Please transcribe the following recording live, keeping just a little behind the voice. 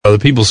The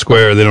People's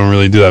Square, they don't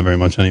really do that very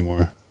much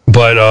anymore.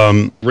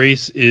 But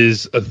race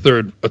is it's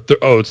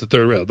the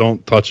third rail.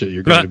 Don't touch it.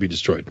 You're going to be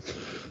destroyed.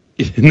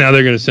 Now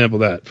they're going to sample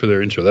that for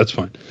their intro. That's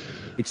fine.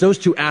 It's those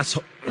two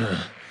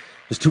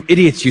those two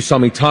idiots you saw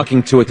me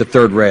talking to at the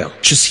third rail.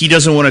 Just he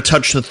doesn't want to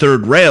touch the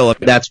third rail.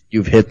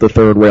 You've hit the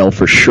third rail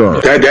for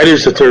sure. That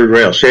is the third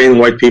rail, saying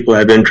white people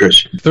have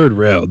interest. Third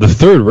rail. The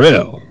third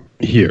rail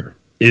here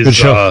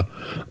is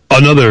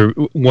another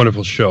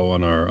wonderful show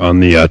on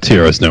the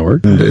TRS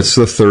network. It's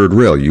the third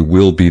rail. You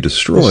will be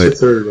destroyed. It's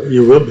the third rail.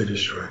 You will be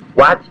destroyed.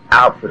 Watch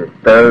out for the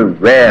third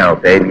rail,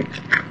 baby.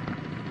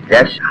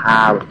 That's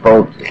high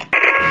voltage.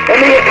 In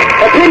the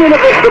opinion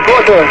of this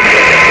reporter,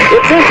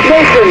 if this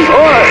nation,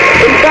 or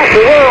in fact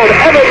the world,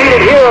 ever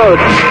needed heroes,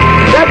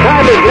 that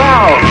time is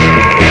now.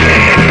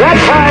 That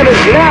time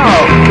is now.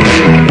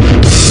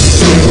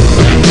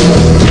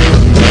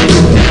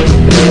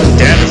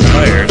 Dad is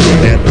tired.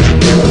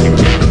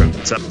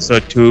 It's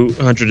episode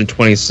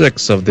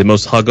 226 of the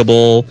most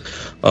huggable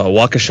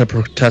Waukesha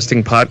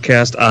protesting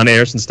podcast on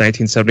air since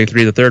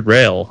 1973, The Third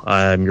Rail.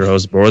 I'm your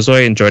host,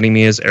 Borzoy, and joining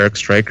me is Eric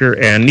Stryker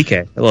and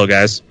Nikkei. Hello,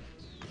 guys.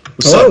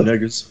 What's up,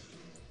 niggas?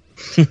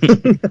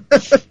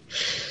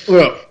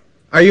 Well,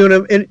 are you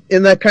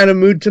in that kind of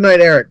mood tonight,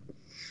 Eric?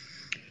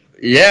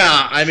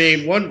 Yeah, I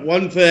mean,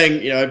 one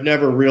thing, I've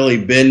never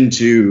really been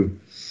to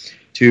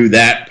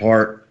that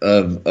part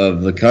of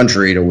the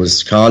country, to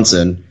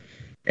Wisconsin,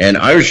 and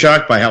I was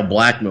shocked by how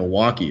black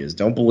Milwaukee is.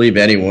 Don't believe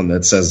anyone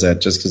that says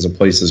that just because a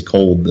place is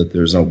cold that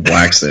there's no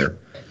blacks there.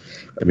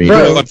 I mean,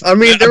 there was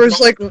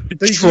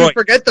did you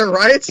forget the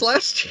riots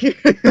last year?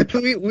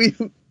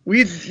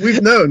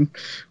 we've known.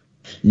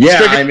 Yeah,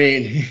 I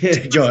mean,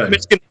 go ahead.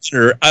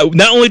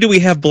 Not only do we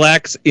have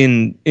blacks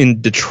in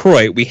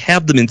Detroit, we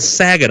have them in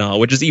Saginaw,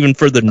 which is even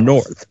further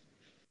north.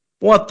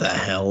 What the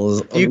hell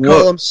is? Do you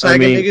call them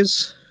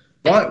Saginiggas?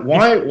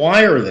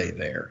 Why are they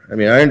there? I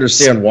mean, I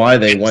understand why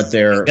they went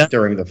there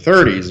during the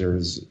 30s. There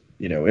was,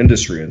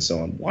 industry and so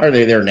on. Why are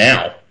they there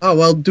now? Oh,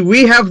 well, do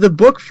we have the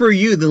book for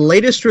you, the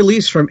latest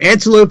release from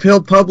Antelope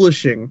Hill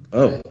Publishing.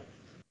 Oh.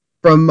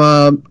 From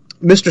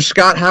Mr.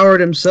 Scott Howard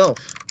himself.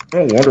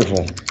 Oh,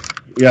 wonderful.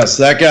 Yes,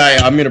 that guy,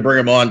 I'm going to bring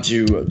him on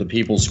to the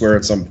People's Square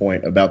at some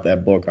point about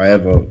that book. I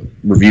have a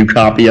review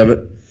copy of it.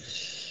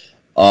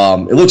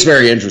 It looks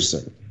very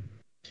interesting.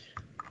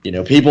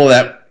 People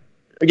that,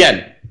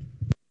 again,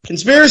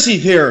 conspiracy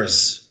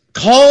theorists,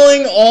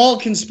 calling all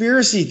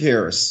conspiracy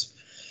theorists.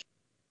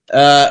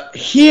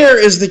 Here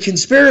is the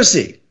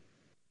conspiracy.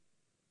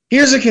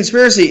 Here's a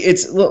conspiracy.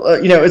 It's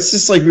it's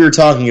just like we were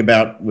talking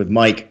about with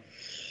Mike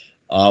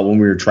when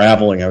we were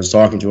traveling. I was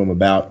talking to him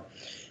about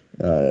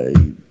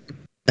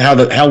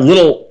how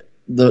little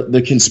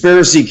the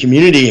conspiracy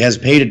community has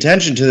paid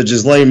attention to the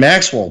Ghislaine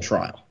Maxwell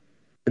trial.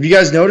 Have you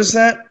guys noticed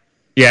that?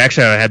 Yeah,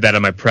 actually, I had that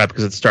on my prep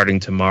because it's starting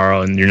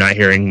tomorrow, and you're not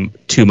hearing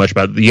too much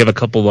about it. You have a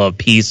couple of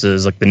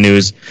pieces, like the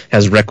news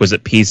has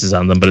requisite pieces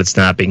on them, but it's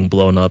not being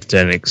blown up to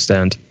any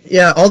extent.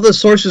 Yeah, all the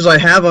sources I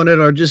have on it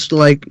are just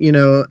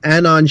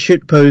anon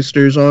shit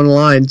posters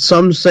online.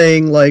 Some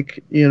saying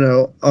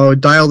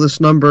dial this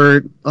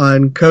number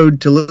on code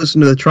to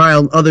listen to the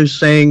trial. Others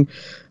saying,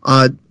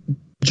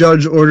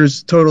 judge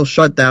orders total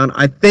shutdown.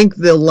 I think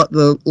the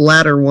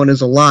latter one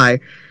is a lie.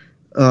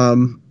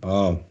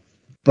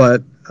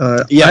 But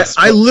yes,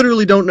 I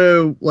literally don't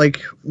know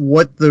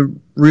what the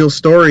real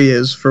story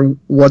is for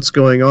what's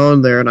going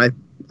on there, and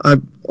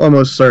I'm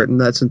almost certain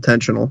that's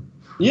intentional.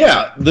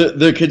 Yeah,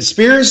 the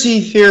conspiracy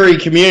theory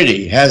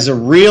community has a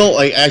real.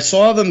 I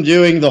saw them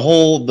doing the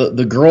whole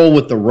the girl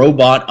with the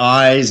robot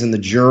eyes and the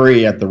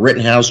jury at the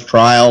Rittenhouse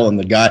trial, and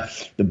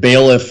the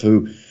bailiff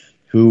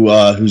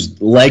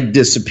whose leg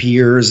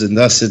disappears and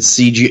thus it's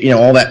CG.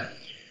 All that.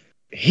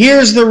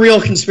 Here's the real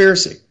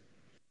conspiracy.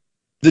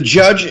 The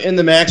judge in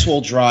the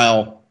Maxwell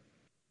trial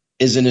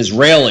is an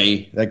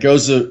Israeli that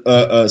goes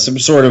to some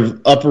sort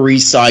of Upper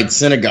East Side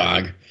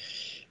synagogue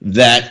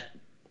that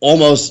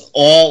almost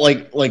all,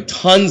 like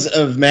tons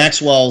of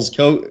Maxwell's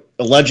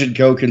alleged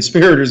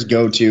co-conspirators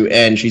go to,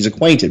 and she's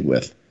acquainted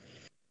with.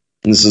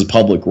 And this is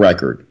public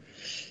record.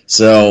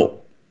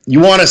 So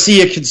you want to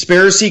see a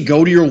conspiracy?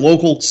 Go to your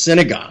local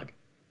synagogue.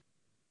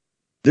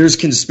 There's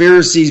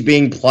conspiracies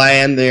being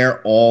planned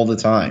there all the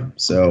time.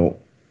 So,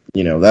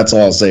 that's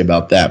all I'll say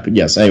about that. But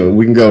yes, anyway,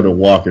 we can go to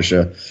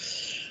Waukesha.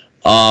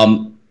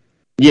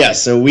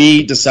 So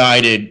we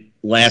decided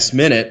last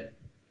minute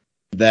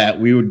that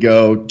we would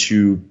go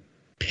to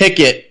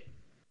picket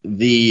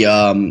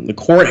the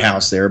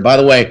courthouse there. By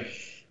the way,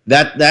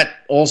 that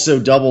also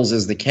doubles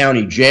as the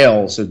county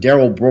jail. So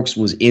Darrell Brooks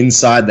was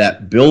inside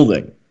that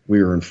building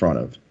we were in front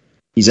of.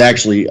 He's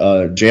actually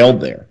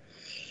jailed there.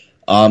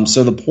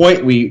 So the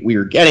point we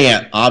were getting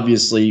at,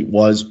 obviously,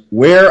 was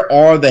where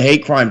are the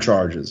hate crime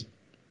charges?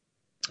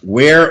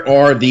 Where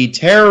are the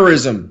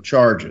terrorism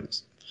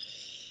charges?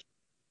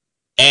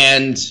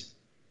 And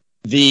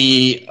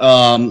the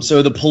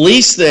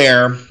police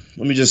there.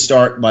 Let me just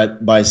start by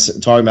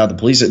talking about the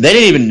police. They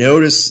didn't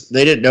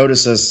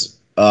notice us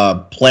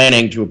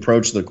planning to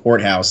approach the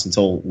courthouse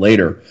until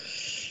later,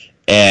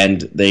 and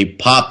they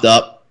popped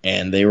up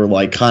and they were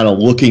like kind of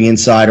looking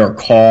inside our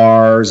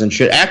cars and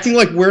shit, acting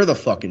like we're the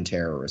fucking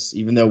terrorists,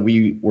 even though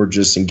we were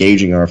just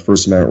engaging in our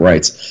First Amendment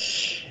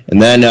rights.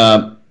 And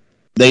then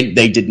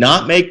they did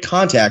not make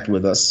contact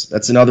with us.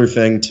 That's another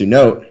thing to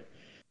note.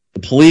 The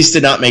police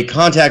did not make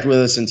contact with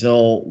us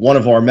until one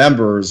of our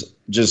members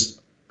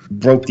just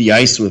broke the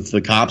ice with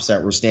the cops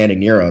that were standing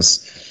near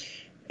us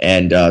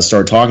and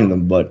started talking to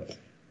them. But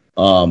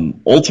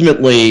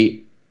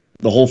ultimately,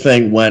 the whole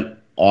thing went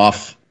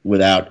off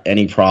without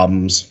any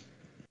problems.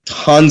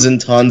 Tons and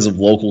tons of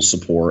local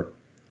support.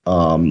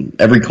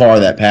 Every car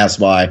that passed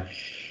by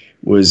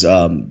was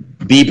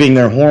beeping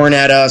their horn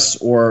at us,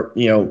 or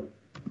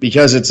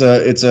because it's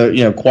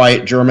a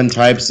quiet German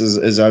types,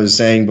 as I was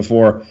saying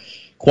before.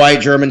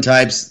 Quiet German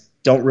types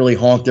don't really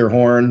honk their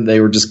horn. They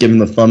were just giving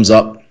the thumbs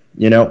up,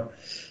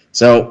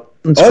 So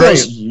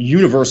almost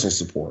universal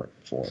support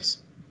for us.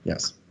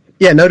 Yes.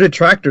 Yeah, no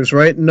detractors,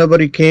 right?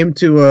 Nobody came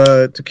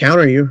to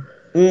counter you.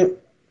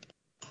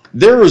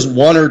 There was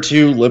one or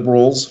two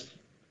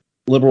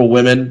liberal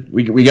women.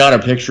 We got a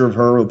picture of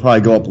her. We'll probably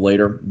go up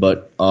later.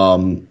 But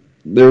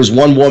there was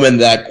one woman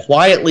that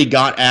quietly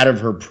got out of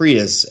her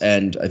Prius,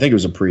 and I think it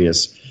was a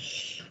Prius,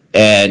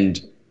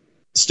 and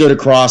stood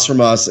across from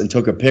us and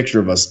took a picture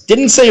of us.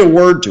 Didn't say a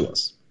word to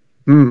us.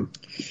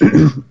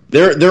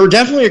 There were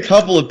definitely a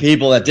couple of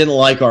people that didn't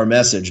like our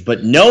message,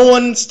 but no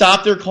one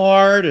stopped their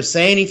car to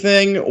say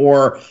anything,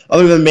 or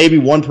other than maybe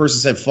one person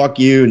said "fuck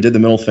you" and did the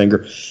middle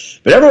finger.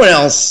 But everyone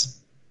else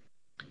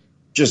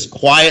just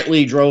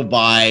quietly drove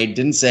by,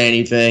 didn't say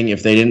anything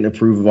if they didn't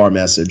approve of our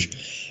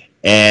message.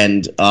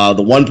 And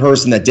the one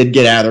person that did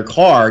get out of their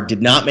car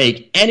did not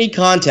make any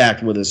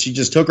contact with us. She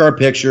just took our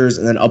pictures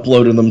and then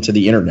uploaded them to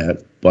the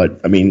internet.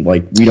 But I mean, we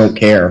don't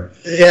care.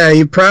 Yeah,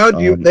 you proud?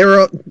 You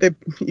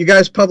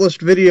guys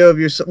published video of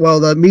your. Well,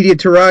 the Media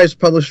to Rise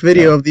published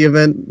video of the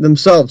event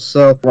themselves.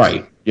 So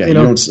right, yeah.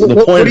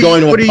 The point of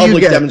going to a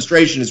public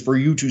demonstration is for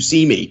you to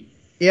see me.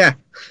 Yeah,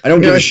 I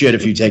don't give a shit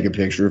if you take a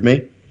picture of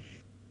me.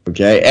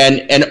 Okay,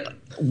 and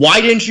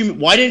why didn't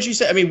you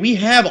say? I mean, we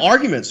have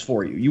arguments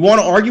for you. You want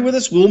to argue with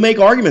us? We'll make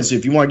arguments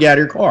if you want to get out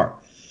of your car.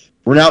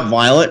 We're not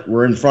violent.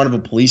 We're in front of a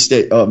police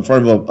in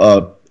front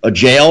of a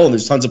jail, and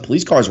there's tons of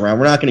police cars around.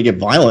 We're not going to get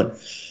violent,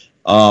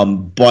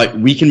 but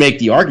we can make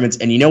the arguments.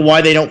 And you know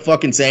why they don't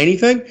fucking say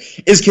anything?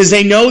 Is because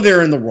they know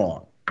they're in the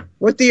wrong.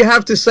 What do you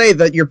have to say?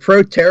 That you're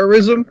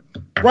pro-terrorism?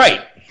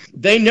 Right.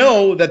 They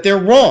know that they're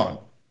wrong.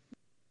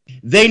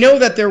 They know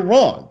that they're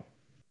wrong.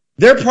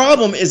 Their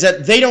problem is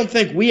that they don't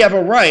think we have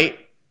a right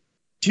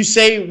to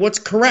say what's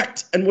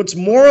correct and what's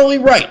morally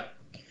right.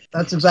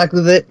 That's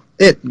exactly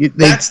it.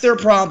 That's their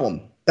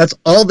problem. That's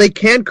all they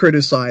can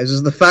criticize,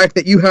 is the fact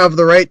that you have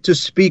the right to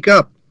speak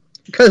up.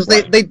 Because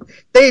they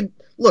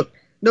look,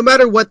 no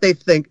matter what they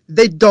think,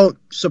 they don't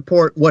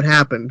support what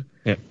happened.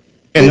 Yeah.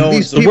 And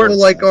these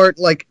people aren't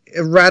like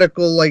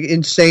radical, like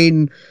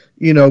insane,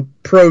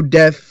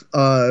 pro-death,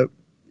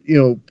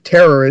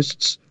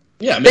 terrorists.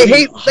 Yeah, they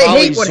hate what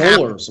Solar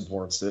happened.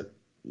 Supports it.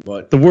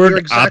 But the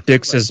word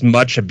optics is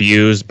much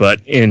abused,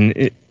 but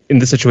in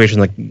this situation,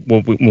 like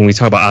when we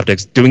talk about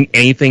optics, doing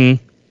anything,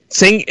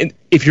 saying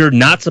if you're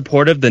not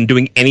supportive, then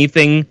doing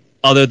anything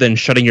other than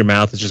shutting your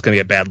mouth is just going to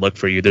be a bad look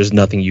for you. There's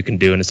nothing you can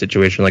do in a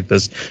situation like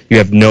this. You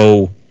have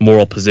no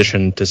moral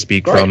position to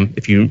speak from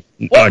if you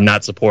are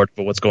not supportive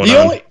of what's going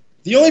on.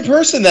 The only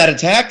person that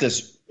attacked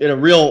us in a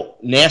real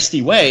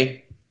nasty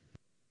way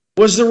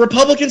was the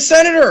Republican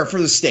senator for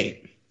the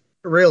state.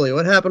 Really?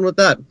 What happened with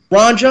that?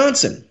 Ron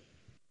Johnson.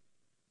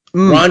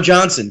 Ron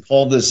Johnson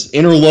called us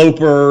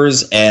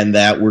interlopers and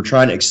that we're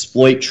trying to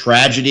exploit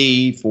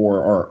tragedy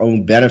for our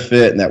own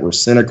benefit and that we're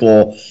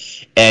cynical.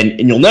 And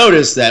you'll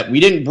notice that we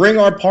didn't bring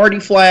our party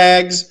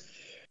flags.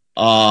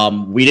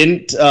 We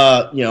didn't,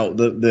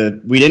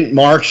 we didn't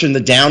march in the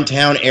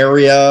downtown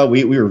area.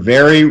 We were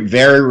very,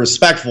 very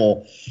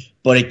respectful.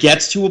 But it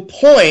gets to a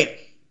point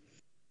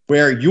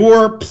where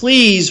your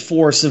pleas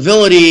for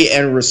civility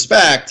and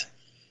respect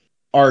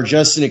are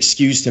just an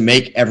excuse to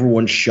make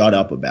everyone shut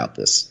up about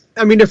this.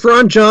 I mean, if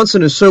Ron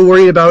Johnson is so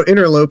worried about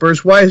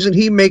interlopers, why isn't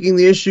he making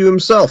the issue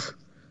himself?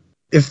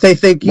 If they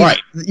think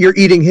you're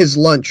eating his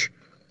lunch.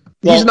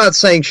 He's not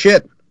saying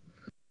shit.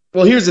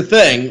 Well, here's the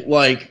thing.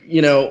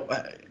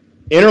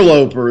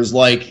 Interlopers,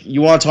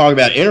 you want to talk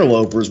about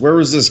interlopers. Where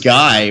was this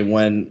guy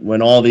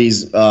when all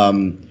these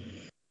Bail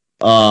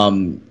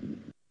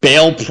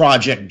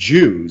Project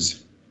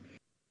Jews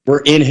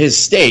were in his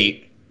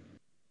state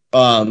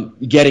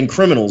getting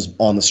criminals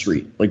on the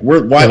street?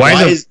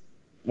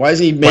 Why is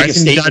he making a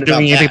statement not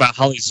doing anything about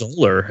Holly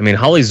Zoller? I mean,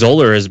 Holly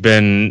Zoller has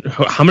been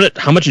how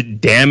much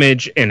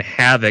damage and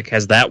havoc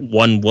has that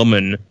one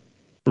woman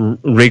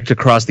wreaked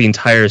across the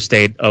entire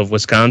state of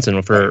Wisconsin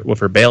with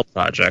her bail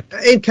project?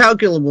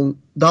 Incalculable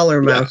dollar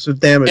amounts of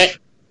damage.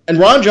 And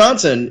Ron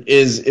Johnson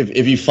is,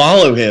 if you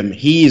follow him,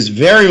 he's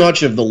very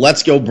much of the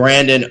 "Let's Go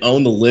Brandon,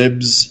 own the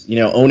libs,"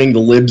 owning the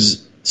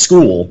libs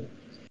school.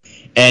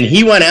 And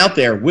he went out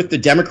there with the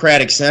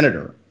Democratic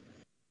senator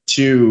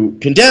to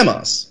condemn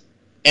us.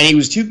 And he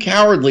was too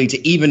cowardly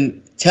to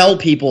even tell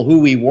people who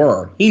we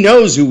were. He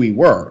knows who we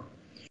were.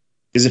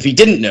 Because if he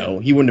didn't know,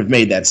 he wouldn't have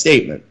made that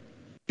statement.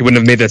 He wouldn't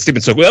have made that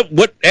statement. So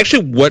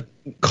what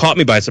caught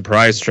me by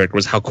surprise, Trick,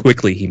 was how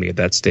quickly he made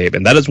that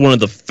statement. That is one of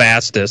the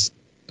fastest.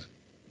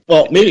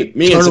 Well, me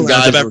and some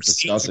guys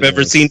I've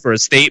ever seen for a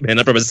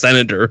statement from a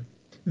senator.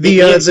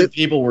 Some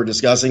people were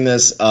discussing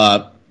this.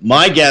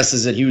 My guess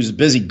is that he was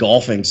busy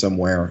golfing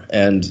somewhere,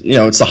 and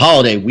it's the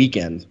holiday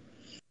weekend,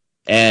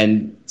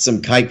 and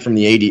some Jew from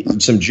the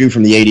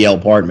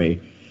ADL, pardon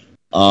me,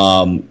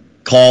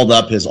 called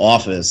up his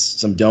office,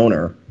 some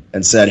donor,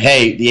 and said,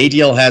 "Hey, the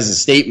ADL has a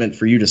statement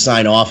for you to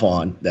sign off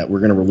on that we're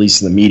going to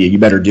release in the media. You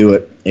better do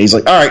it." And he's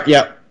like, "All right,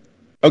 yeah,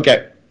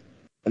 okay."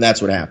 And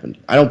that's what happened.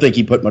 I don't think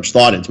he put much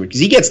thought into it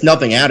because he gets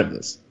nothing out of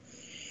this.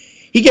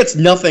 He gets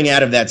nothing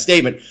out of that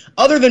statement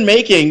other than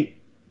making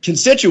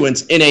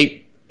constituents in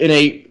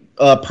a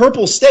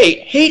purple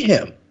state hate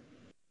him.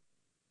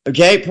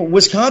 Okay,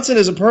 Wisconsin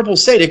is a purple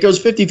state. It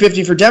goes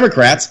 50-50 for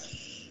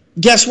Democrats.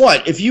 Guess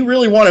what? If you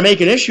really want to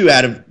make an issue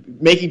out of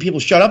making people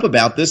shut up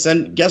about this,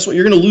 then guess what?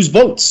 You're going to lose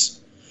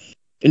votes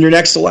in your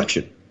next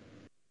election.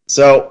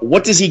 So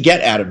what does he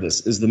get out of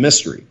this is the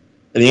mystery.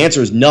 And the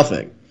answer is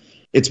nothing.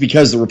 It's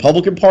because the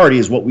Republican Party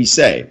is what we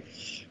say.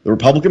 The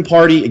Republican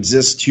Party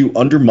exists to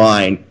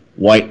undermine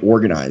white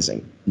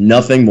organizing.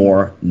 Nothing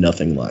more,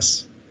 nothing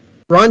less.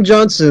 Ron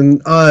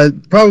Johnson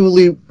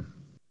probably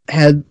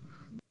had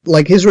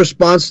his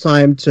response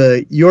time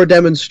to your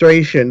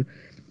demonstration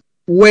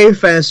way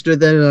faster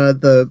than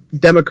the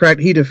Democrat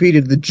he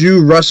defeated, the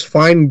Jew Russ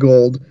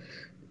Feingold,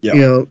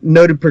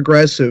 noted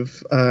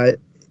progressive.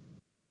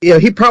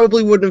 He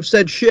probably wouldn't have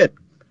said shit.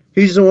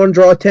 He doesn't want to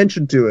draw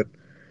attention to it.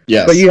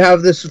 Yes. But you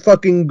have this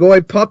fucking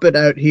goy puppet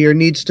out here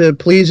needs to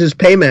please his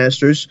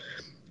paymasters,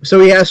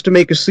 so he has to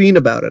make a scene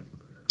about it.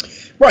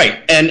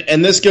 Right,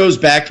 and this goes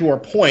back to our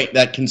point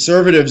that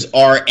conservatives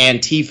are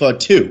Antifa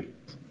too.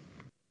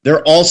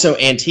 They're also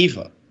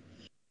Antifa.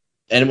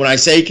 And when I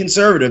say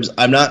conservatives,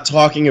 I'm not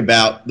talking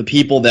about the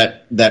people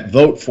that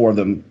vote for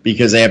them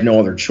because they have no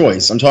other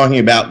choice. I'm talking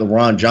about the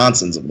Ron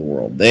Johnsons of the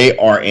world. They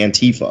are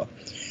Antifa.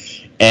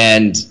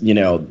 And,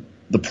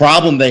 the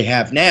problem they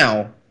have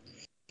now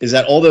is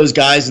that all those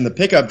guys in the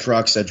pickup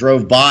trucks that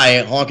drove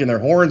by honking their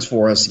horns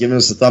for us, giving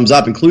us a thumbs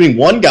up, including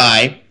one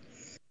guy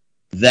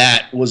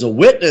that was a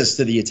witness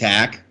to the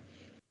attack,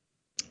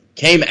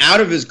 came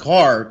out of his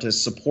car to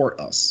support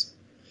us.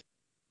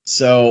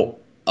 So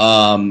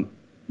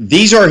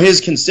these are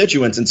his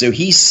constituents, and so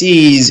he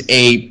sees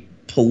a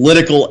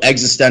political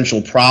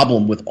existential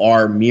problem with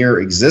our mere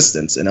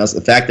existence and us,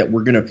 the fact that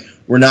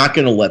we're not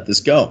gonna let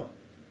this go.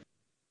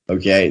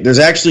 Okay, there's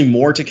actually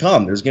more to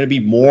come. There's going to be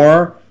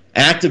more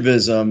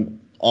activism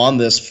on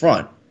this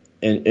front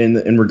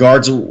in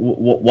regards to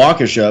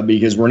Waukesha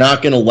because we're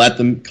not going to let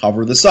them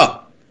cover this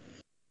up.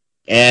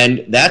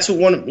 And that's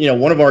what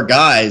one of our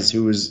guys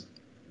who was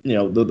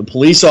the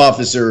police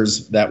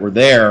officers that were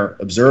there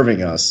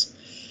observing us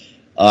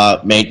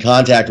made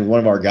contact with one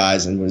of our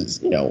guys and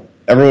was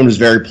everyone was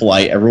very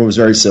polite, everyone was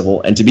very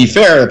civil, and to be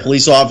fair, the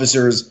police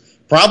officers,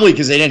 probably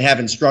because they didn't have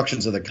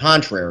instructions of the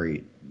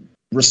contrary,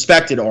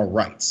 respected our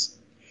rights.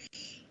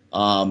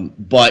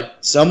 But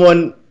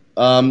someone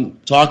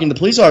talking to the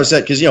police officer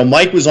said, because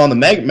Mike was on the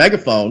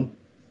megaphone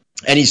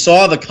and he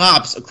saw the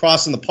cops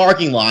across in the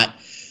parking lot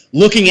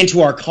looking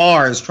into our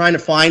cars trying to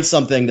find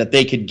something that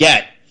they could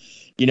get,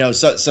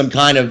 some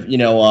kind of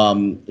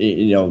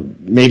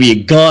maybe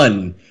a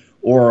gun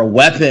or a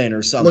weapon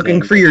or something.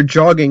 Looking for your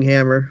jogging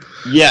hammer.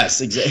 Yes,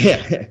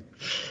 exactly.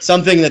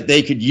 Something that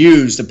they could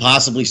use to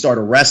possibly start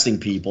arresting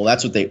people.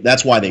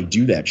 That's why they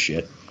do that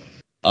shit.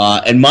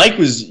 And Mike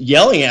was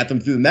yelling at them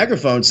through the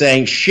megaphone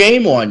saying,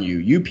 "Shame on you.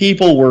 You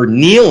people were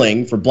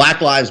kneeling for Black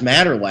Lives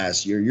Matter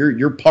last year.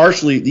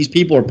 These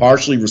people are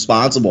partially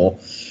responsible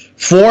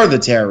for the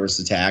terrorist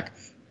attack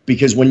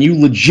because when you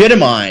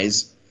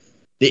legitimize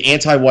the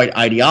anti-white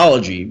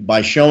ideology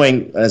by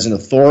showing as an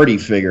authority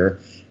figure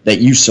that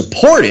you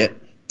support it,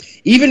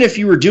 even if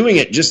you were doing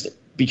it just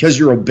because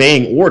you're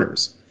obeying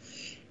orders,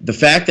 the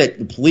fact that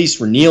the police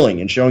were kneeling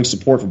and showing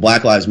support for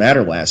Black Lives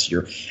Matter last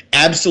year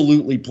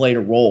absolutely played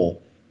a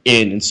role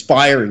in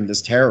inspiring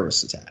this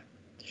terrorist attack."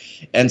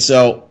 And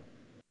so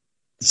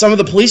some of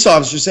the police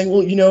officers saying,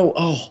 "Well,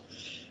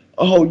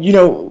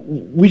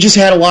 we just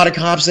had a lot of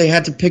cops. They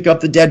had to pick up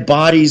the dead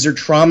bodies. They're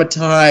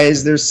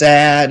traumatized. They're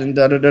sad and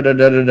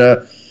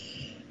da-da-da-da-da-da."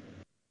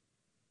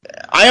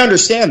 I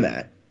understand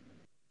that.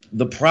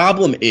 The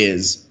problem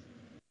is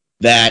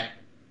that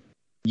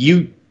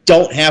you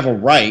don't have a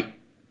right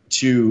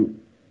to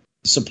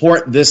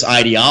support this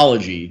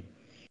ideology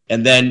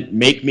and then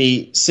make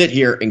me sit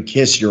here and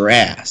kiss your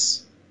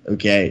ass.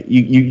 Okay?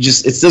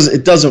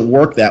 It doesn't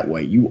work that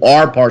way. You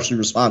are partially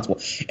responsible.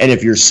 And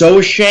if you're so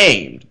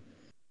ashamed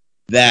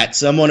that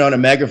someone on a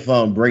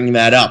megaphone bringing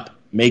that up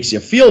makes you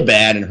feel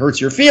bad and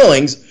hurts your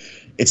feelings,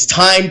 it's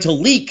time to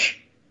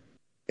leak.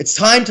 It's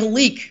time to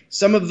leak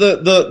some of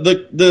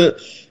the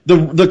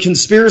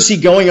conspiracy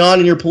going on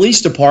in your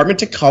police department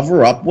to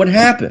cover up what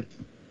happened.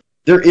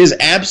 There is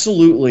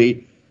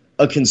absolutely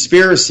a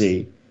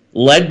conspiracy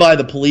led by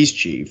the police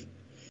chief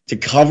to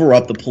cover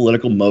up the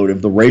political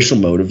motive, the racial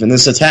motive in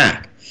this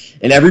attack.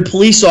 And every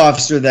police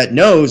officer that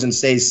knows and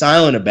stays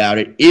silent about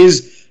it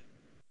is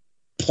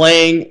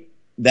playing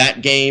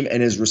that game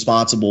and is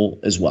responsible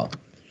as well.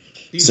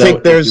 Do you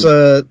think there's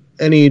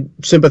any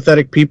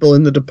sympathetic people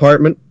in the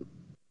department?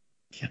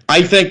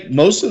 I think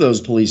most of those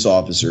police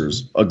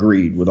officers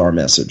agreed with our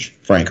message,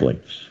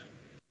 frankly.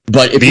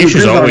 But if the issue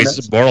is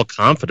always moral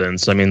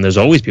confidence. I mean, there's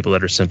always people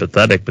that are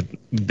sympathetic, but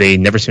they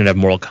never seem to have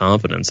moral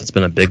confidence. It's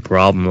been a big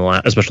problem,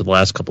 especially the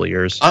last couple of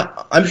years.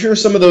 I'm sure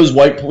some of those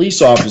white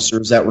police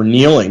officers that were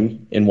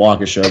kneeling in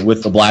Waukesha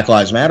with the Black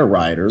Lives Matter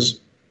rioters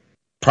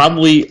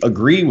probably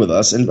agree with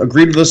us and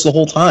agreed with us the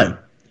whole time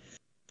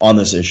on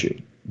this issue.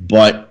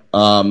 But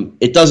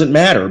it doesn't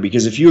matter,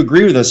 because if you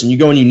agree with us and you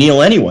go and you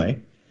kneel anyway,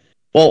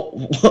 well,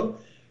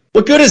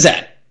 what good is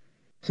that?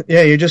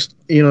 Yeah, you're just,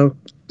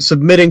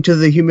 submitting to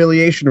the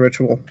humiliation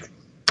ritual.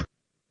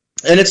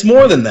 And it's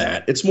more than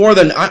that. It's more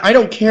than, I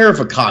don't care if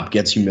a cop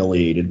gets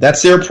humiliated.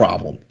 That's their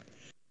problem.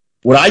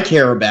 What I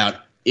care about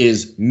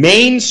is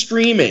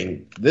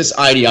mainstreaming this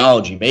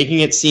ideology, making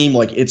it seem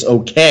like it's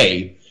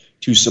okay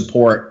to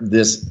support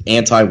this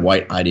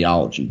anti-white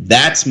ideology.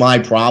 That's my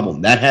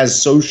problem. That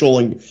has social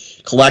and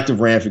collective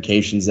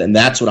ramifications, and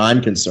that's what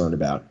I'm concerned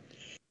about.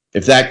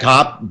 If the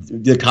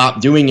cop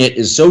doing it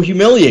is so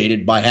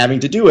humiliated by having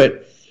to do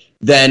it,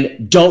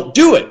 then don't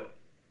do it.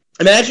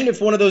 Imagine if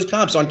one of those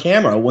cops on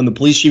camera, when the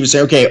police chief would say,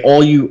 okay,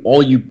 all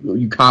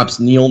you cops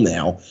kneel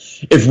now,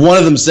 if one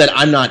of them said,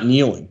 I'm not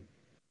kneeling,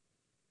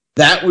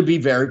 that would be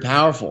very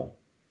powerful,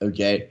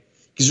 okay?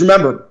 Because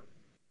remember,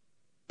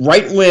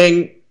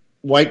 right-wing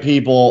white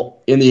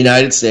people in the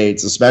United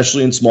States,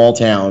 especially in small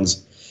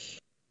towns,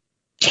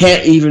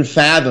 can't even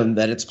fathom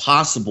that it's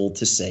possible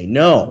to say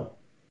no.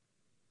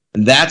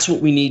 And that's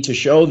what we need to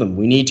show them.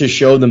 We need to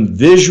show them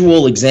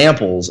visual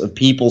examples of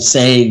people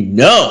saying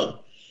no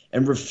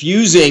and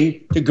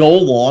refusing to go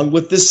along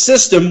with this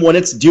system when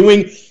it's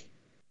doing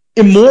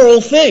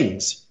immoral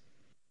things.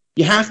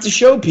 You have to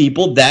show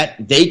people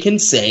that they can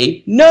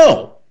say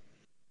no.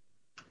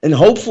 And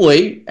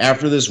hopefully,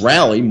 after this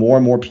rally, more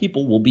and more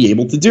people will be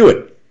able to do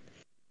it.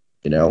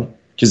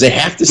 Because they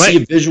have to see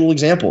a visual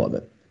example of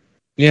it.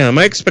 Yeah,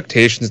 my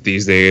expectations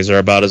these days are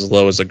about as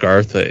low as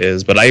Agartha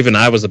is, but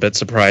I was a bit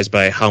surprised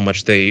by how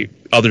much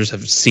others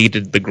have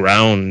ceded the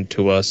ground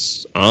to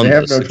us on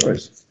this. They have no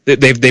choice.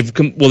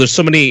 There's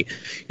so many,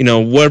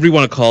 whatever you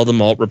want to call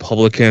them,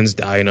 alt-Republicans,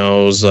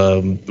 dinos,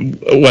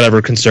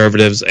 whatever,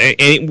 conservatives,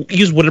 and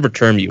use whatever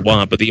term you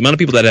want, but the amount of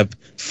people that have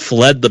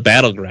fled the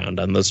battleground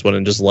on this one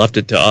and just left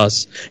it to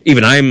us,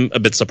 even I'm a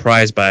bit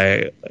surprised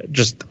by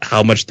just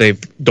how much they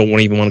don't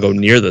even want to go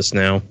near this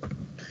now.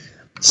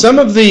 Some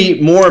of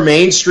the more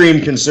mainstream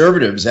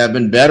conservatives have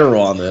been better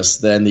on this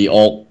than the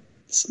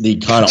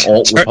kind of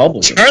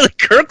alt-Republicans. Charlie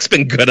Kirk's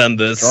been good on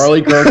this.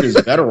 Charlie Kirk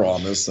is better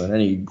on this than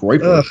any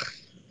great person.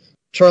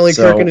 Charlie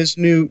Kirk and his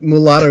new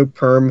mulatto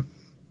perm.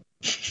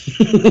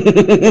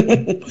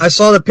 I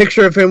saw the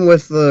picture of him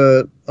with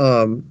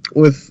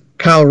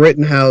Kyle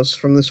Rittenhouse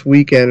from this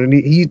weekend, and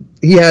he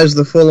has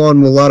the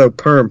full-on mulatto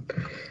perm.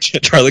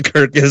 Charlie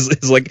Kirk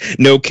is like,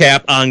 no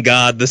cap on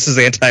God, this is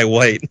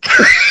anti-white.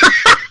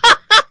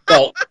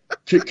 Well,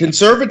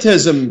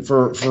 conservatism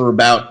for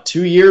about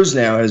 2 years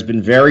now has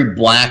been very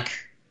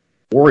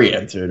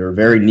black-oriented or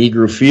very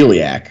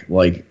negrophiliac.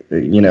 Like,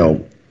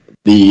 when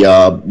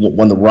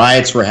the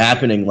riots were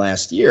happening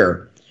last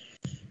year,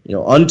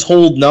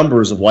 untold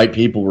numbers of white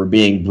people were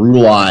being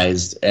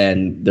brutalized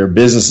and their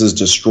businesses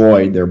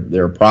destroyed,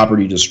 their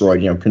property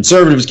destroyed.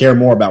 Conservatives care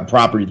more about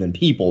property than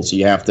people, so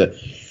you have to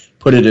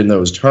put it in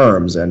those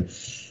terms. And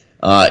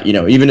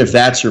even if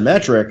that's your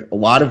metric, a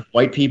lot of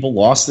white people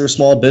lost their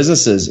small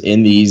businesses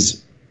in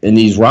these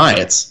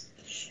riots.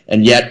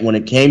 And yet, when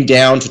it came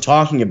down to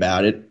talking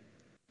about it,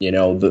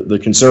 the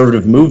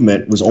conservative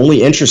movement was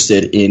only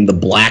interested in the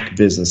black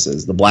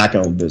businesses, the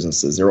black-owned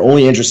businesses. They were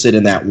only interested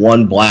in that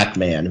one black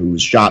man who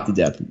was shot to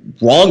death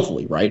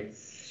wrongfully, right?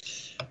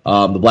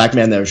 The black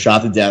man that was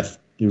shot to death,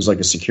 he was like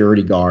a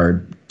security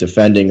guard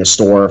defending a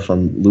store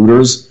from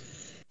looters,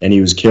 and he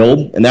was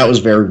killed, and that was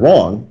very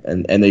wrong,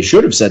 and they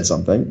should have said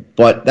something,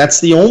 but that's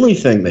the only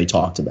thing they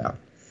talked about.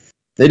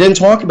 They didn't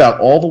talk about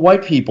all the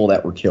white people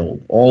that were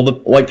killed, all the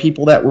white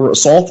people that were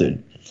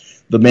assaulted,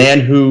 the man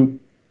who,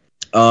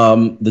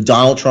 the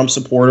Donald Trump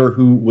supporter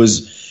who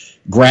was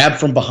grabbed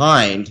from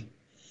behind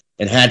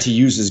and had to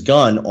use his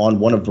gun on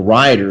one of the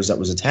rioters that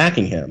was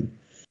attacking him.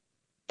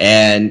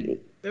 And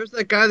there's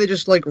that guy that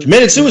just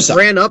committed suicide,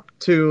 ran up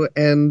to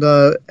and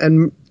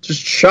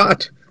just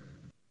shot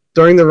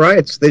during the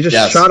riots. They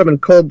just shot him in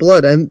cold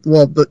blood. And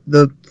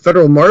the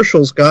federal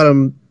marshals got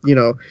him,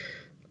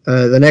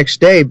 the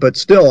next day. But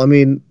still,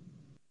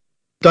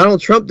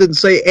 Donald Trump didn't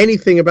say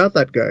anything about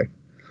that guy.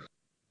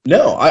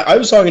 No, I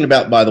was talking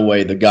about, by the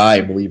way, the guy,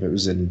 I believe it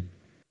was in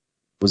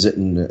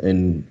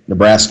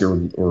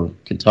Nebraska or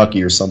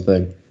Kentucky or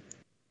something,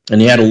 and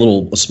he had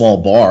a small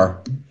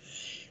bar,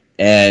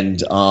 and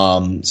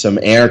some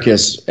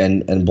anarchists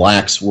and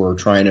blacks were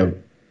trying to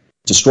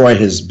destroy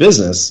his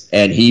business,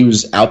 and he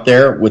was out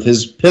there with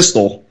his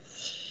pistol,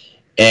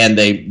 and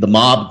the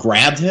mob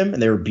grabbed him,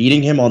 and they were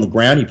beating him on the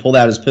ground. He pulled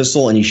out his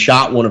pistol, and he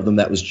shot one of them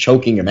that was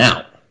choking him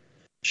out.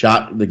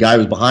 Shot the guy who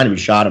was behind him. He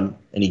shot him,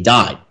 and he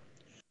died.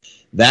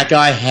 That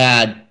guy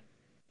had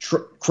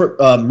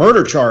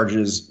murder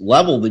charges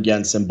leveled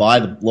against him by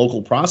the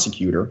local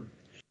prosecutor,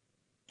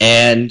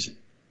 and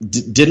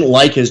didn't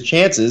like his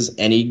chances,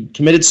 and he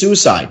committed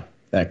suicide,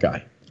 that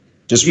guy,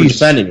 just for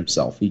defending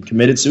himself. He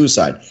committed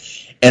suicide.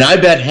 And I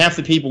bet half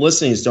the people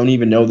listening to this don't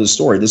even know the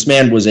story. This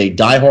man was a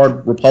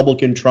diehard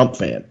Republican Trump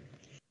fan.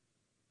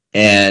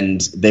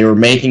 And they were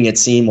making it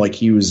seem like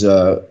he was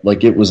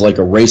like it was like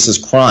a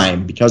racist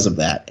crime because of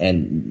that.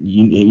 And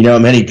you know how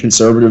many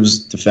conservatives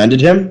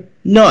defended him?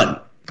 None.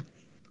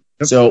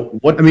 So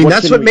what? I mean,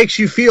 that's what makes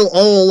you feel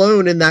all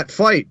alone in that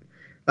fight.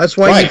 That's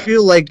why you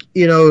feel like,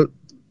 you know,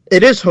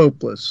 it is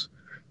hopeless,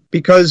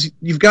 because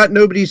you've got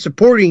nobody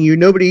supporting you,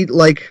 nobody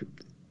like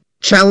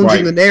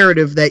challenging the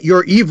narrative that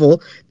you're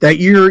evil, that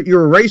you're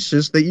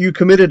racist, that you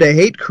committed a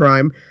hate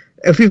crime.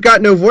 If you've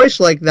got no voice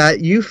like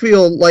that, you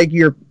feel like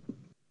you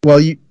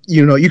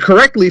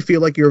correctly feel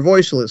like you're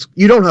voiceless.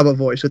 You don't have a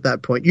voice at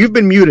that point. You've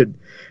been muted,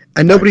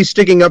 and nobody's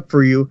sticking up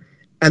for you,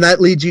 and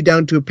that leads you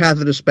down to a path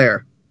of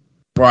despair.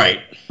 Right.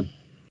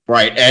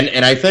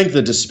 And I think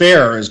the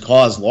despair is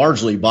caused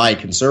largely by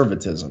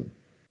conservatism,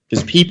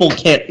 because people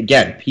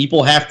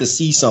people have to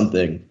see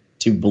something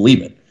to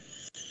believe it.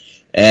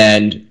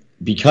 And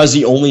because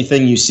the only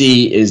thing you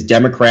see is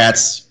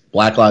Democrats,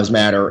 Black Lives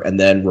Matter, and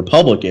then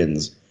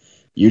Republicans,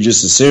 you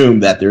just assume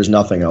that there's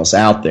nothing else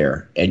out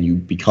there, and you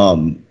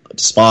become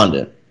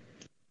despondent.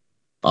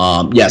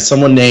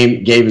 Someone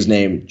gave his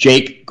name,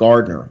 Jake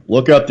Gardner.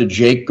 Look up the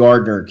Jake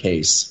Gardner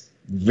case.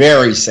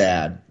 Very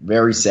sad,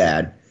 very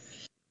sad.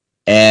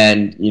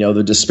 And, you know,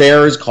 the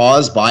despair is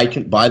caused by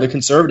the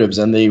conservatives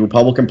and the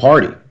Republican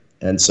Party.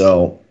 And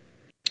so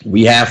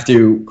we have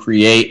to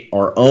create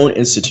our own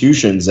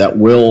institutions that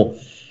will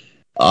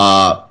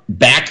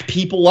back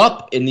people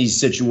up in these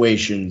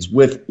situations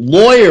with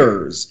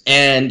lawyers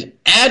and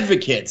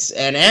advocates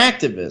and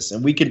activists,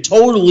 and we can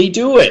totally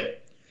do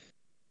it.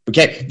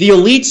 Okay, the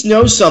elites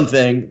know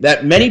something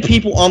that many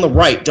people on the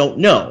right don't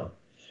know,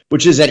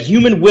 which is that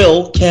human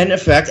will can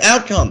affect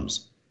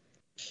outcomes.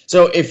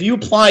 So if you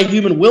apply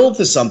human will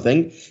to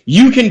something,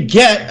 you can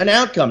get an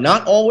outcome.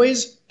 Not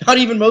always, not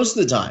even most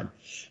of the time,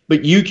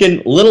 but you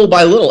can little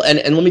by little. And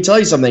let me tell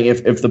you something,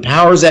 if the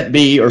powers that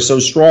be are so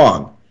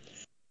strong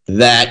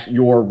that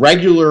your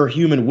regular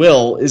human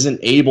will isn't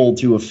able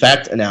to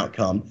affect an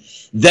outcome,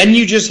 then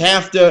you just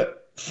have to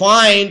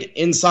find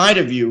inside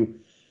of you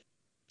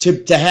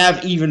to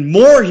have even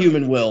more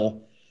human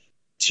will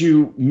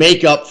to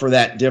make up for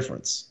that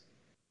difference.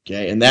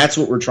 Okay, and that's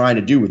what we're trying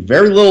to do with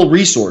very little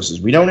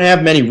resources. We don't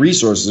have many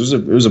resources.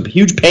 It was a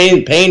huge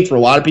pain for a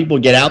lot of people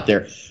to get out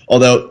there,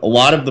 although a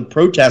lot of the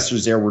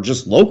protesters there were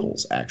just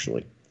locals,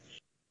 actually.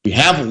 We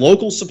have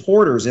local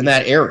supporters in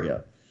that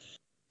area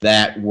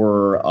that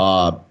were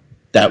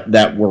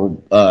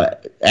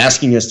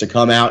asking us to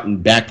come out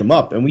and back them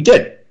up, and we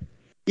did.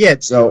 Yeah.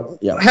 So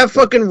have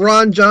fucking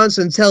Ron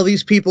Johnson tell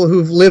these people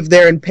who've lived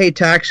there and pay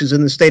taxes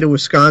in the state of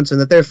Wisconsin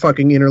that they're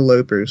fucking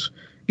interlopers.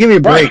 Give me a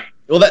break. Right.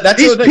 Well,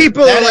 that's these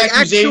people. That like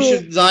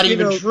accusation is not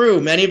even true.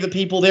 Many of the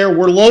people there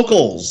were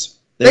locals.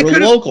 They were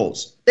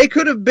locals. They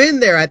could have been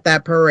there at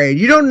that parade.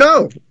 You don't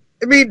know.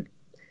 I mean,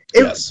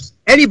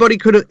 anybody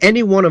could have.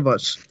 Any one of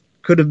us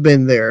could have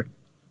been there.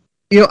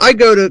 You know, I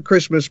go to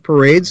Christmas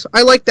parades.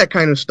 I like that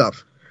kind of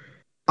stuff.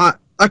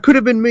 I could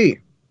have been me.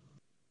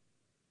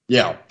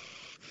 Yeah.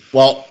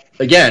 Well,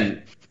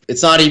 again,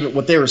 it's not even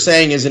what they were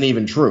saying isn't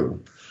even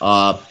true.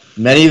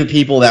 Many of the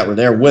people that were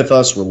there with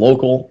us were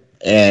local,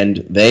 and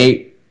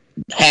they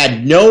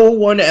had no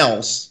one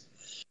else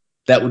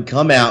that would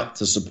come out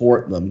to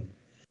support them.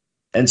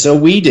 And so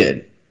we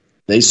did.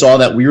 They saw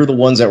that we were the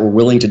ones that were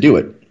willing to do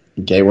it.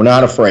 Okay, we're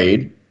not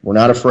afraid. We're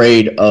not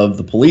afraid of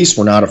the police.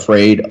 We're not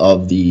afraid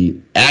of the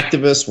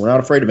activists. We're not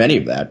afraid of any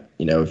of that.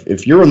 You know,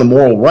 if you're in the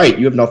moral right,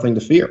 you have nothing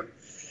to fear.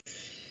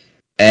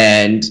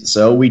 And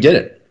so we did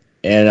it.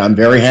 And I'm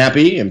very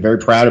happy and very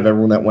proud of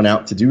everyone that went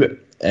out to do it.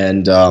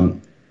 And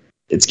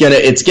it's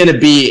gonna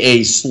be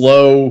a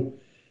slow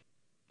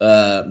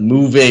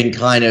moving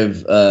kind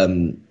of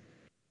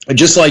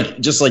just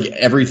like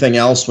everything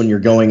else when you're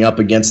going up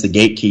against the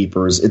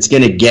gatekeepers, it's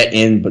going to get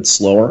in but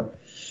slower.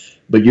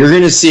 But you're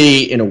going to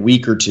see in a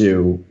week or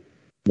two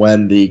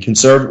when the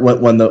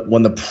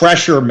when the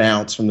pressure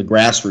mounts from the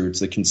grassroots,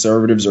 the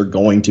conservatives are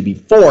going to be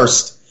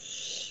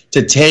forced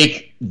to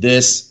take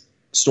this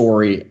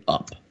story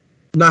up.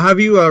 Now, have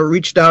you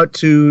reached out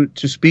to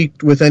speak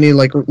with any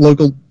like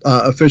local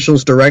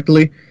officials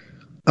directly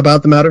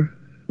about the matter?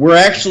 We're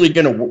actually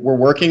we're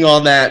working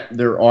on that.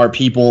 There are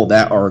people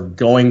that are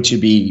going to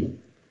be.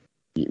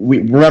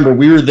 Remember,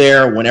 we were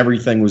there when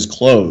everything was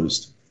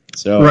closed.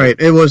 So right,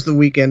 it was the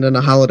weekend and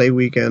a holiday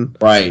weekend.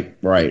 Right.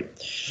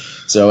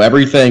 So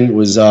everything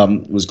was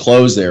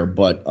closed there,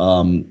 but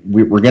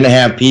we're going to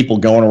have people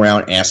going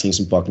around asking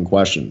some fucking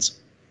questions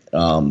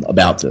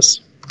about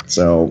this.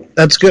 So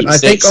that's good.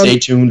 Stay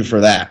tuned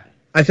for that.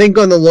 I think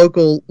on the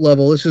local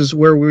level, this is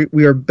where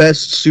we are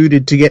best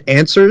suited to get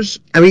answers.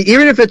 I mean,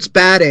 even if it's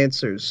bad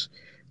answers,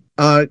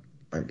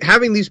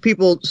 having these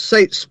people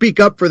speak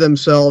up for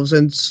themselves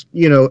and,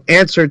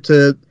 answer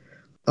to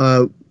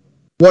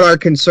what our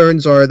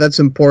concerns are, that's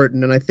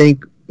important. And I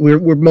think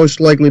we're most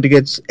likely to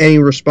get any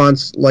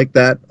response like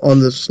that on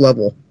this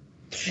level.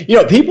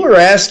 People are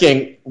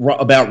asking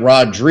about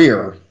Rod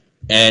Dreher,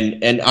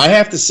 and I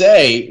have to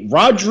say,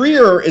 Rod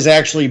Dreher is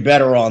actually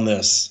better on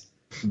this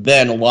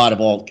than a lot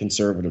of alt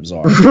conservatives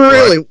are.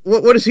 Really?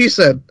 What has he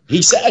said?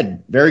 He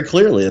said very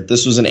clearly that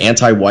this was an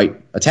anti-white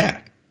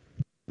attack.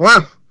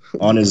 Wow.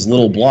 On his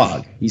little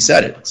blog. He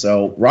said it.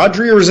 So Rod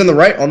Dreher is in the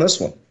right on this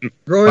one.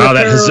 Wow,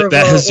 that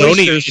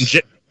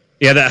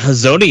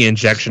Hazoni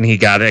injection he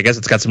got, I guess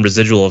it's got some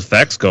residual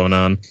effects going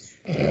on.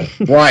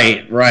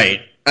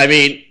 Right. I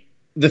mean,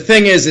 the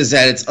thing is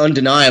that it's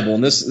undeniable,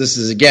 and this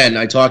is, again,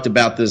 I talked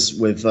about this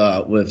with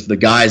the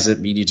guys at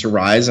Media to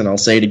Rise, and I'll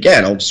say it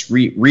again. I'll just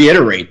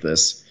reiterate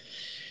this,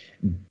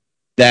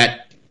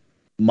 that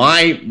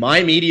my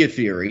media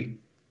theory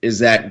is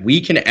that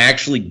we can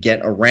actually get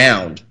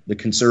around the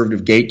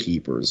conservative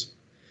gatekeepers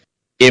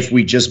if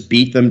we just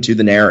beat them to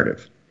the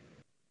narrative.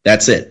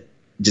 That's it.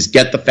 Just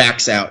get the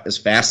facts out as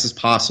fast as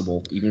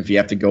possible, even if you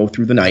have to go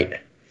through the night,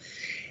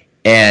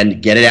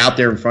 and get it out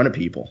there in front of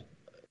people.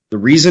 The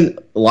reason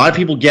a lot of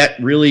people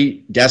get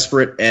really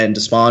desperate and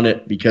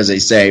despondent because they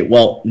say,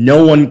 well,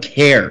 no one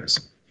cares.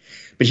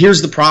 But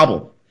here's the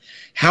problem.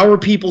 How are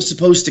people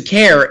supposed to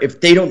care if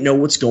they don't know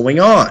what's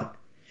going on?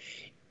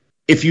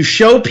 If you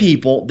show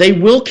people, they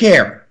will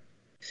care.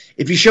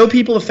 If you show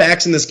people the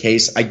facts in this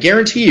case, I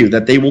guarantee you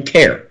that they will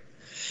care.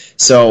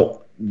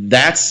 So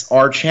that's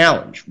our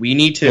challenge. We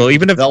need to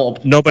develop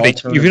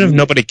even if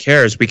nobody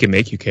cares, we can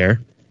make you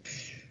care.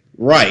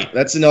 Right.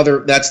 That's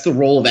the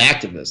role of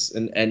activists.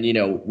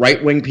 And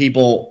right-wing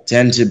people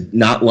tend to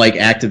not like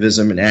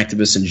activism and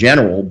activists in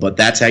general, but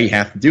that's how you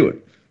have to do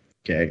it.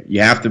 Okay?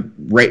 You have to,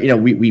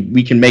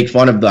 we can make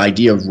fun of the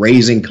idea of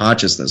raising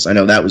consciousness. I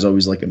know that was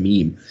always like a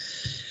meme.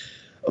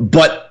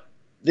 But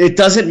it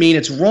doesn't mean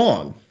it's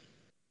wrong.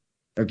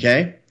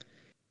 Okay?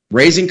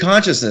 Raising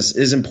consciousness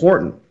is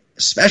important,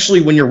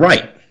 especially when you're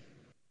right.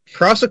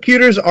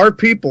 Prosecutors are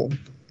people.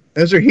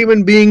 Those are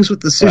human beings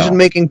with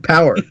decision-making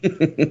power.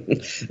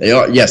 They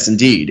are, yes,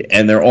 indeed,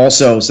 and they're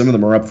also, some of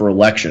them are up for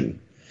election.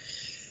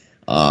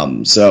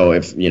 So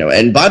if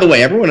and by the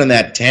way, everyone in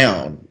that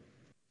town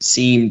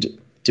seemed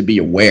to be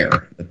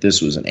aware that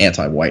this was an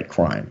anti-white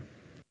crime,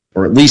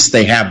 or at least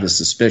they have the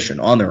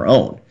suspicion on their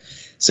own.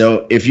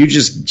 So if you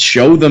just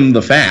show them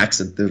the facts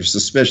that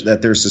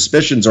their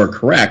suspicions are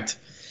correct,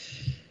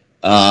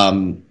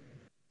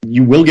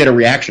 you will get a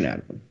reaction out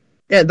of them.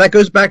 Yeah, that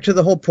goes back to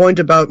the whole point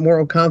about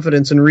moral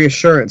confidence and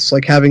reassurance,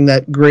 like having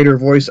that greater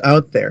voice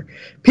out there.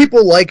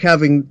 People like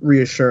having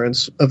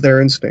reassurance of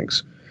their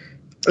instincts.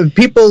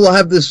 People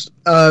have this,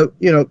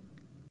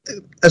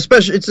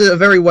 especially, it's a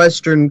very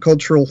Western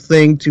cultural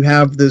thing to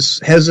have this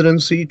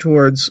hesitancy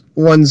towards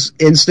one's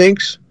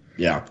instincts.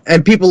 Yeah.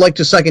 And people like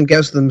to second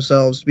guess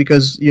themselves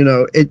because,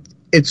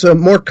 it's a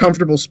more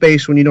comfortable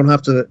space when you don't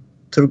have to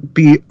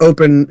be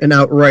open and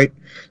outright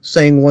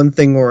saying one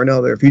thing or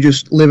another. If you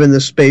just live in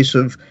this space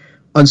of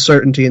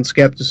uncertainty and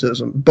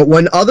skepticism. But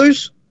when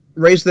others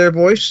raise their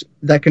voice,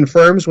 that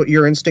confirms what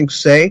your instincts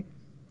say,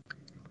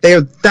 they are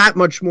that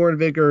much more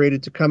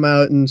invigorated to come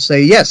out and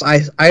say, yes,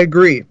 I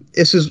agree.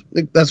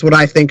 That's what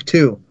I think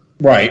too.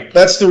 Right.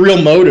 That's the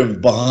real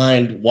motive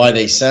behind why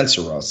they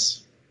censor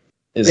us.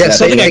 They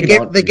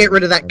get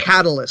rid of that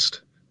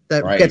catalyst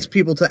that gets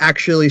people to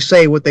actually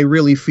say what they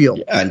really feel.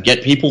 Yeah, and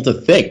get people to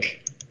think.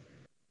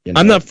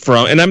 I'm not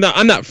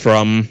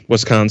from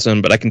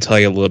Wisconsin, but I can tell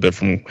you a little bit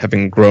from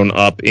having grown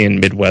up in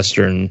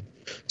Midwestern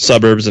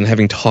suburbs and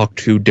having talked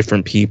to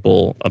different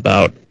people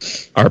about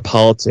our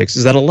politics,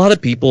 is that a lot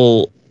of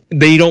people,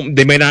 they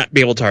may not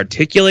be able to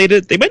articulate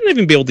it. They might not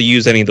even be able to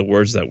use any of the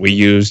words that we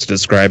use to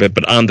describe it,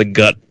 but on the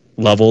gut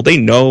level, they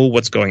know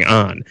what's going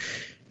on.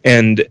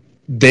 And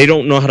they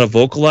don't know how to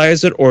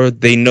vocalize it, or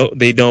they know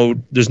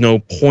there's no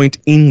point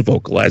in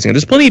vocalizing it.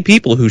 There's plenty of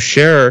people who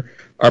share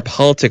our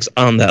politics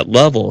on that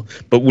level,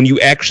 but when you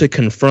actually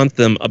confront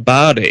them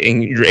about it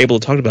and you're able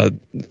to talk about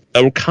it,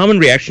 a common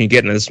reaction you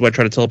get, and this is what I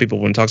try to tell people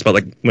when I talk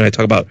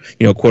about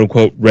quote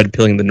unquote red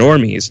pilling the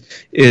normies,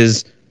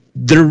 is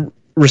their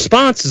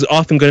response is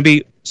often going to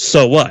be,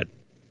 so what?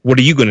 What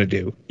are you going to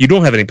do? You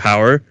don't have any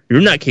power.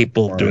 You're not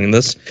capable of doing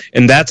this.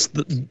 And that's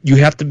the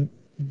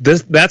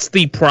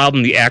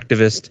problem the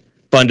activist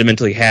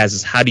fundamentally has,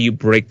 is how do you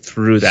break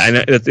through that?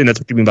 And that's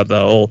what you mean about the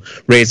whole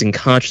raising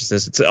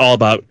consciousness. It's all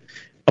about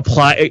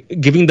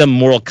giving them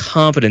moral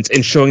confidence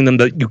and showing them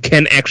that you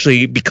can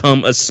actually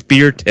become a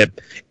spear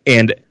tip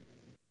and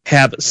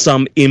have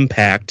some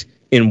impact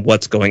in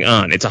what's going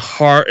on. It's this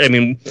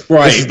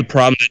is the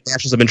problem that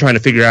nationalists have been trying to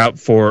figure out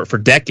for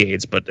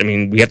decades, but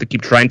we have to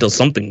keep trying until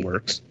something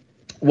works.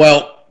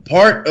 Well,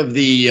 part of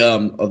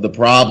the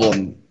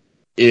problem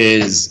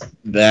is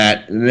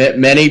that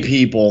many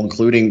people,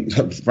 including,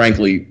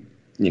 frankly,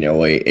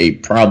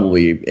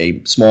 probably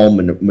a small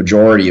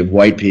majority of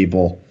white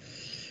people,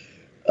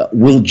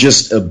 will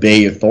just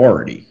obey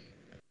authority.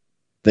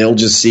 They'll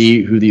just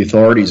see who the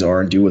authorities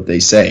are and do what they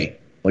say.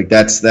 Like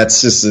that's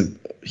just a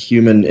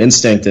human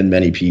instinct in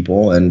many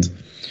people, and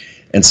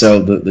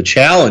so the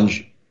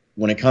challenge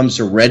when it comes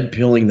to red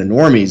pilling the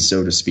normies,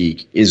 so to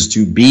speak, is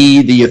to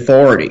be the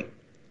authority.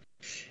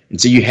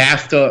 And so you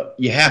have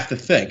to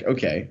think,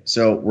 okay,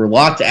 so we're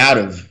locked out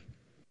of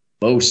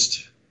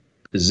most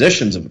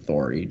positions of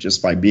authority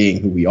just by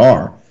being who we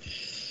are.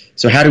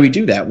 So how do we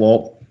do that?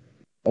 Well,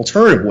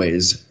 alternative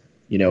ways,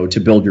 to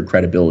build your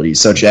credibility,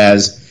 such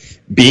as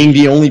being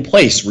the only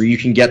place where you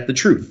can get the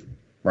truth,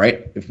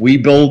 right? If we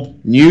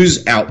build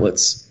news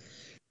outlets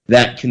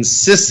that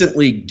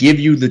consistently give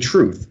you the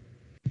truth,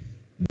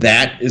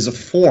 that is a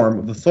form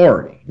of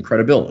authority and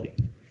credibility.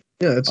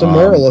 Yeah, it's a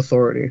moral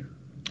authority.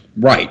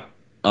 Right.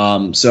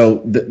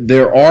 So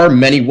there are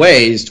many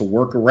ways to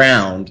work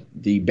around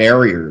the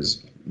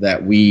barriers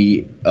that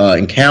we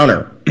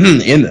encounter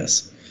in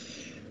this.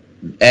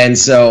 And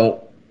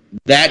so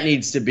that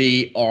needs to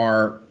be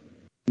our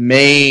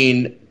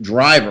main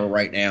driver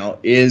right now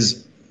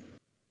is,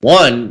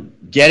 one,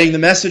 getting the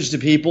message to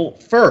people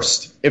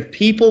first. If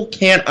people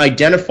can't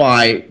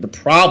identify the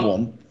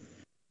problem,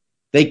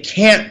 they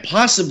can't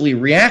possibly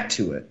react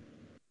to it.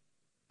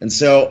 And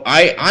so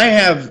I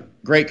have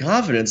great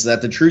confidence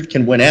that the truth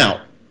can win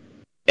out.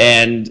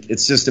 And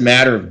it's just a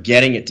matter of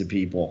getting it to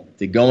people.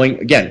 The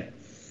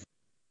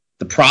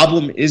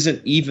problem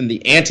isn't even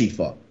the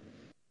Antifa.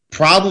 The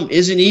problem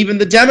isn't even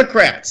the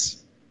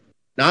Democrats.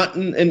 Not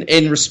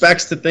in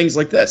respects to things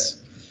like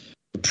this.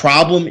 The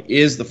problem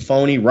is the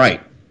phony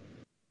right.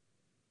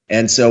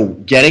 And so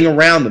getting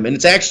around them, and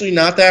it's actually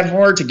not that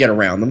hard to get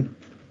around them.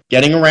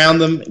 Getting around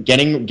them,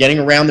 getting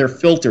around their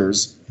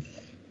filters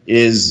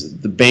is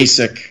the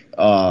basic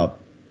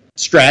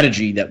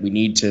strategy that we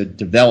need to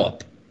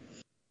develop.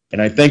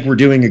 And I think we're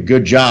doing a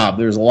good job.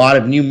 There's a lot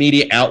of new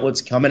media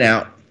outlets coming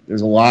out.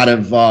 There's a lot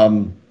of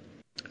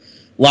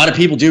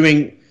people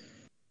doing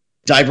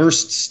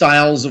diverse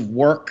styles of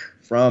work,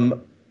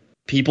 from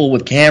people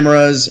with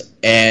cameras,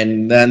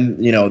 and then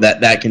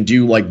that can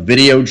do like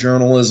video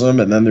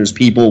journalism, and then there's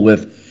people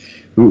with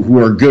who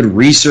are good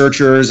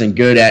researchers and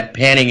good at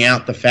panning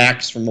out the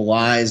facts from the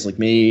lies, like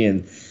me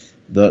and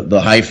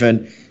the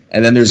hyphen.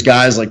 And then there's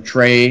guys like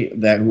Trey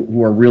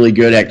who are really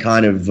good at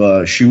kind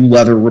of shoe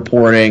leather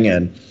reporting,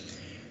 and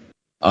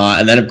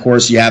then of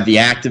course you have the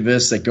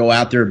activists that go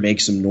out there and make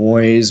some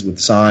noise with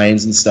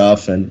signs and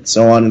stuff, and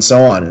so on and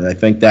so on. And I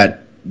think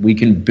that we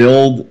can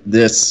build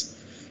this,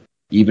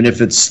 even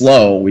if it's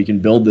slow, we can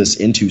build this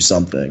into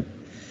something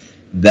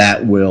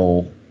that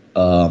will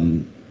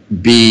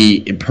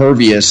be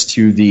impervious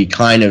to the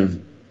kind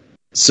of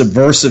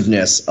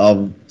subversiveness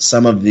of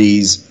some of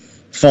these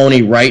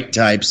phony right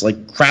types like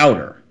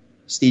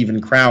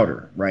Steven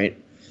Crowder, right?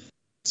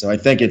 So I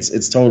think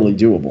it's totally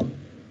doable.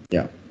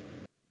 Yeah.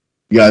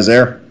 You guys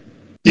there?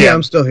 Yeah,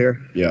 I'm still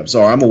here. Yeah, I'm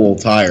sorry, I'm a little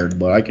tired,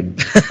 but I can.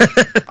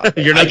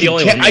 You're not the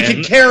only one. I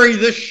can carry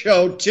this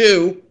show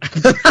too.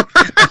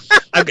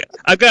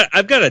 I've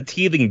got a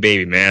teething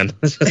baby, man.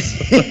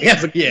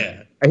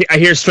 Yeah. I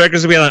hear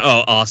strikers will be like,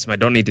 "Oh, awesome! I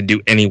don't need to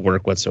do any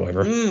work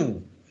whatsoever."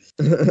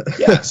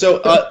 Yeah.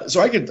 So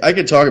I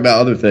could talk about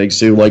other things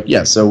too. Like,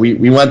 yeah. So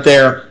we went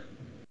there.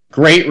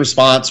 Great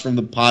response from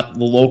the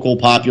local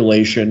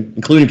population,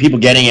 including people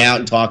getting out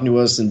and talking to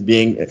us and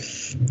being,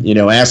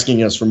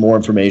 asking us for more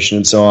information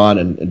and so on,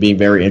 and being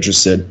very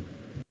interested.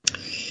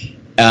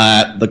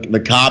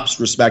 The cops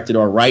respected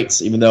our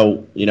rights, even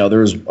though there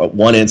was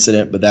one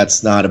incident, but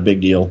that's not a big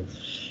deal.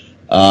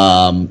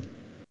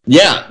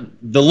 Yeah,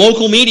 the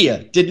local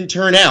media didn't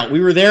turn out.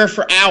 We were there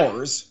for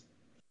hours.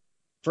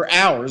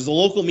 The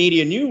local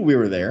media knew we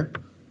were there,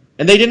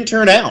 and they didn't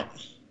turn out.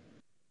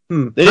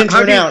 They didn't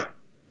turn out.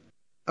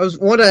 I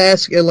want to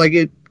ask,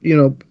 I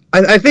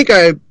think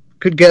I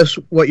could guess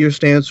what your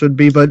stance would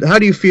be, but how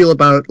do you feel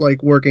about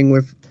working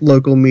with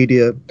local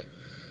media?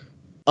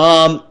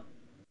 I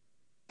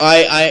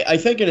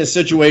think in a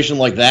situation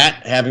like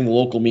that, having the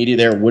local media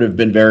there would have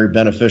been very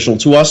beneficial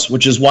to us,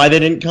 which is why they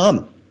didn't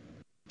come.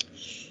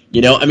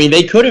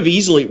 They could have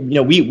easily,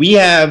 we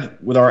have,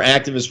 with our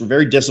activists, we're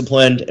very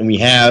disciplined, and we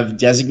have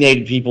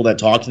designated people that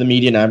talk to the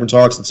media and Ivern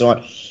Talks and so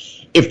on.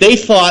 If they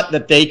thought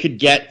that they could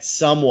get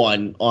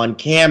someone on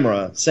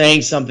camera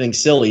saying something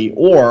silly,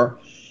 or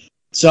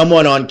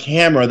someone on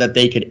camera that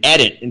they could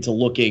edit into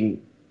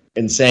looking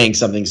and saying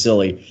something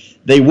silly,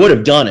 they would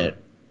have done it.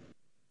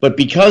 But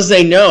because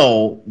they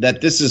know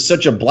that this is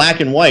such a black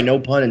and white, no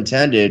pun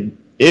intended,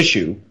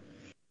 issue,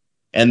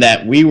 and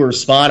that we were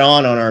spot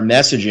on our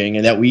messaging,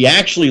 and that we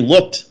actually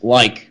looked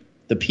like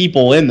the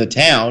people in the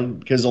town,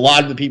 because a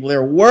lot of the people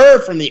there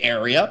were from the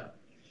area,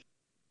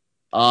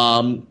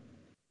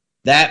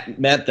 that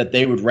meant that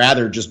they would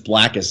rather just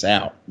black us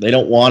out. They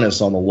don't want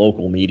us on the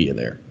local media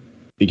there,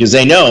 because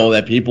they know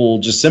that people will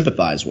just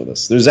sympathize with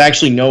us. There's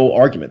actually no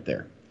argument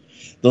there.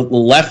 The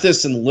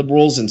leftists and the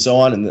liberals and so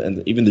on,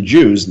 and even the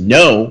Jews,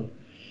 know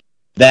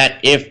that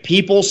if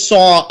people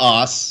saw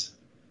us,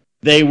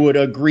 they would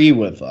agree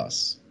with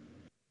us.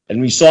 And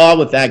we saw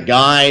with that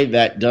guy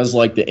that does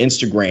like the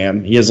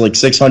Instagram, he has like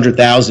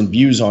 600,000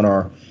 views on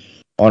our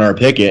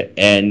picket,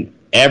 and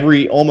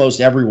almost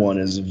everyone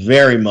is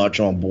very much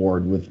on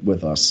board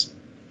with us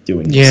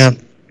doing this. Yeah.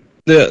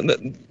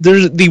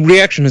 The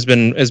reaction has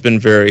been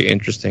very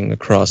interesting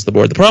across the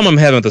board. The problem I'm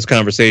having with this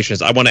conversation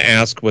is I want to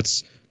ask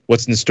what's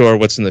in store,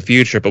 what's in the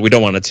future, but we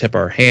don't want to tip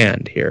our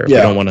hand here. Yeah.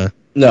 We don't want to.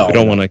 No. We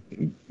don't want to.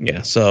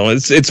 Yeah. So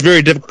it's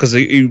very difficult because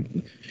you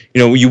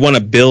want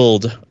to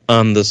build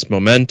on this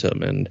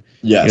momentum, and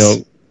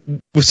yes.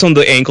 With some of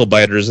the ankle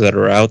biters that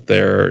are out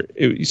there,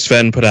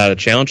 Sven put out a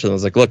challenge, and I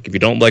was like, "Look, if you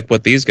don't like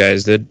what these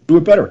guys did, do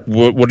it better.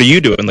 What are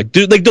you doing? Like,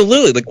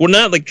 literally, like we're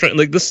not like trying.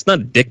 Like, this is not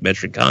a dick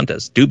measuring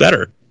contest. Do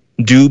better.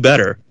 Do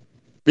better."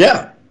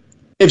 Yeah.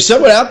 If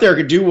someone out there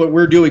could do what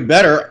we're doing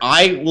better,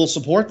 I will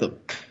support them.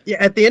 Yeah.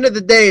 At the end of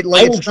the day,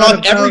 like, I will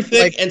drop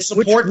everything and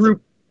support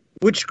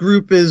which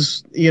group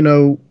is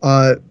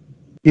better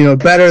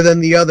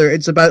than the other.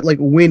 It's about like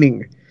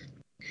winning.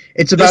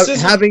 It's about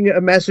having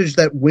a message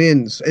that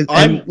wins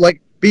and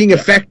like being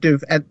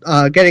effective at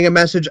getting a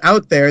message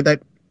out there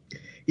that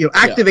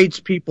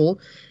activates people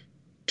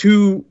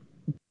to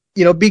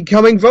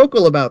becoming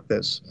vocal about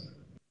this.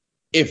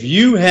 If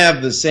you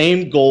have the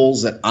same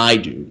goals that I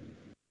do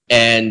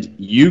and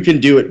you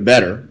can do it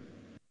better,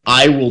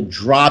 I will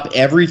drop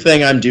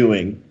everything I'm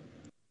doing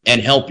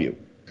and help you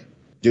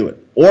do it.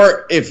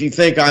 Or if you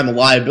think I'm a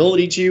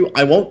liability to you,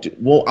 I won't.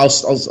 I'll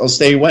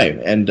stay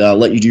away and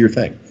let you do your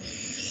thing.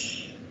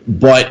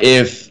 But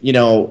if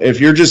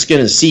you're just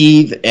going to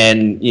seethe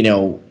and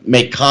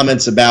make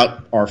comments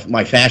about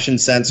my fashion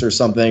sense or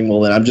something,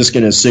 well then I'm just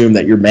going to assume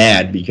that you're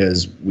mad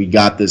because we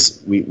got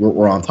this.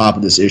 We're on top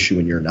of this issue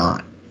and you're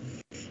not,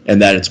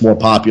 and that it's more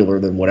popular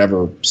than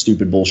whatever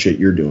stupid bullshit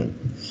you're doing.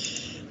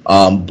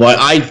 But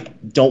I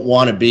don't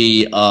want to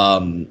be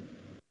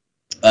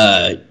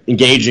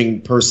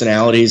engaging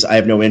personalities. I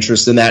have no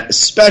interest in that,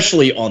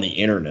 especially on the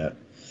internet.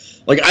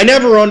 Like, I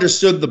never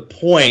understood the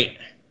point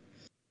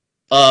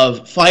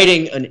of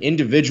fighting an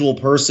individual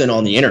person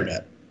on the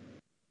internet,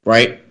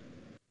 right?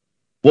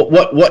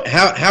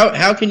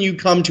 How can you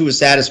come to a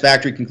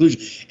satisfactory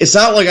conclusion? It's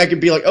not like I could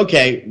be like,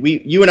 okay,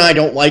 you and I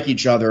don't like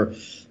each other.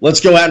 Let's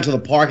go out into the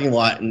parking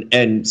lot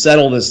and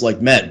settle this like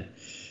men.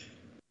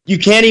 You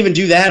can't even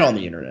do that on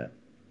the internet.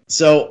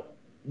 So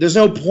there's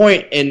no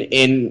point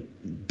in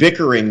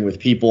bickering with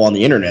people on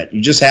the internet. You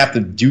just have to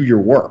do your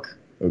work,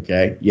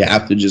 okay? You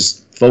have to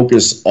just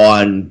focus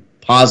on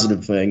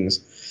positive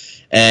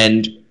things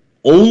and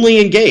only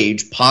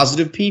engage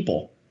positive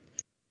people.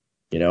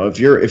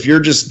 If you're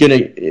just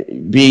gonna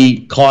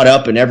be caught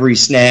up in every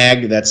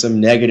snag that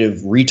some negative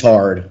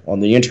retard on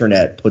the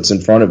internet puts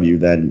in front of you,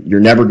 then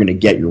you're never gonna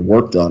get your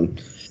work done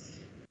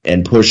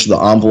and push the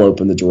envelope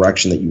in the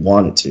direction that you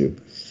want it to.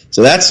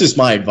 So that's just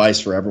my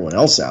advice for everyone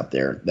else out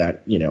there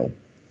that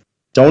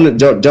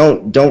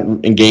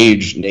don't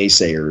engage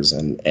naysayers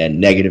and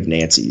negative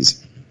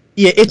Nancys.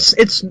 Yeah,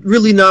 it's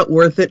really not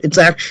worth it. It's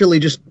actually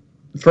just,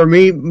 for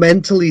me,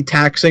 mentally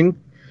taxing.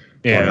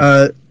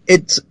 Yeah.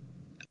 It's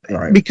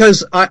right.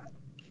 Because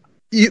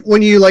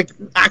when you like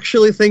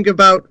actually think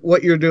about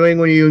what you're doing,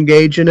 when you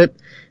engage in it,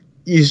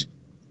 you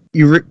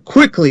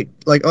quickly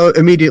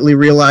immediately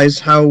realize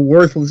how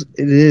worthless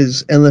it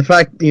is, and the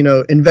fact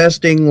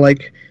investing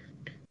like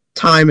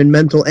time and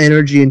mental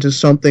energy into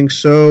something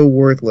so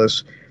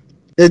worthless,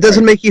 it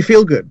doesn't make you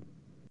feel good.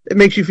 It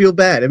makes you feel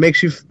bad. It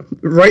makes you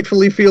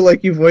rightfully feel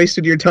like you've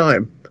wasted your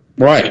time.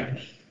 Right.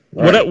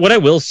 What I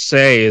will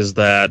say is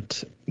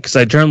that, because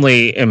I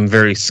generally am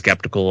very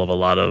skeptical of a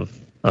lot of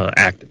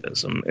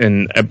activism,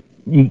 and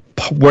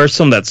where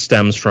some of that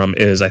stems from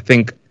is I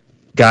think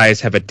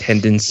guys have a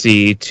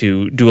tendency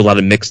to do a lot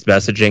of mixed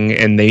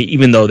messaging, and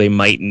even though they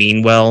might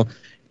mean well,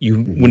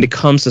 when it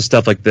comes to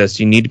stuff like this,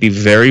 you need to be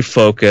very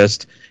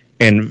focused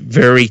and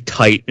very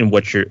tight in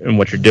what you're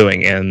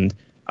doing. And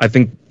I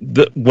think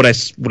what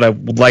I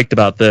liked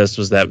about this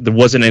was that there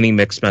wasn't any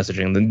mixed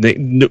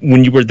messaging.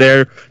 When you were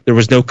there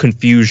was no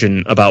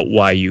confusion about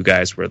why you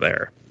guys were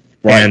there,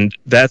 right. And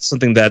that's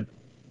something that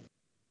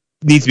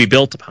needs to be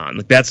built upon.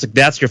 Like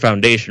that's your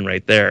foundation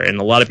right there. And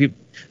a lot of people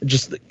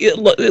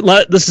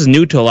this is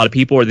new to a lot of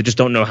people, or they just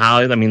don't know how.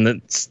 I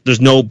mean,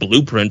 there's no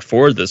blueprint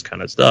for this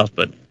kind of stuff.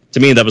 But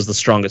to me, that was the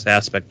strongest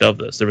aspect of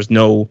this. There was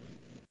no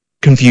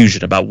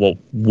confusion about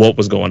what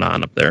was going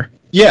on up there.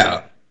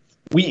 Yeah.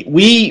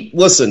 We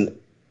listen.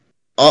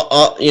 We're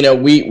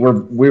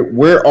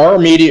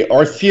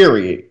our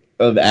theory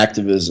of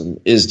activism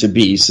is to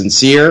be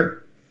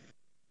sincere,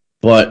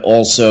 but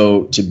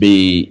also to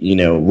be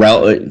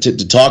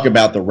to talk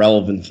about the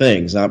relevant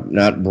things,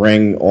 not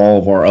bring all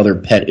of our other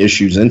pet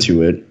issues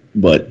into it.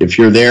 But if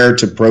you're there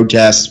to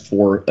protest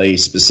for a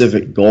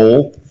specific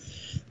goal,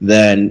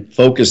 then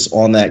focus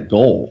on that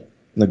goal.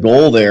 The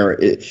goal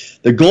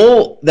the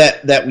goal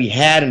that we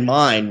had in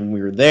mind when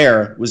we were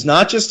there was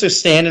not just to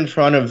stand in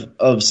front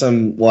of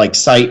some like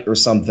site or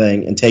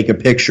something and take a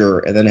picture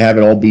and then have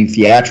it all be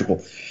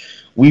theatrical.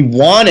 We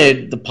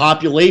wanted the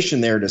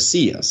population there to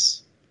see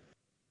us.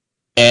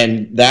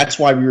 And that's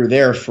why we were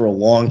there for a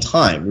long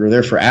time. We were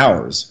there for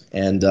hours.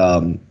 And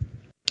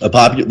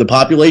The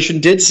population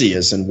did see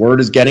us, and word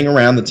is getting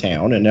around the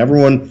town, and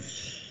everyone,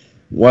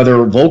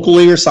 whether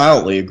vocally or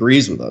silently,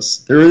 agrees with us.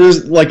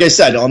 There's, like I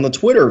said, on the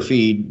Twitter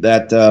feed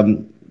that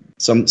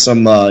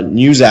some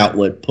news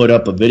outlet put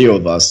up a video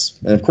of us,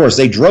 and of course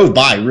they drove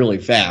by really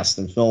fast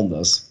and filmed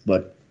us,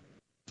 but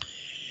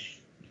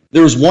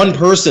there was one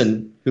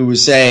person who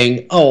was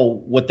saying, "Oh,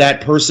 what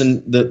that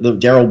person, the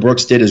Darrell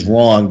Brooks did is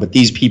wrong, but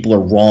these people are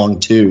wrong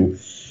too,"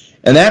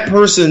 and that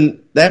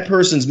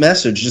person's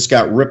message just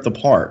got ripped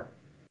apart.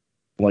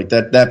 Like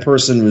that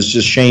person was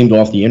just shamed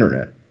off the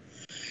internet.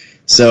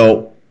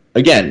 So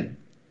again,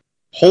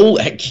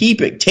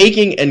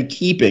 taking and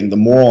keeping the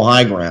moral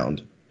high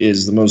ground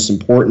is the most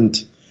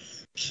important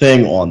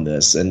thing on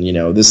this. And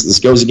this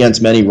goes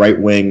against many right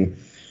wing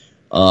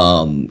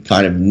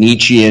kind of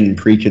Nietzschean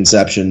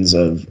preconceptions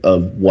of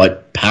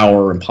what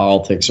power and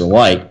politics are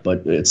like.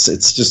 But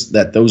it's just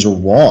that those are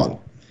wrong.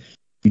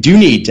 You do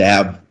need to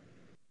have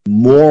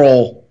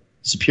moral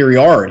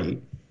superiority,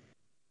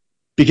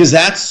 because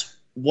that's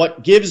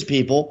what gives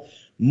people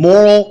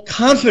moral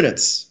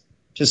confidence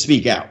to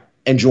speak out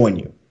and join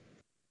you.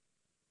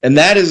 And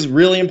that is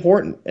really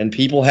important, and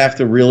people have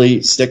to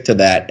really stick to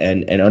that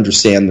and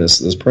understand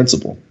this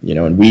principle,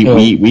 and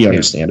we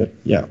understand it.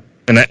 Yeah.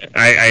 And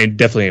I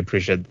definitely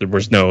appreciate there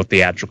was no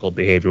theatrical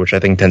behavior, which I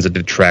think tends to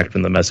detract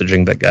from the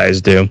messaging that guys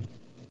do.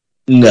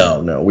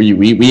 No.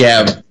 We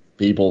have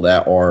people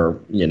that are,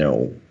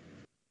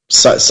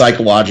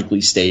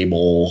 psychologically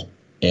stable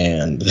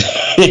and,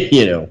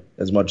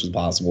 as much as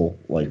possible.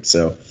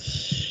 So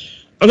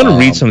I'm going to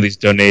read some of these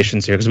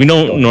donations here, because we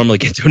don't normally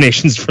get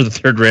donations for the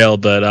third rail,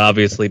 but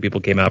obviously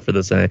people came out for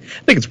this, and I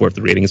think it's worth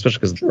the reading, especially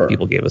because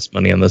people gave us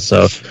money on this.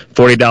 So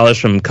 $40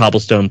 from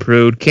Cobblestone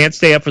Prude. Can't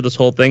stay up for this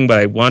whole thing, but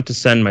I want to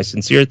send my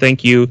sincere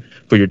thank you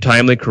for your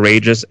timely,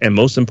 courageous, and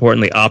most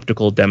importantly,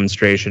 optical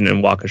demonstration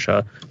in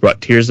Waukesha.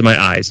 Brought tears to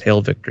my eyes.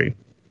 Hail victory.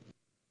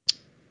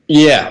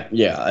 Yeah.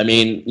 I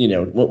mean,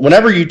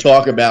 whenever you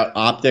talk about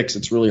optics,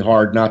 it's really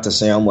hard not to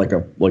sound like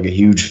a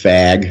huge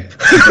fag.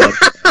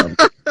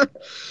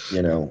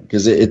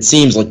 Because it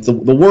seems like the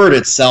word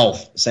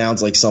itself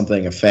sounds like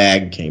something a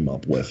fag came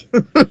up with.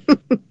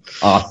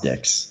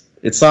 Optics.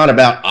 It's not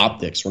about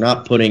optics. We're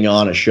not putting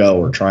on a show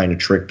or trying to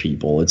trick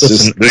people.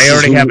 Listen, I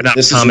already have an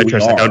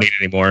optometrist I don't need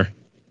anymore.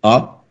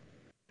 Huh?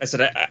 I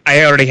said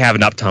I already have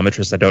an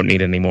optometrist I don't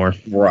need anymore.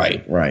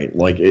 Right.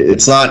 Like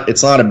it's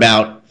not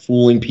about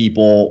fooling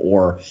people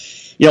or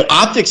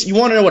optics. You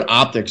want to know what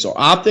optics are?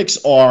 Optics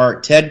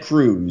are Ted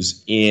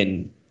Cruz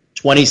in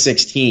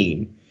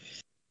 2016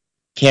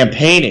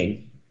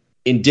 campaigning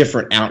in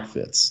different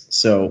outfits.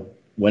 So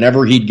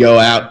whenever he'd go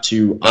out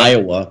to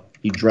Iowa,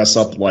 he'd dress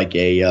up like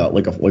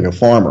a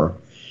farmer,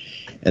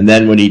 and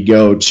then when he'd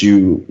go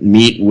to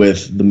meet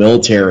with the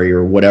military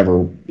or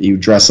whatever, he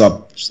would dress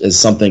up as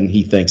something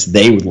he thinks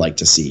they would like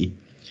to see.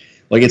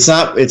 Like it's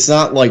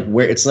not like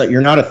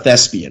you're not a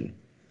thespian.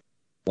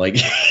 Like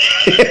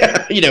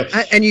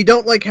and you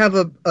don't have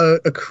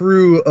a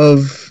crew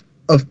of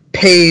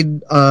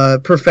paid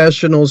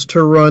professionals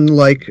to run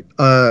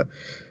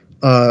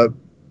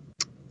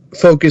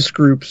focus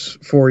groups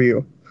for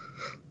you.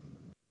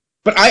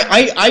 But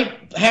I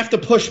have to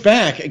push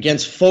back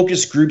against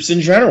focus groups in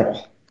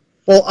general.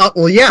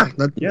 Well, yeah.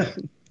 Yeah.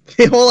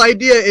 The whole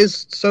idea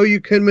is so you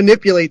can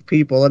manipulate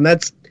people, and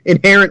that's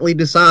inherently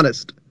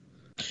dishonest.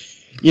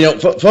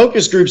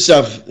 Focus group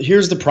stuff,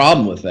 here's the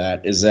problem with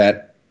that, is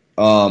that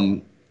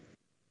a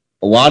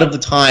lot of the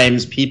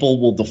times people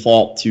will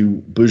default to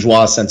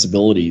bourgeois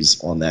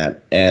sensibilities on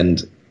that,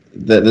 and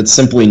that's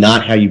simply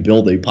not how you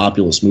build a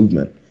populist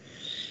movement.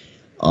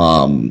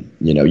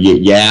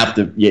 You have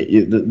to.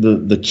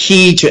 The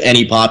key to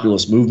any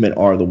populist movement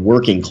are the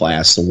working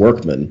class, the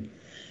workmen,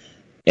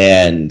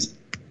 and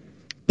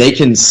they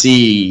can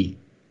see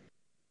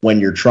when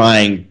you're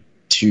trying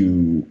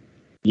to,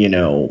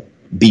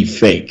 be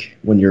fake,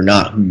 when you're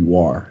not who you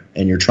are,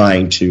 and you're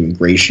trying to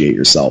ingratiate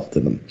yourself to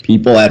them.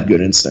 People have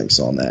good instincts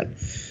on that,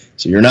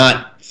 so you're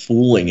not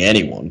fooling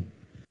anyone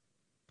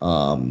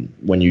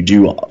when you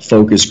do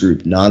focus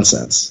group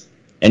nonsense,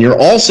 and you're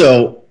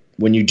also.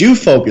 When you do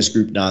focus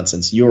group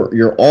nonsense,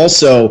 you're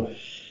also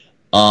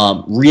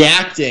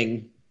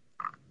reacting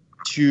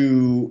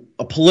to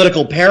a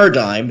political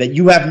paradigm that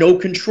you have no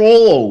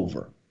control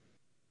over.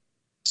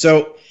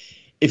 So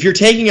if you're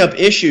taking up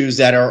issues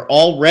that are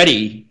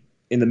already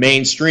in the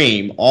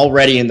mainstream,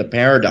 already in the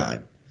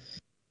paradigm,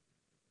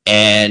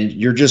 and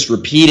you're just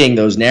repeating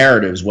those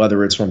narratives,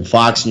 whether it's from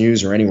Fox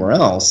News or anywhere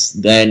else,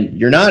 then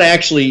you're not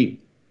actually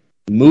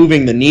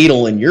moving the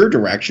needle in your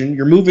direction.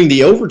 You're moving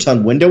the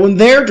Overton window in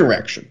their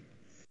direction.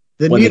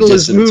 The needle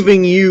is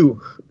moving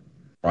you.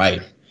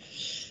 Right.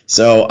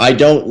 So I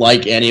don't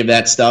like any of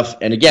that stuff.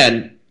 And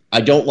again, I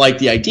don't like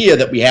the idea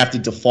that we have to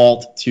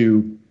default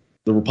to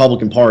the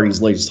Republican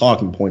Party's latest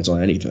talking points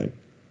on anything.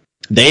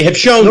 They have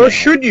shown... Nor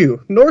should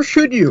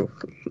you.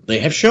 They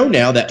have shown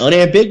now that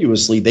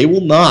unambiguously they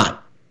will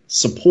not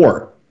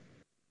support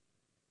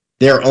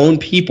their own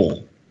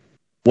people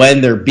when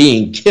they're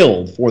being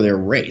killed for their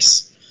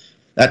race.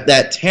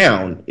 That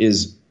town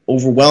is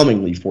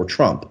overwhelmingly for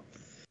Trump.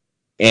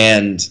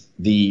 And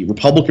the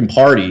Republican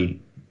Party,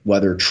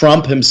 whether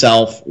Trump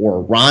himself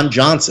or Ron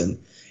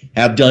Johnson,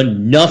 have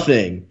done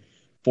nothing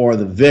for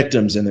the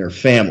victims and their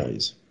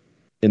families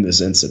in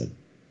this incident.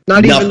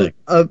 Not even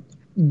a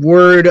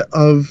word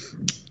of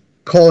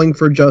calling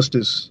for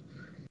justice.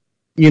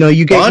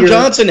 You get Ron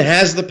Johnson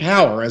has the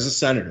power as a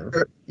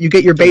senator. You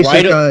get your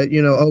basic,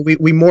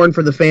 we mourn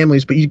for the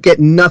families, but you get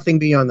nothing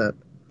beyond that.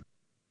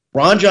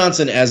 Ron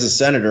Johnson, as a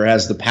senator,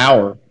 has the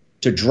power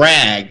to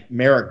drag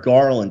Merrick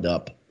Garland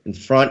up in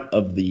front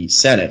of the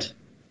Senate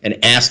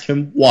and ask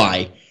him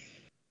why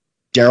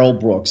Darrell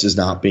Brooks is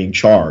not being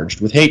charged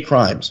with hate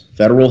crimes,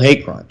 federal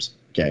hate crimes.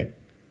 Okay,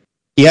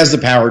 he has the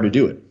power to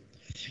do it.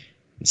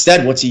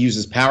 Instead, what's he use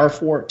his power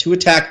for? To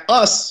attack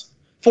us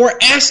for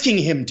asking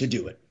him to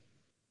do it.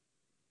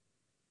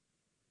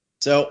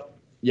 So,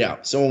 yeah,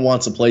 someone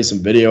wants to play some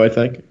video, I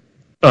think.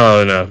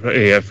 Oh, no.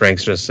 Yeah,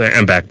 Frank's just saying.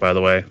 I'm back, by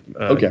the way.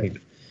 Okay.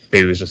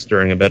 Baby was just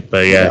stirring a bit,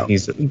 but yeah,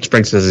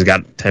 Frank says he's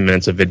got 10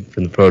 minutes of vid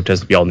from the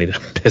protest if y'all need a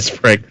piss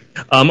break.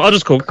 I'll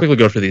just quickly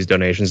go through these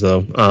donations,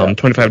 though.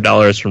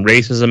 $25 from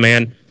Racism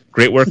Man.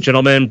 Great work,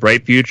 gentlemen.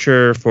 Bright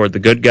future for the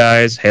good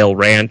guys. Hail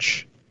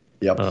Ranch.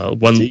 Yep.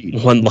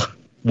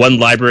 One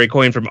library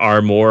coin from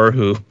R. Moore,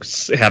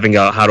 who's having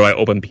a how do I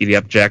open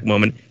PDF Jack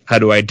moment. How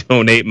do I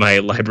donate my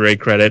library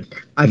credit?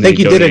 I think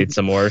he did it.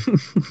 Some more.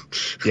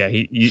 Yeah,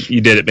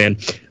 you did it, man.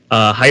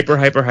 Hyper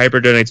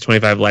donates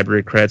 25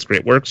 library credits.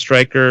 Great work,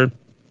 Striker.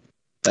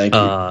 Thank you.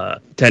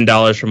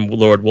 $10 from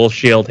Lord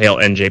Wolfshield. Hail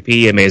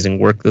NJP. Amazing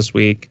work this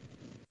week.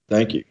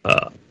 Thank you.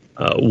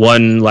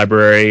 One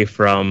library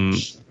from...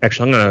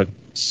 Actually, I'm going to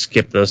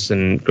skip this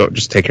and go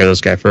just take care of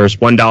this guy first.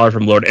 $1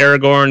 from Lord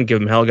Aragorn.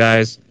 Give him hell,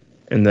 guys.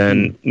 And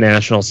then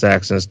National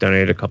Saxons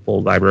donated a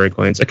couple library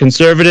coins. A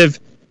conservative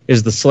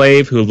is the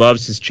slave who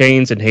loves his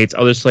chains and hates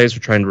other slaves for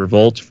trying to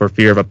revolt for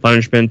fear of a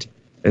punishment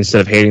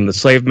instead of hating the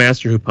slave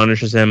master who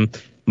punishes him.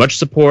 Much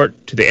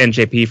support to the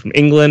NJP from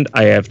England.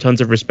 I have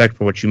tons of respect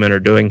for what you men are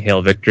doing.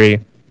 Hail victory.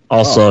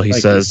 Also, he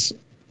says,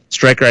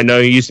 Striker, I know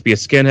you used to be a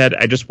skinhead.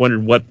 I just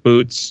wondered what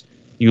boots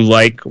you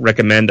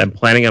recommend. I'm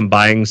planning on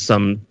buying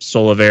some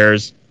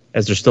Solavairs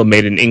as they're still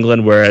made in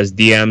England, whereas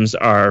DMs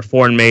are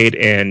foreign-made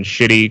and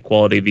shitty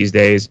quality these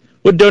days.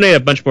 Would donate a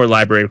bunch more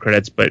library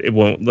credits, but it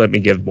won't let me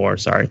give more.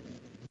 Sorry.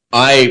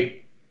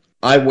 I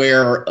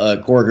wear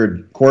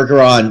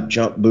Corcoran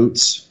jump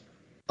boots,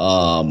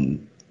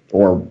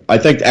 or I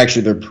think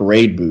actually they're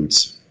parade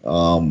boots,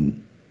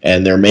 and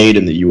they're made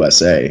in the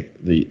USA.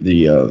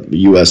 The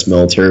U.S.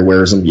 military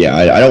wears them. Yeah,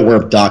 I don't wear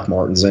Doc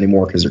Martens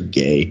anymore because they're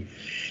gay.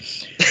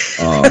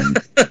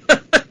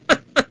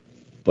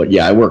 But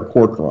yeah, I wear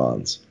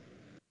Corcorans.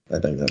 I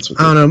think that's what.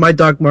 I don't know. My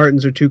Doc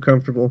Martens are too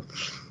comfortable.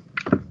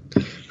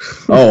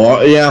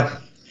 Yeah.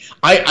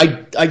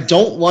 I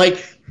don't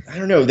like. I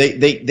don't know.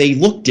 They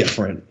look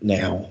different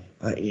now.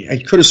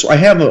 I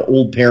have an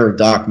old pair of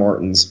Doc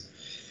Martens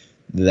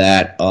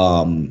that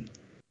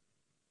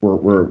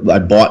were I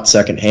bought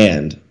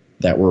secondhand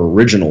that were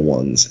original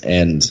ones,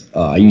 and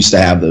I used to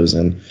have those,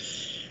 and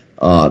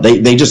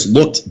they just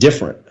looked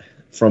different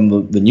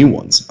from the new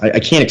ones. I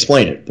can't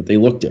explain it, but they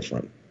look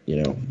different.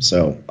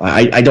 So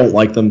I don't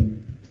like them.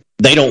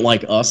 They don't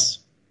like us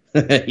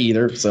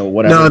either. So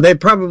whatever. No, they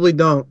probably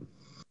don't.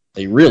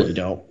 They really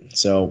don't.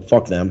 So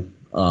fuck them.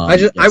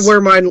 I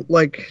wear mine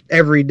like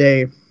every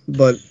day,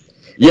 but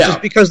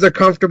just because they're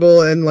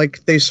comfortable and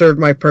like they serve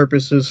my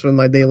purposes for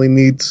my daily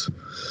needs.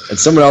 And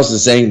someone else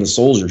is saying the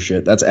soles are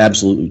shit. That's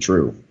absolutely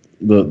true.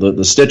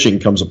 The stitching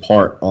comes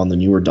apart on the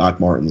newer Doc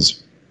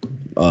Martens,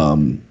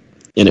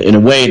 in a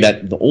way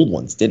that the old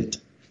ones didn't.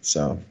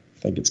 So I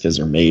think it's because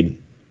they're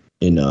made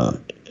in a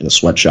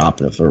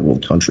sweatshop in a third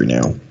world country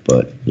now.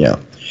 But yeah.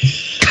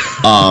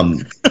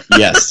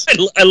 Yes.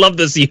 I love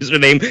this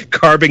username,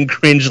 Carbon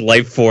Cringe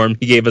Lifeform.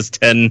 He gave us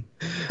 10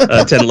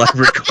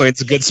 library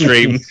coins. A good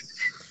stream.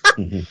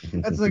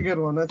 That's a good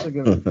one.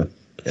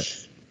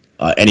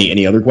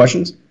 Any other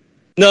questions?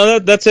 No,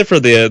 that's it for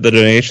the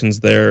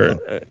donations there.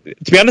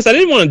 To be honest, I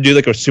didn't want to do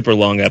like a super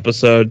long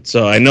episode,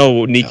 so I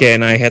know Nikkei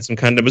and I had some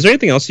content. Was there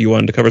anything else you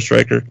wanted to cover,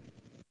 Striker?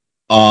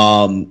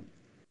 No,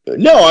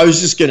 I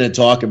was just going to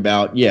talk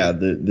about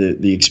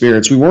the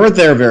experience. We weren't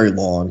there very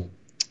long.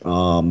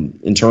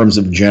 In terms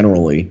of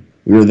generally,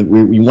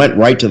 we went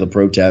right to the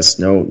protests.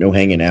 No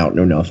hanging out,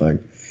 no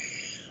nothing.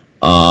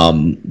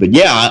 But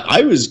yeah,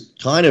 I was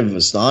kind of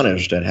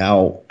astonished at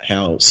how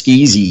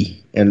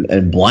skeezy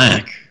and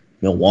black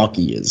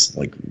Milwaukee is.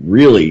 Like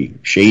really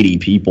shady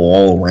people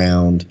all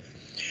around.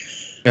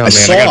 Oh,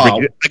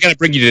 man, I gotta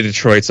bring you to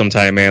Detroit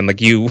sometime, man.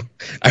 Like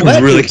I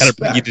really gotta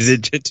bring you to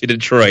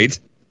Detroit.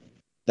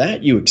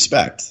 That you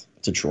expect,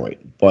 Detroit,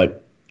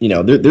 but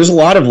there's a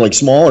lot of like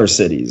smaller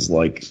cities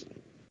like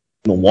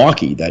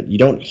Milwaukee that you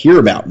don't hear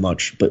about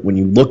much, but when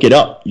you look it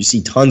up, you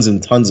see tons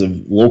and tons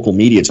of local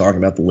media talking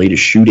about the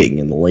latest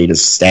shooting and the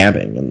latest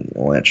stabbing and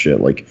all that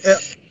shit. Like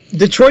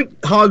Detroit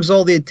hogs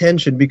all the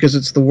attention because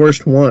it's the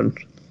worst one.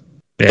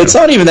 Yeah. It's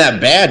not even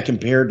that bad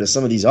compared to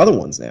some of these other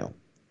ones now.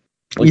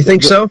 Like you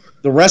think so?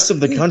 The rest of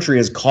the country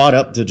has caught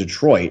up to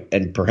Detroit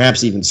and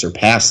perhaps even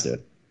surpassed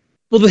it.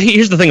 Well,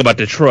 here's the thing about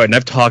Detroit, and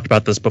I've talked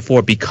about this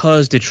before.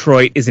 Because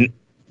Detroit is an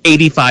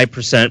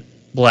 85%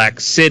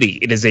 black city,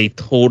 it is a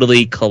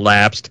totally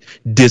collapsed,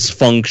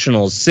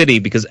 dysfunctional city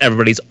because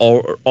everybody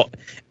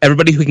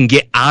who can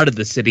get out of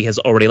the city has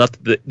already left.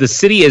 The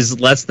city is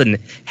less than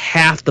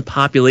half the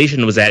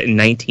population it was at in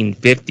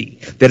 1950.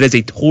 That is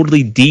a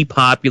totally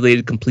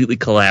depopulated, completely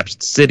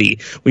collapsed city.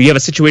 When you have a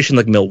situation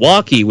like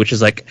Milwaukee, which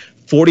is like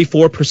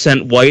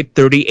 44% white,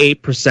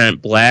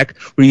 38% black,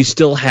 where you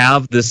still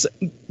have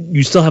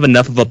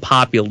enough of a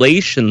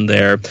population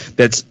there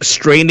that's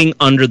straining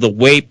under the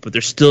weight, but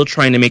they're still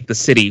trying to make the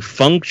city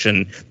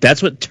function.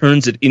 That's what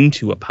turns it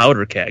into a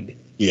powder keg.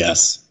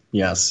 Yes.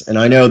 And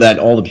I know that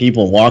all the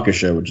people in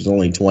Waukesha, which is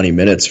only 20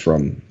 minutes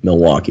from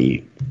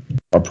Milwaukee,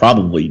 are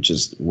probably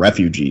just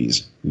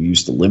refugees who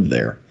used to live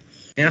there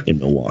in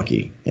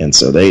Milwaukee. And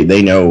so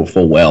they know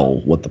full well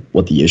what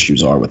the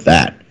issues are with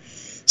that.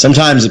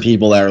 Sometimes the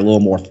people that are a little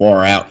more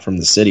far out from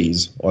the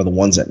cities are the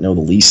ones that know the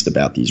least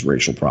about these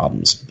racial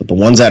problems. But the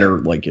ones that are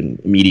like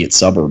in immediate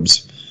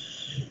suburbs,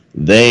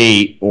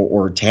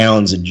 or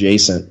towns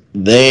adjacent,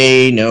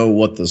 they know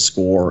what the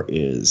score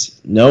is.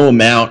 No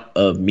amount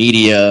of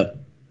media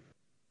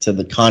to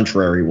the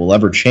contrary will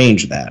ever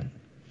change that.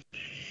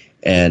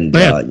 And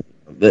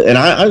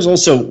I was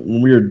also,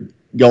 when we were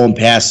going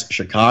past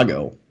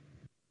Chicago,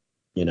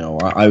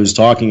 I was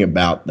talking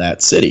about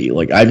that city.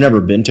 Like, I've never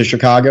been to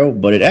Chicago,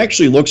 but it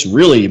actually looks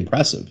really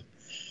impressive.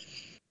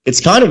 It's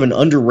kind of an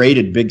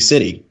underrated big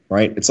city,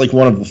 right? It's like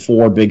one of the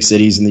 4 big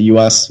cities in the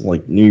U.S.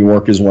 Like, New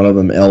York is one of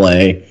them,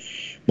 L.A.,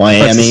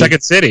 Miami. That's the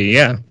second city,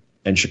 yeah.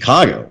 And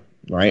Chicago,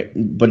 right?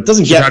 But it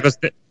doesn't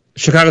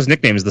Chicago's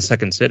nickname is the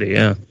second city,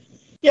 yeah.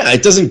 Yeah,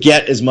 it doesn't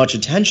get as much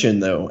attention,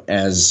 though,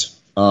 as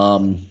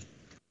New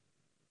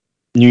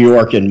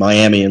York and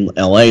Miami and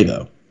L.A.,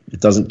 though. It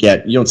doesn't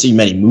get. You don't see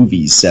many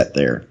movies set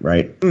there,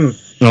 right? No,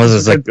 this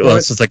is like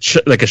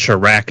a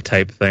Chirac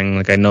type thing.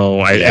 Like, I know,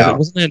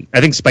 wasn't it?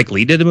 I think Spike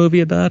Lee did a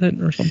movie about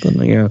it or something.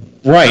 Like, yeah,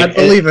 right. I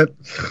believe it.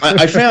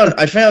 I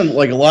found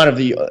like a lot of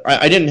the.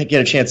 I didn't get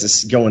a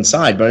chance to go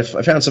inside, but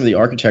I found some of the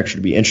architecture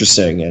to be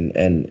interesting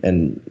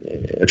and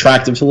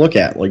attractive to look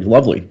at, like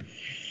lovely.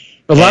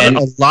 A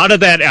lot of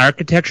that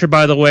architecture,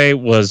 by the way,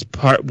 was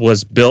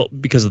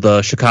built because of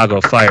the Chicago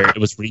fire. It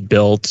was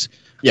rebuilt.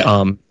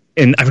 Yeah.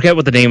 And I forget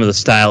what the name of the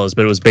style is,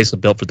 but it was basically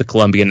built for the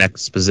Columbian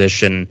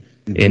Exposition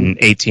in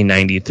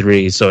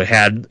 1893. So it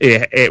had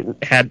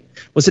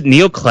was it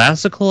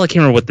neoclassical? I can't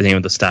remember what the name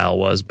of the style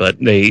was, but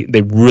they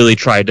really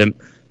tried to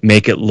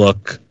make it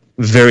look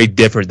very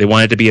different. They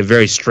wanted it to be a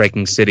very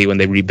striking city when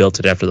they rebuilt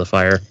it after the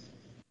fire.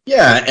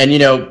 Yeah, and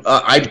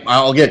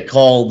I'll get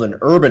called an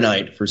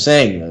urbanite for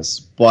saying this,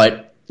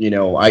 but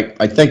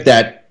I think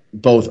that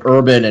both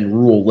urban and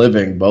rural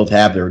living both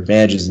have their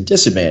advantages and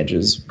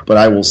disadvantages. But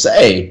I will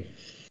say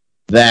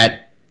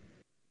that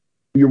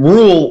your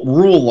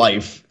rural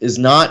life is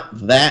not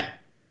that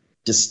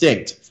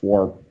distinct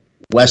for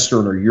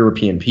Western or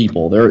European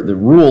people. The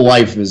rural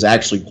life is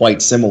actually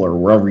quite similar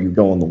wherever you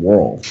go in the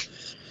world,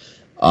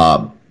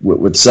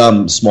 with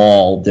some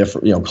small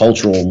different,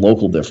 cultural and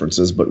local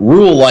differences. But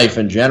rural life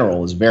in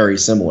general is very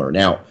similar.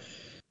 Now,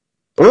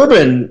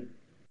 urban,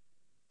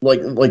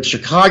 like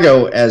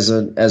Chicago as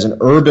an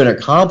urban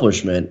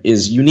accomplishment,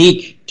 is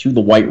unique to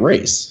the white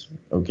race.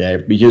 Okay,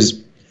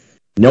 because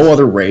no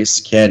other race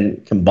can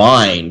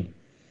combine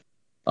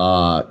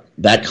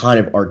that kind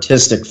of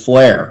artistic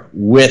flair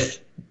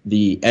with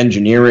the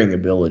engineering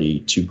ability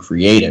to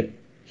create it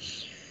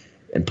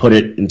and put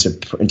it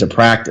into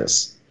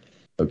practice.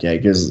 Okay,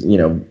 because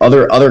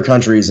other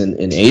countries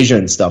in Asia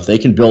and stuff, they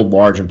can build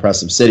large,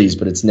 impressive cities,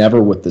 but it's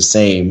never with the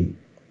same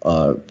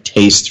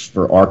taste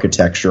for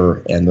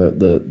architecture and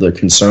the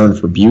concern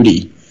for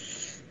beauty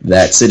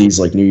that cities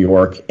like New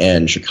York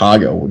and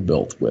Chicago were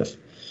built with.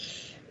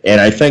 And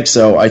I think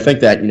so. I think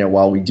that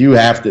while we do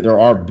have to, there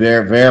are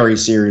very, very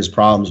serious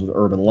problems with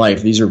urban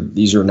life. These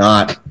are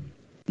not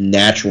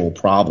natural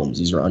problems.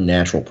 These are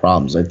unnatural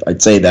problems.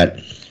 I'd say that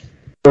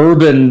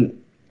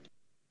urban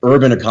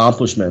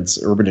accomplishments,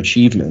 urban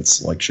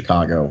achievements like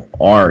Chicago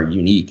are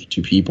unique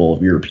to people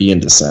of European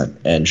descent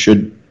and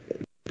should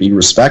be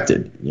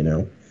respected.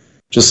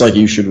 Just like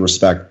you should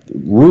respect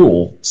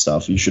rural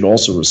stuff, you should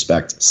also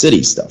respect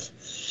city stuff.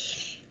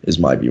 Is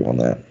my view on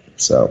that.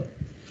 So.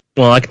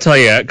 Well, I can tell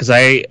you, because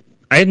I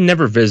had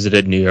never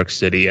visited New York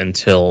City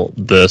until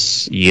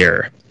this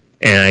year,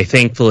 and I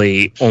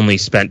thankfully only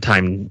spent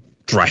time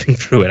driving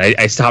through it.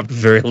 I stopped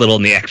very little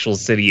in the actual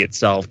city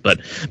itself, but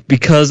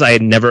because I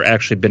had never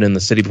actually been in the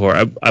city before,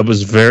 I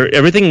was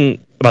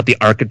everything about the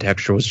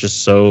architecture was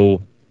just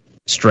so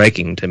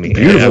striking to me.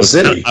 Beautiful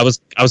city. I was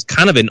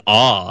kind of in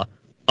awe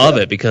of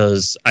it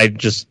because I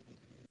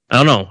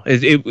don't know.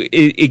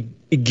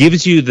 It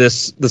gives you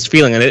this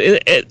feeling,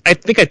 and I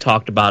think I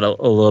talked about it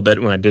a little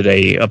bit when I did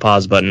a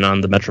pause button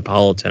on the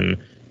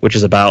Metropolitan, which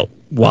is about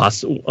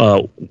WASP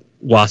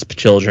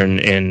children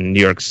in New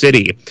York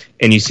City,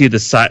 and you see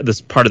this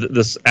part of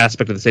this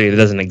aspect of the city that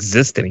doesn't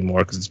exist anymore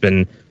because it's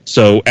been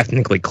so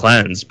ethnically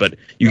cleansed. But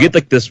you get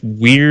like this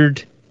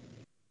weird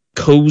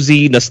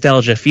cozy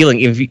nostalgia feeling,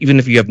 even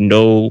if you have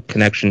no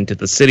connection to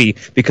the city,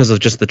 because of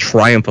just the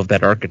triumph of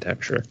that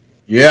architecture.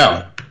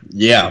 Yeah.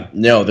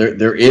 No,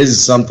 there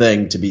is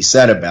something to be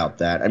said about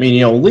that. I mean,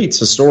 elites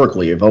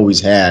historically have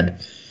always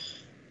had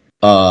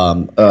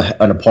an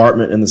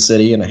apartment in the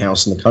city and a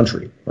house in the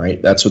country,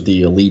 right? That's what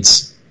the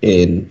elites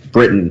in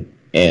Britain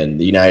and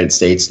the United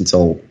States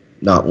until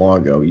not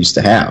long ago used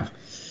to have.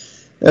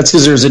 That's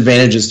because there's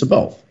advantages to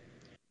both.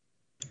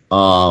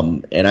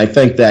 And I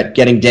think that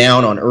getting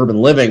down on urban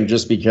living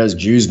just because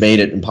Jews made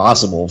it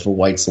impossible for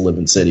whites to live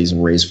in cities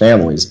and raise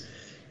families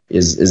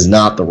is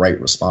not the right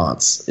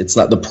response. It's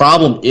not. The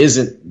problem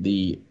isn't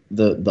the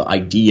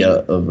idea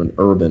of an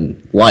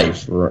urban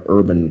life or an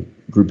urban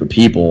group of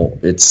people.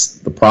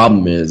 The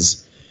problem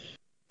is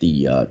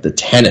the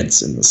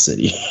tenants in the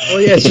city. Oh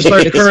yeah, it's just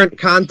our current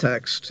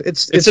context.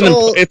 It's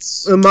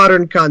a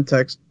modern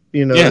context.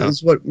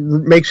 Is what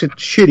makes it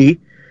shitty.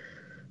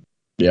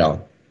 Yeah.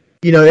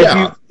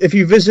 If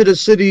you visit a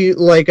city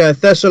like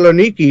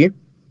Thessaloniki,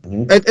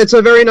 it's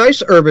a very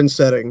nice urban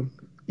setting.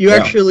 You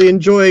actually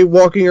enjoy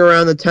walking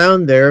around the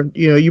town there.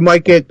 You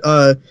might get,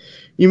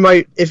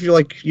 if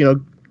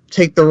you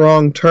take the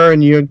wrong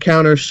turn, you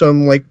encounter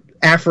some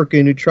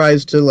African who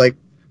tries to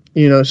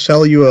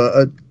sell you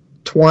a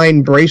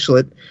twine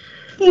bracelet.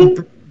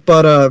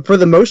 But for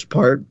the most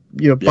part,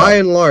 by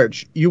and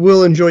large, you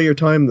will enjoy your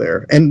time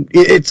there, and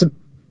it's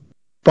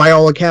by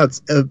all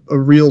accounts a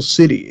real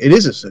city. It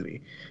is a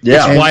city.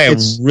 Yeah, that's why I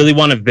really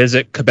want to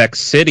visit Quebec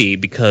City,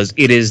 because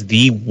I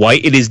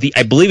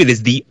believe it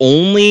is the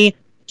only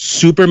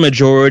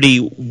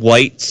supermajority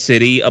white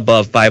city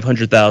above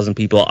 500,000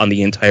 people on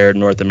the entire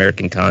North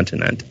American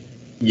continent.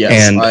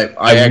 Yes, and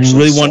I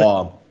actually really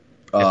saw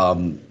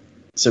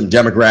some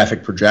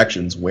demographic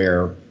projections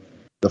where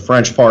the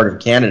French part of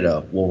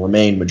Canada will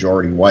remain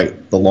majority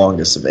white the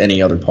longest of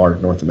any other part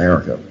of North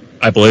America.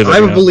 I believe it.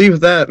 I would believe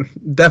that,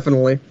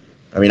 definitely.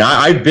 I mean,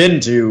 I've been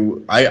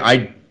to...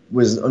 I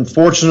was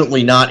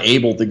unfortunately not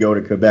able to go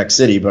to Quebec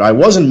City, but I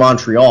was in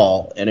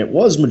Montreal, and it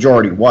was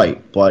majority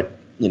white, but,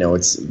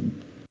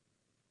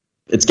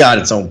 it's got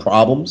its own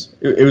problems.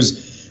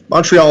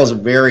 Montreal is a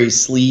very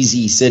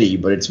sleazy city,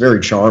 but it's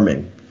very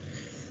charming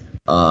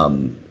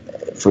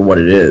for what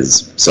it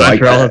is. So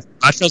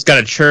Montreal's got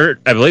a church.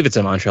 I believe it's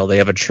in Montreal. They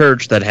have a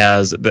church that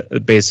has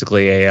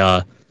basically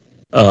a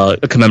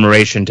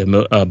commemoration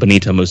to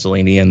Benito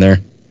Mussolini in there.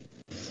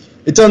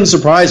 It doesn't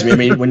surprise me. I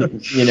mean,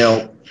 when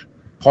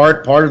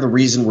part of the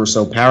reason we're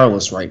so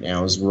powerless right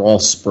now is we're all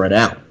spread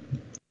out.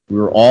 We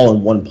were all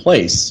in one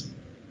place,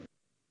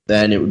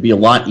 then it would be a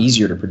lot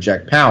easier to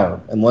project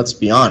power. And let's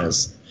be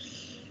honest,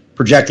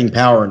 projecting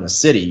power in a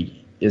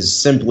city is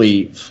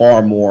simply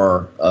far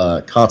more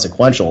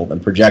consequential than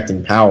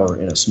projecting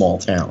power in a small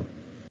town.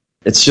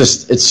 It's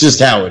just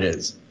how it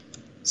is.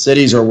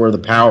 Cities are where the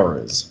power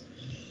is.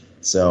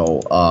 So,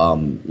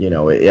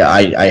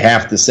 I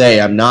have to say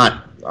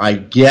I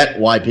get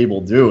why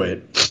people do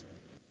it,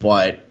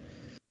 but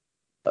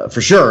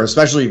for sure,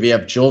 especially if you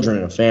have children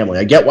and a family.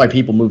 I get why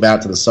people move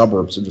out to the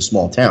suburbs or the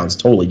small towns.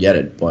 Totally get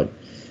it. But,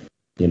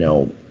 we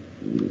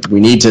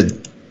need to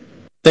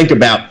think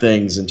about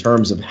things in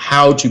terms of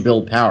how to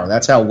build power.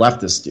 That's how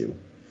leftists do.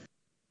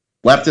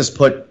 Leftists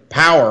put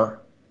power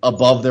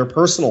above their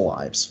personal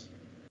lives,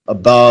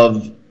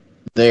 above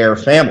their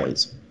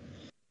families.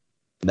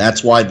 And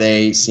that's why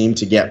they seem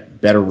to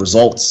get better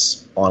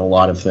results on a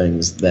lot of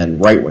things than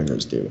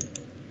right-wingers do,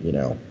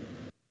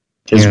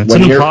 Because I was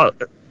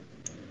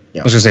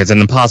going to say, it's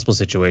an impossible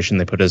situation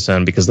they put us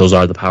in, because those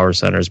are the power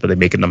centers, but they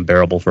make it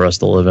unbearable for us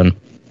to live in.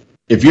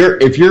 If you're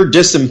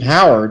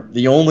disempowered,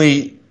 the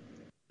only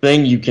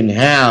thing you can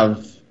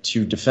have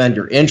to defend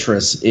your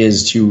interests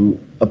is to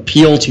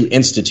appeal to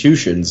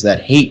institutions that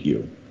hate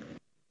you.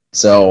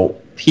 So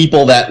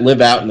people that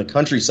live out in the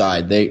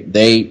countryside,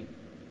 the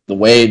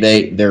way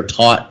they're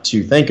taught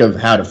to think of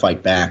how to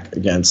fight back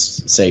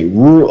against, say,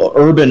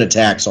 urban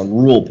attacks on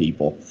rural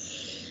people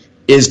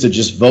is to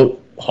just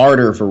vote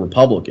harder for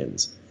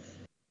Republicans.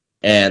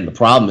 And the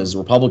problem is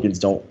Republicans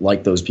don't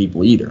like those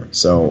people either.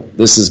 So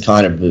this is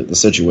kind of the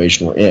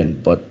situation we're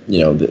in. But,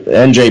 the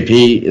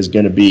NJP is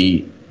going to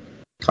be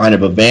kind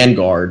of a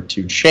vanguard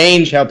to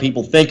change how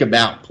people think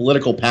about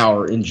political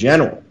power in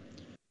general.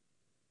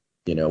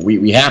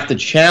 We have to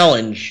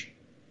challenge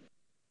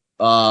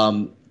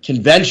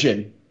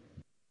convention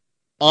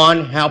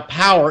on how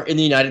power in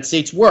the United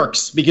States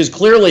works, because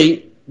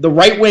clearly the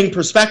right-wing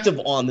perspective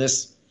on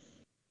this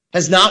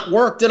has not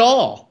worked at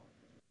all.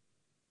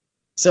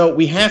 So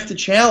we have to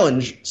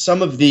challenge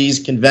some of these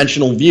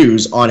conventional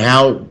views on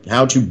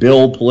how to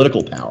build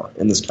political power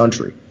in this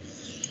country.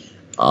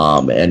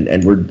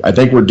 And I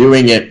think we're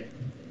doing it.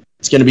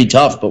 It's going to be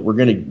tough, but we're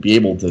going to be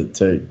able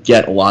to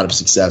get a lot of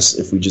success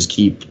if we just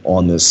keep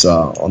on this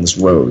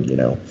road,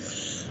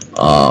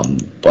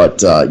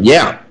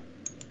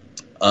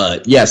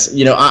 Yes,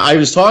 I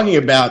was talking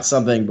about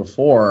something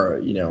before.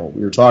 We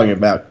were talking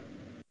about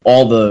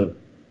all the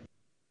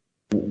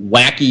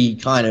wacky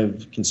kind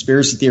of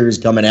conspiracy theories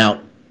coming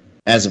out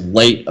as of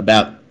late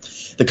about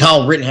the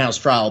Kyle Rittenhouse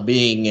trial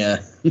being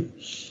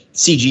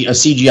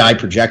CGI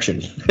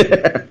projection.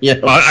 You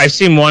know? I've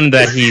seen one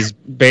that he's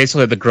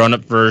basically the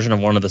grown-up version of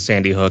one of the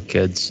Sandy Hook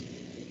kids.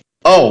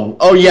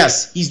 Oh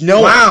yes, he's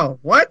Noah. Wow,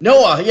 what?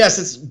 Noah, yes,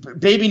 it's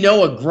baby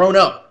Noah grown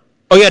up.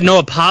 Oh yeah,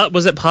 Noah.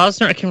 Was it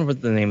Posner? I can't remember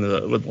what the name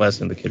of what the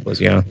last name of the kid was.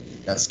 Yeah.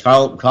 Yes,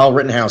 Kyle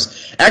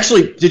Rittenhouse.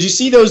 Actually, did you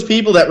see those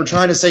people that were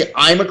trying to say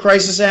I'm a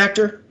crisis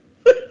actor?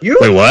 You?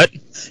 Wait, what?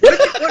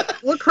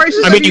 What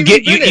crisis? I mean,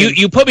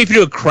 you put me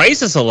through a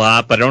crisis a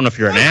lot, but I don't know if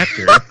you're an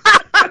actor.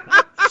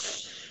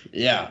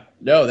 Yeah.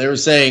 No, they were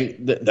saying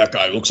that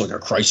guy looks like a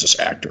crisis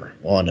actor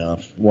on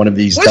one of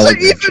these. What does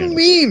it even channels.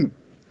 mean?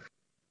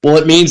 Well,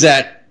 it means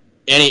that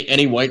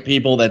any white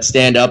people that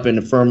stand up and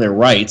affirm their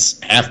rights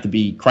have to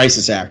be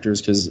crisis actors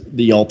because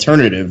the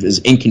alternative is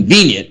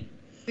inconvenient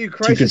to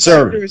conservatives.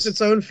 Actor is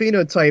its own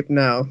phenotype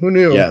now. Who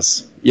knew?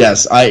 Yes.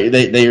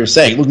 They are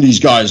saying, look at these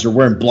guys. They're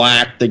wearing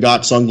black. They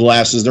got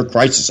sunglasses. They're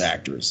crisis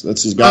actors.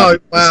 That's his guy. Oh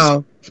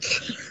wow.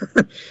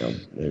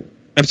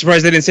 I'm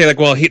surprised they didn't say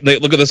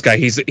look at this guy.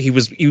 He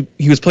was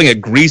playing a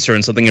greaser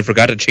and something and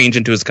forgot to change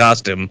into his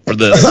costume for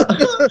this.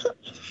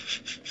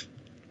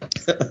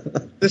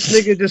 This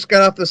nigga just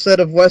got off the set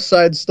of West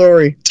Side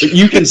Story.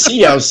 You can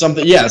see how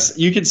something. Yes,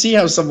 you can see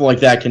how something like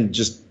that can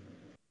just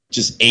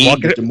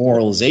aid the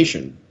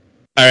demoralization.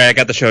 All right, I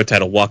got the show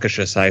title: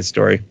 Waukesha Side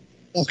Story.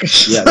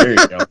 Yeah, there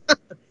you go.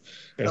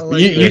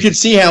 You can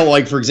see how,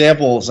 like, for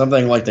example,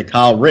 something like the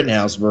Kyle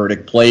Rittenhouse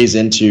verdict plays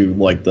into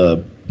like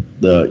the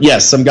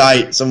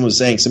someone was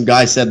saying some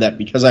guy said that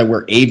because I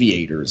wear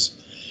aviators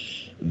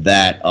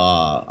that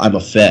I'm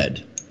a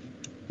Fed.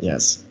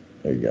 Yes,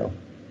 there you go.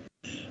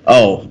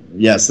 Oh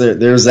yes,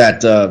 there's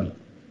that.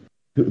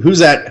 Who's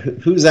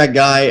that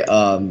guy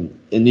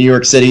in New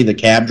York City? The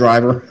cab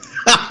driver.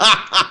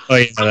 Oh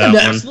yeah, I'm a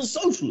National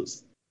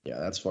Socialist. Yeah,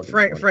 that's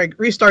fucking. Frank,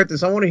 restart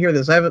this. I want to hear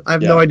this. I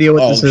have no idea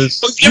what this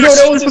is. You don't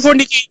know this before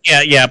Nikkei?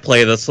 Yeah,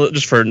 play this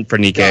just for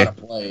Nikkei. Gotta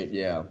play it,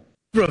 yeah.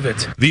 Of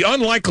it. The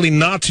unlikely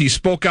Nazi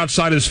spoke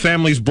outside his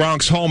family's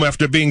Bronx home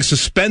after being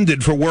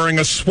suspended for wearing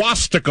a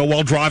swastika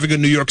while driving a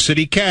New York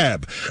City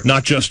cab.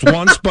 Not just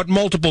once, but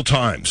multiple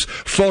times.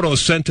 Photos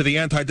sent to the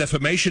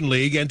Anti-Defamation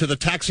League and to the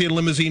Taxi and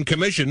Limousine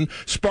Commission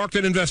sparked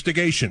an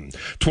investigation.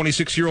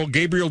 26-year-old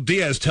Gabriel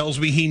Diaz tells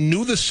me he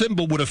knew the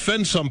symbol would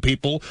offend some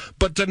people,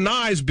 but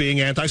denies being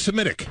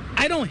anti-Semitic.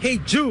 I don't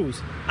hate Jews.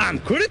 I'm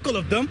critical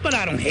of them, but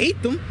I don't hate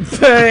them.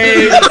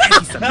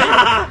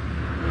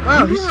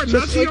 Wow, you are a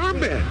Nazi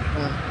armband.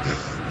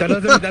 That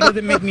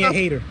doesn't make me a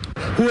hater.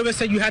 Whoever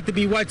said you had to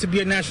be white to be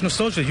a National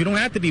Socialist, you don't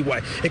have to be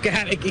white.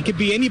 It could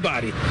be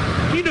anybody.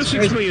 You know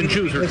 6 million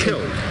Jews are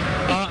killed.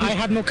 I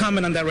have no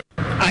comment on that.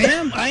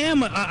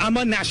 I'm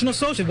a National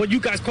Socialist. What you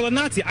guys call a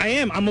Nazi.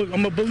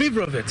 I'm a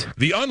believer of it.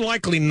 The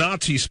unlikely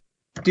Nazis.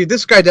 Dude,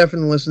 this guy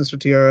definitely listens to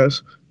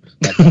TRS.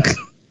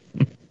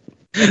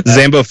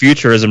 Zambo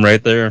futurism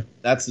right there.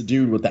 That's the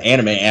dude with the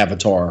anime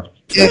avatar.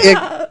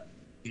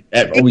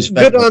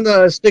 Good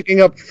on sticking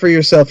up for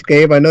yourself,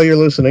 Gabe. I know you're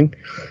listening.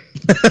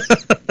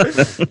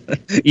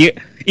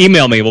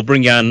 Email me. We'll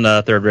bring you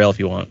on Third Rail if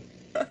you want.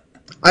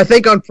 I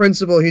think on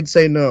principle he'd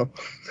say no.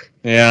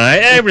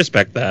 Yeah, I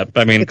respect that.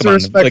 I mean, it's come a on.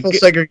 respectful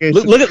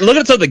segregation. Look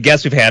at some of the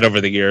guests we've had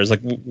over the years.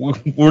 Like,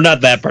 we're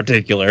not that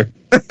particular.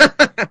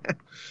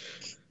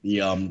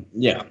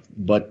 Yeah,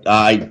 but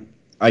I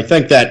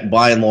think that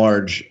by and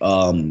large,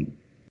 there's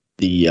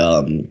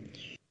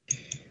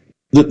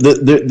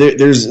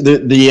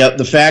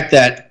the fact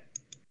that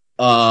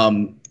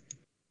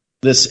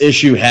this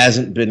issue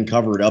hasn't been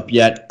covered up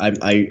yet.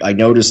 I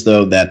noticed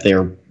though that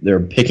they're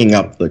picking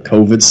up the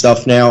COVID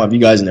stuff now. Have you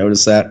guys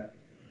noticed that?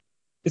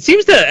 It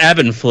seems to ebb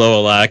and flow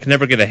a lot. I can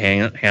never get a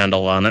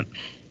handle on it.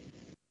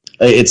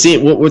 What's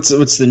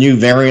the new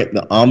variant?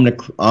 The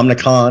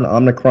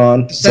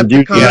Omicron. Some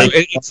dude,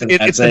 it's a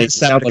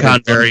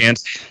Decepticon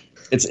variant.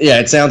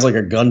 It sounds like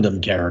a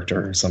Gundam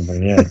character or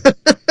something. Yeah,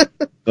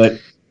 but.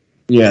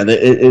 Yeah,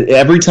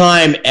 every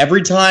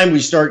time we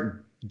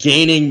start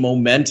gaining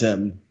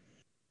momentum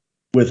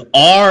with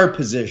our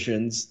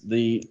positions,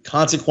 the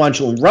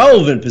consequential and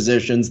relevant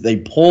positions, they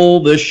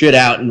pull this shit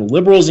out, and the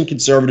liberals and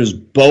conservatives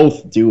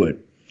both do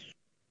it.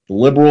 The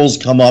liberals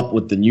come up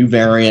with the new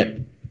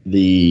variant,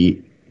 the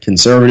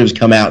conservatives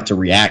come out to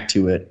react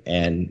to it,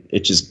 and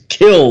it just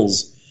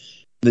kills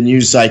the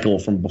news cycle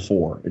from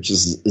before. It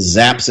just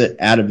zaps it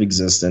out of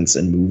existence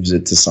and moves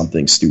it to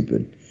something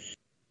stupid.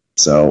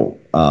 So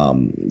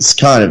it's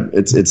kind of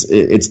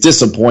it's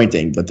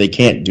disappointing, but they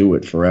can't do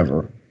it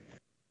forever.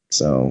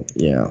 So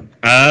yeah,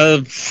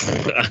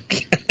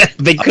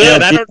 they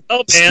could. I don't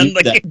know, man.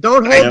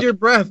 Don't hold your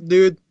breath,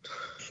 dude.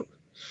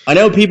 I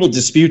know people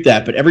dispute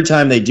that, but every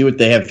time they do it,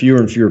 they have fewer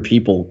and fewer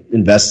people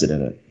invested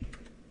in it.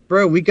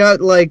 Bro, we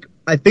got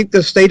I think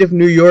the state of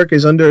New York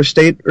is under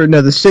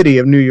the city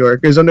of New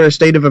York is under a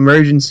state of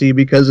emergency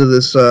because of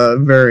this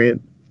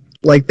variant.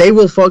 Like, they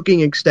will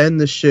fucking extend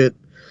this shit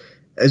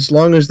as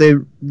long as they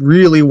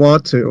really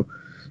want to.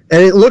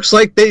 And it looks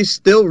like they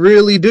still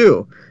really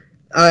do.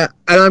 And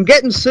I'm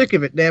getting sick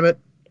of it, damn it.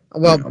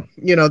 Well,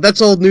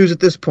 that's old news at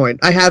this point.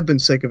 I have been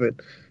sick of it.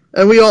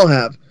 And we all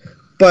have.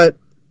 But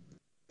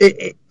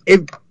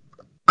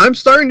I'm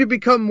starting to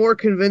become more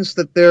convinced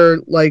that they're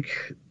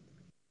like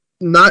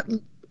not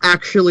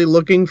actually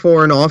looking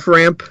for an off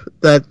ramp,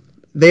 that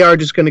they are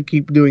just going to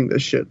keep doing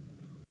this shit.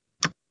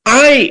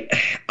 I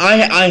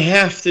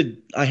have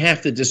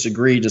to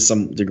disagree to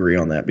some degree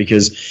on that,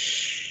 because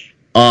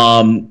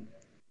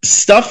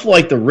stuff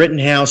like the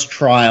Rittenhouse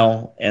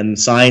trial and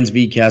Sines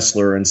v.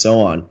 Kessler and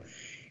so on,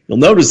 you'll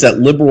notice that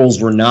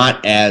liberals were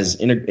not as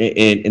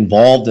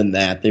involved in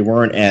that. They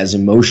weren't as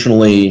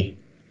emotionally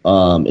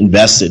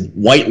invested,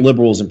 white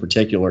liberals in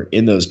particular,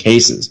 in those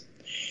cases.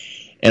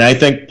 And I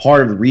think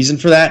part of the reason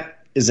for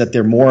that is that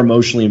they're more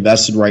emotionally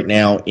invested right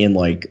now in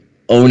like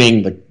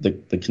owning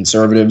the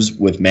conservatives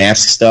with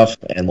mask stuff,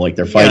 and like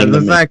they're fighting the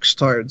them.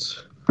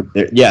 vax-tards.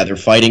 They're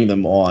fighting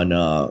them on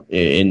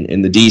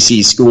in the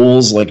DC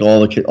schools. Like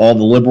all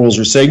the liberals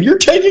are saying, "You're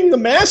taking the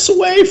masks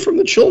away from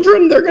the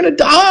children; they're going to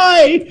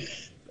die."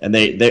 And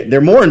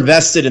they're more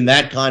invested in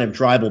that kind of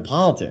tribal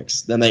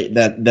politics than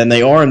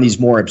they are in these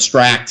more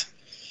abstract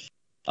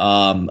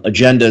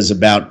agendas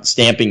about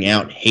stamping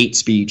out hate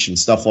speech and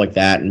stuff like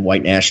that and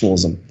white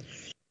nationalism.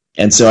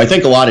 And so I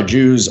think a lot of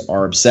Jews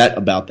are upset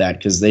about that,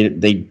 because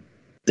they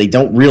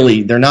don't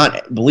really, they're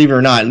not, believe it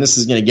or not, and this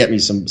is going to get me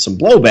some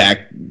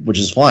blowback, which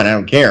is fine, I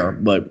don't care,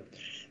 but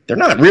they're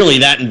not really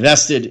that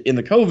invested in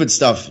the COVID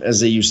stuff as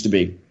they used to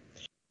be.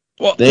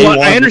 Well,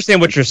 I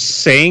understand what you're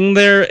saying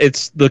there.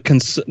 It's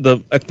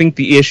I think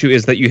the issue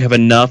is that you have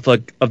enough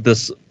like of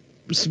this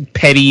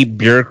petty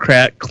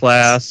bureaucrat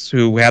class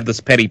who have this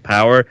petty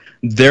power.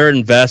 They're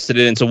invested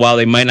in it, so while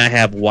they might not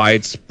have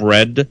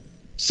widespread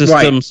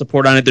system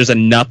support on it, there's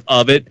enough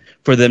of it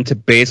for them to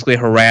basically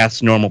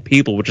harass normal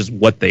people, which is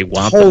what they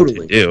want them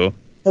to do.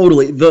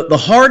 Totally. The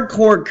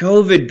hardcore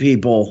COVID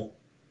people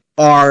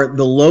are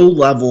the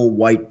low-level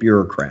white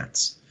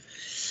bureaucrats,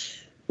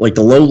 like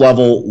the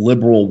low-level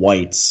liberal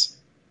whites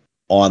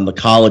on the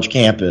college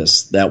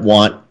campus that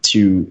want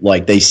to,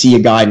 like, they see a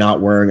guy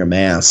not wearing a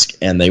mask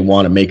and they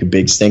want to make a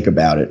big stink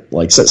about it.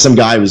 Like, some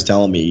guy was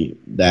telling me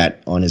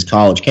that on his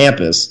college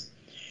campus,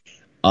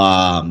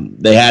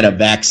 they had a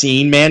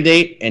vaccine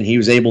mandate, and he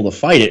was able to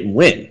fight it and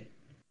win.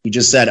 He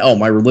just said, "Oh,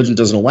 my religion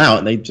doesn't allow it,"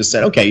 and they just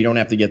said, "Okay, you don't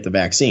have to get the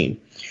vaccine."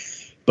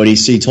 But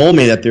he told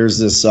me that there's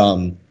this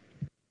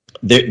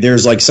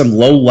there's like some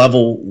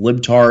low-level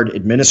libtard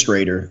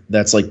administrator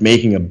that's like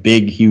making a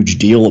big, huge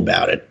deal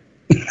about it.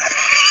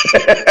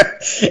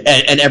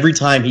 and every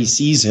time he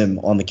sees him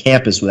on the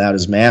campus without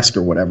his mask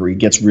or whatever, he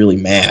gets really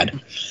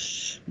mad,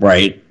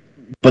 right?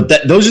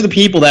 But those are the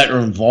people that are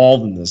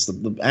involved in this.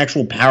 The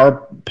actual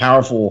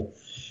powerful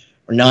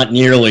are not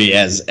nearly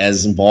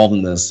as involved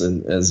in this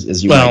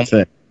as you might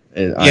think.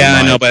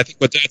 I know, but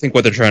I think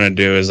what they're trying to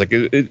do is like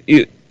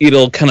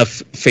it'll kind of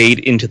fade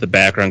into the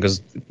background,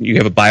 because you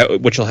have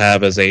which you'll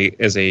have as a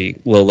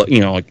little,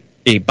 like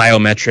a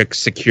biometric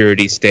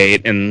security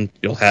state, and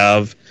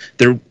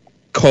they're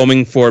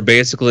combing for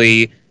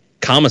basically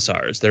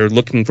commissars. They're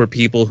looking for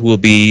people who will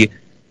be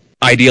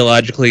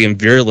ideologically and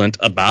virulent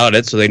about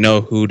it, so they know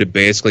who to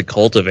basically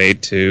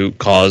cultivate to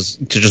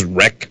just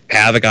wreak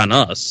havoc on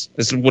us.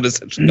 This is what it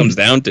comes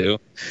down to.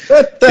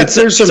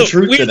 There's some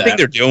truth to that. Thing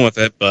they're doing with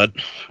it, but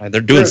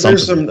they're doing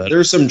something with it.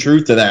 There's some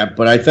truth to that,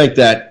 but I think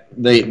that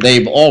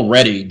they've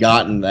already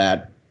gotten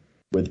that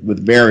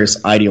with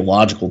various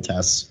ideological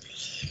tests.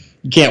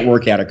 You can't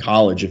work out of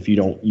college if you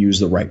don't use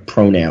the right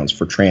pronouns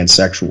for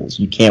transsexuals.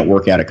 You can't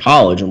work out of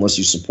college unless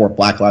you support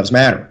Black Lives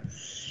Matter.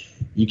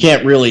 You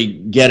can't really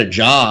get a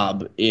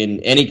job in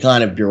any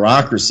kind of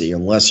bureaucracy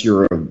unless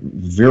you're a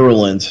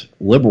virulent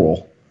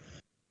liberal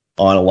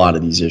on a lot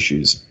of these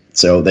issues.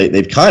 So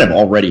they've kind of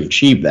already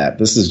achieved that.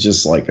 This is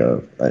just like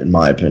in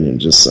my opinion,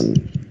 just some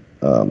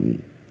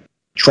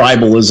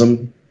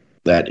tribalism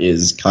that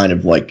is kind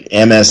of like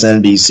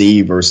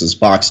MSNBC versus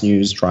Fox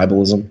News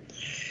tribalism.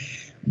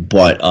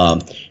 But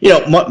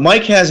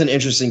Mike has an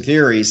interesting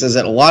theory. He says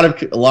that a lot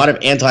of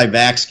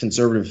anti-vax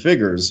conservative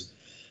figures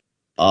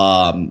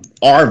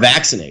are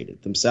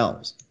vaccinated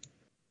themselves.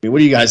 I mean, what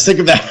do you guys think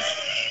of that?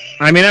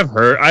 I mean, I've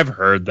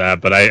heard that,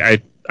 but I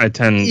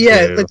tend to...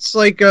 it's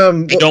like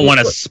I don't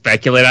want to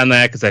speculate on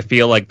that, because I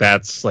feel like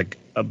that's like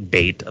a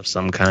bait of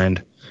some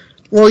kind.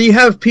 Well, you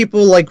have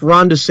people like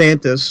Ron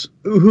DeSantis,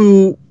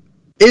 who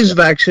is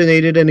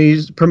vaccinated and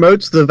he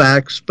promotes the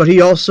vax, but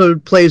he also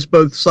plays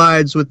both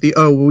sides with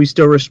we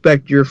still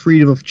respect your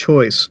freedom of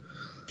choice.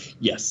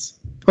 Yes.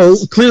 Well,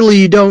 clearly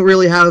you don't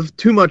really have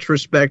too much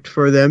respect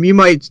for them. You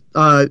might,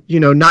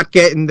 not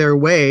get in their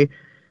way,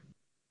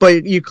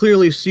 but you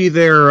clearly see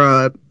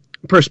their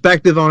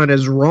perspective on it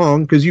as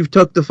wrong because you've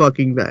took the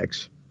fucking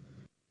vax.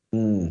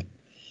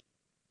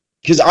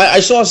 Because I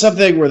saw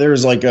something where there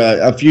was like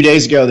a few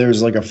days ago, there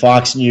was like a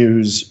Fox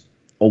News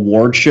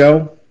award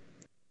show.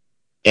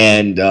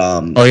 And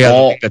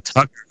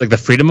the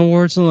Freedom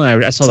Awards,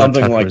 I saw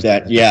something like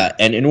that. Yeah,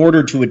 and in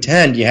order to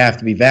attend, you have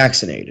to be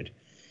vaccinated.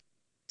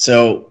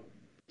 So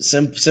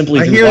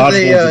simply, I hear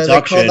they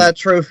call that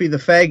trophy the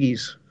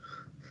faggies.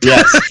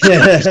 Yes,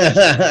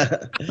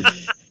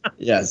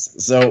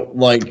 yes. So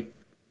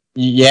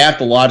you have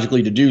to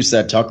logically deduce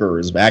that Tucker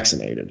is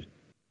vaccinated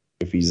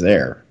if he's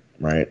there.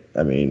 right?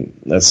 I mean,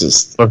 that's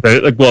just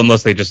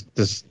unless they just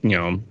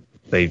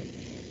they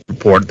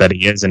report that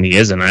he is and he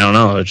isn't. I don't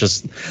know. It's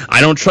just I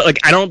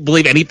don't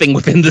believe anything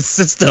within the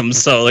system.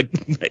 So you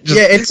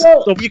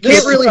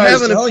can't really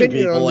have an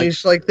opinion on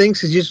these things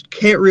because you just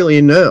can't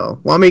really know.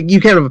 Well, I mean,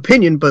 you can have an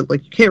opinion, but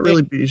you can't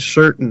really be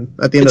certain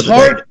at the end of the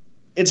day.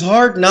 It's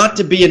hard not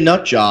to be a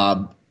nut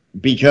job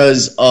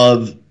because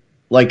of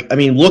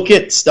look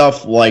at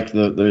stuff like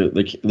the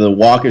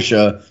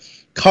Waukesha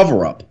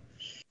cover-up.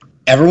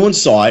 Everyone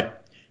saw it.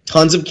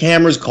 Tons of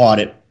cameras caught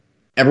it.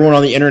 Everyone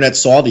on the internet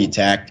saw the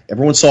attack.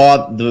 Everyone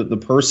saw the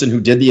person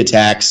who did the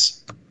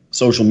attack's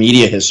social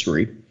media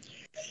history.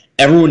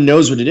 Everyone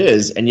knows what it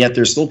is, and yet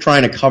they're still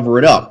trying to cover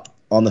it up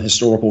on the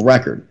historical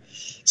record.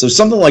 So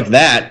something like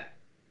that,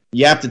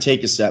 you have to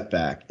take a step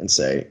back and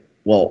say,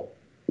 well,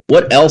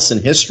 what else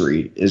in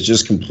history is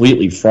just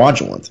completely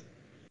fraudulent?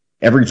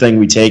 Everything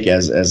we take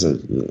as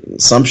an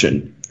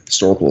assumption,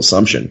 historical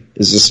assumption,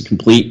 is just a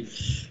complete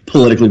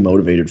politically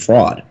motivated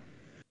fraud.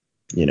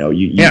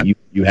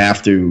 You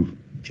have to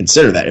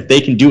consider that. If they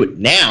can do it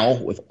now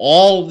with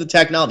all of the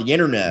technology, the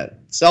internet,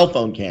 cell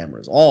phone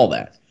cameras, all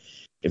that,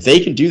 if they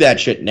can do that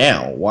shit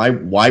now, why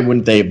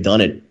wouldn't they have done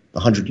it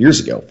 100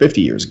 years ago,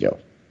 50 years ago?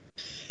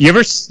 You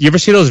ever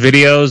see those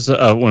videos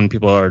when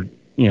people are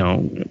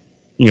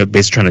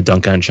basically trying to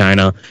dunk on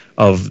China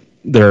of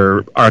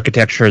their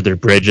architecture, their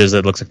bridges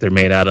that looks like they're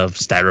made out of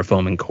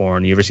styrofoam and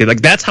corn? You ever see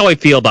that's how I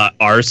feel about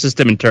our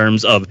system in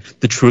terms of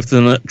the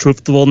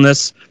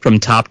truthfulness from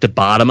top to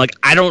bottom.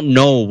 I don't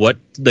know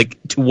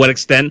to what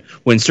extent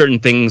when certain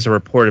things are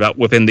reported about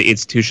within the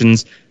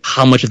institutions,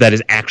 how much of that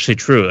is actually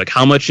true.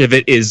 How much of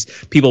it is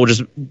people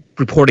just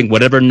reporting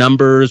whatever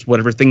numbers,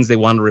 whatever things they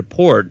want to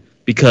report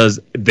because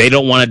they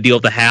don't want to deal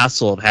with the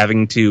hassle of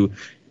having to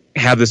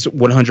have this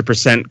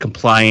 100%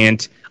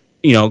 compliant,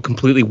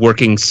 completely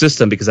working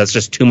system because that's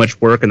just too much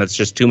work and that's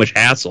just too much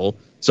hassle.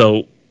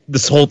 So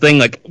this whole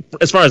thing,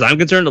 as far as I'm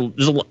concerned,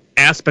 there's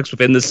aspects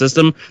within the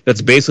system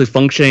that's basically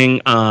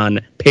functioning on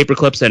paper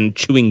clips and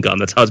chewing gum.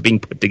 That's how it's being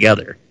put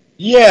together.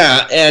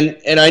 Yeah,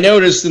 and I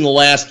noticed in the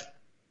last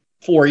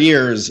 4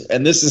 years,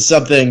 and this is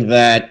something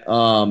that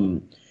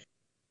Daniel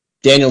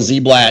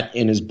Ziblatt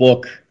in his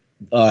book,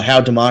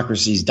 How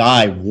Democracies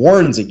Die,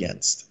 warns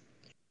against,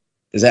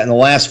 is that in the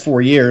last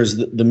 4 years,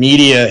 the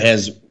media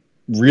has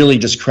really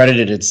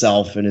discredited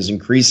itself and is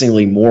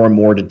increasingly more and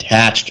more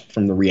detached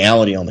from the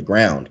reality on the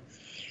ground.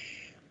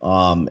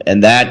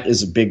 And that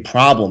is a big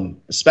problem,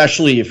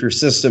 especially if your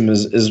system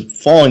is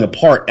falling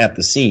apart at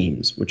the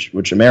seams,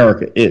 which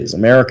America is.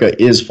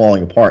 America is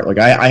falling apart.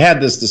 I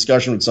had this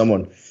discussion with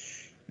someone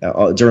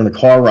during the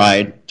car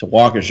ride to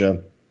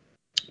Waukesha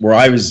where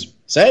I was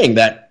saying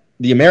that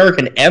the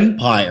American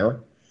empire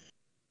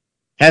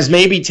has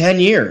maybe 10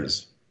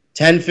 years,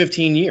 10,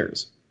 15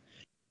 years.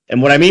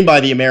 And what I mean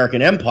by the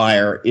American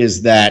empire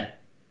is that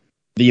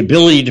the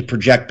ability to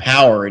project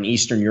power in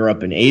Eastern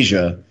Europe and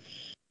Asia,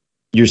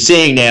 you're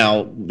seeing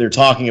now, they're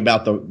talking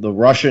about the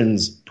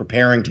Russians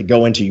preparing to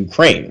go into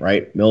Ukraine,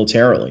 right,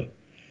 militarily.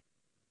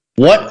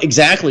 What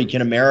exactly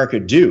can America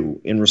do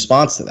in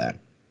response to that?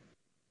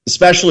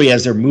 Especially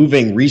as they're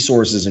moving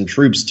resources and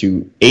troops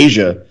to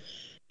Asia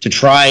to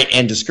try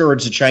and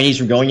discourage the Chinese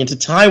from going into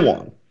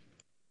Taiwan.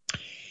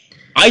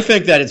 I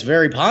think that it's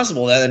very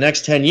possible that in the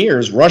next 10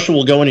 years, Russia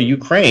will go into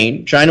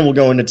Ukraine, China will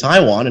go into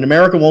Taiwan, and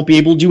America won't be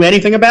able to do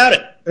anything about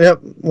it. Yep,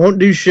 won't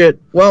do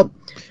shit. Well,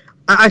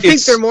 I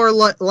think they're more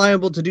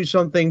liable to do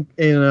something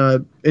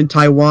in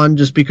Taiwan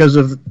just because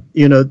of,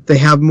 they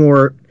have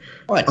more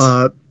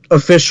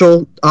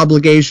official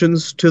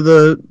obligations to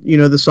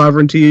the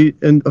sovereignty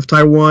of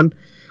Taiwan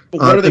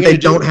that they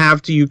don't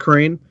have to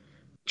Ukraine.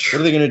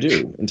 What are they going to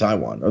do in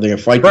Taiwan? Are they going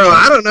to fight? Bro,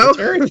 I don't know.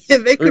 They're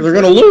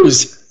going to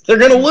lose. They're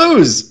going to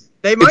lose.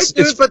 They might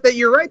do it, but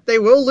you're right. They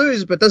will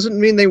lose, but doesn't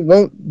mean they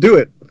won't do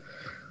it.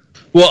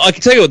 Well, I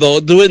can tell you what,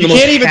 they'll do it in the most...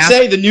 You can't even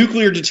say the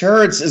nuclear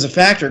deterrence is a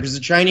factor because the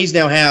Chinese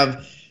now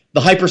have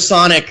the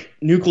hypersonic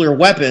nuclear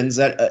weapons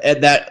that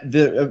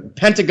the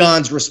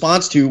Pentagon's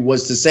response to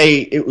was to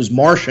say it was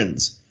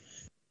Martians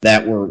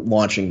that were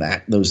launching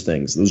those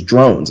things, those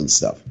drones and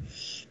stuff.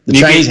 The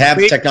Chinese have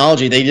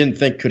technology they didn't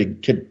think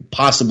could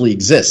possibly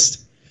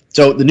exist.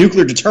 So the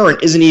nuclear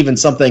deterrent isn't even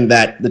something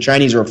that the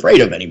Chinese are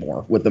afraid of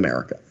anymore with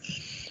America.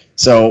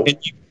 So,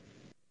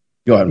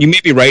 go ahead. You may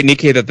be right,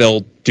 Nikkei, that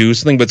they'll do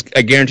something, but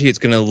I guarantee it's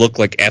going to look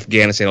like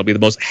Afghanistan. It'll be the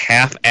most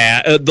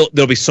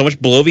there'll be so much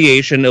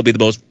bloviation. It'll be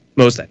the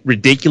most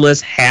ridiculous,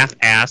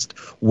 half-assed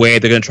way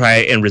they're going to try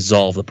and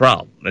resolve the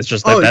problem. It's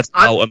just that's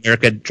how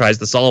America tries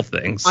to solve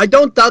things. I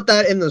don't doubt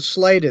that in the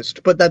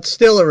slightest, but that's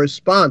still a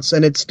response,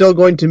 and it's still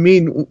going to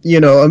mean,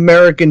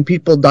 American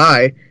people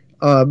die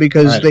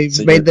because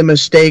they've made the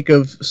mistake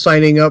of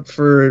signing up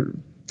for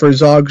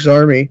Zog's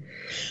army.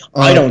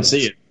 I don't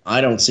see it. I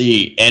don't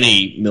see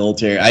any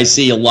military. I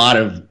see a lot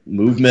of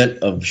movement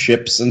of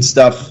ships and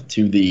stuff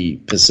to the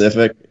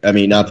Pacific. I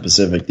mean, not the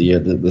Pacific,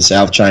 the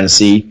South China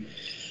Sea.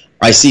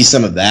 I see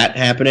some of that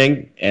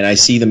happening, and I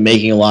see them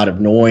making a lot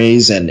of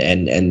noise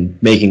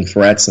and making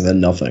threats, and then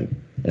nothing.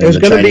 There's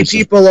going to be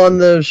people on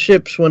those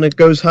ships when it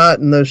goes hot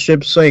and those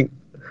ships sink.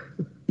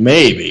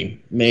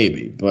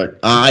 Maybe, but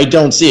I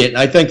don't see it.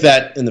 I think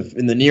that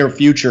in the near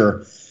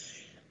future,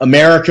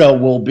 America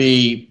will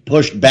be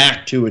pushed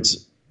back to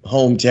its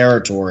home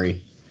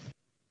territory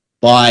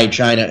by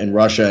China and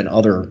Russia and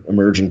other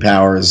emerging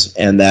powers,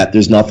 and that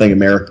there's nothing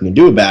America can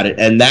do about it.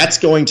 And that's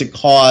going to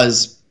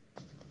cause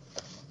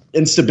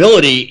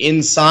instability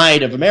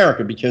inside of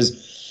America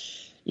because,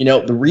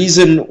 the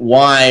reason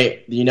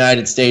why the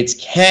United States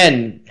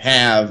can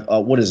have,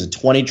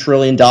 $20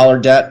 trillion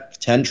debt,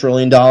 $10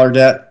 trillion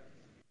debt,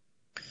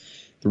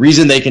 the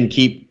reason they can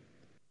keep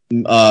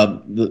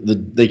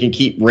they can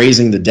keep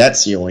raising the debt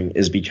ceiling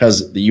is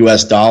because the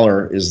U.S.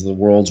 dollar is the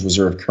world's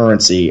reserve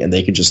currency, and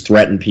they can just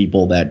threaten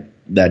people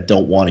that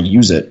don't want to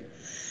use it.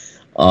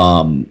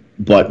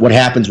 But what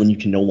happens when you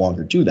can no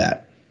longer do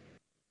that?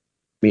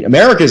 I mean,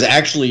 America is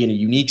actually in a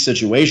unique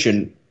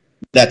situation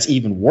that's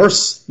even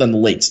worse than the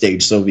late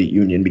stage Soviet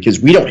Union because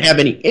we don't have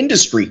any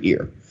industry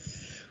here.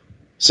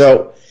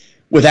 So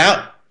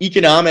without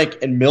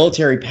economic and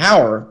military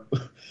power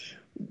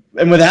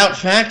and without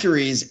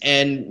factories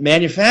and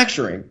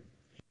manufacturing,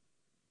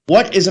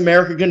 what is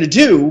America going to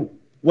do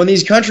when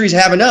these countries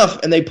have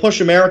enough and they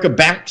push America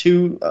back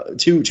to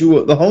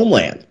the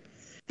homeland?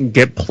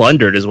 Get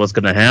plundered is what's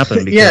going to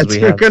happen. Because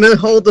we're going to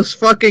hold this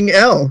fucking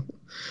L.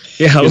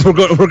 Yeah, we're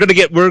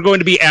going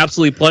to be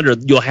absolutely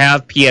plundered. You'll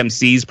have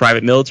PMCs,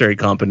 private military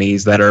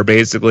companies, that are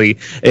basically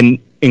in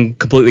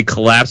completely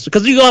collapsed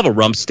because you'll have a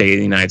rump state in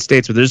the United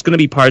States, but there's going to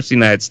be parts of the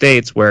United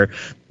States where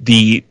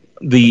there's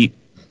going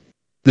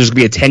to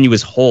be a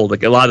tenuous hold.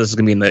 Like a lot of this is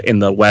going to be in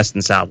the West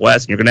and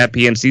Southwest, and you're going to have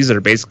PMCs that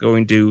are basically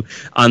going to,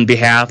 on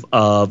behalf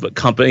of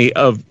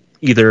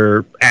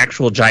either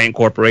actual giant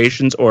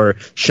corporations or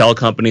shell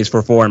companies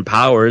for foreign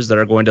powers that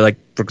are going to, like,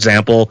 for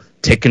example,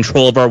 take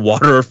control of our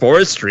water or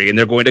forestry, and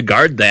they're going to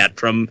guard that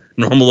from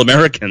normal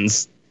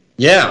Americans.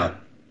 Yeah.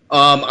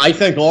 I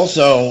think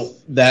also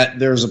that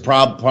there's a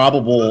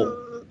probable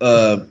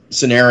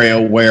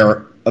scenario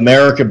where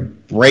America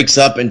breaks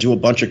up into a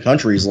bunch of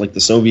countries like the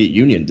Soviet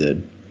Union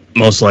did.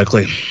 Most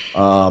likely.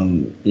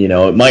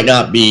 It might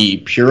not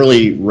be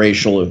purely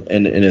racial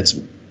in its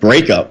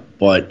breakup,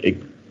 but it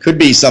could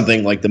be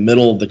something like the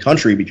middle of the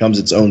country becomes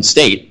its own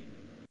state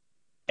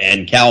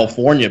and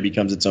California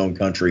becomes its own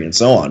country and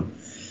so on.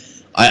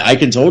 I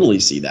can totally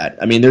see that.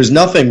 I mean, there's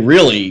nothing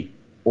really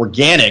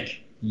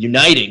organic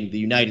uniting the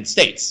United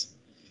States.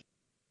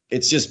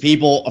 It's just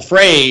people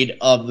afraid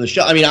of the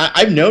show. I mean,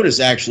 I've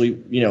noticed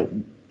actually,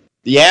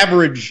 the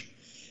average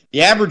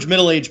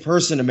middle-aged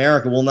person in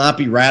America will not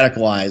be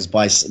radicalized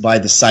by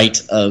the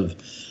sight of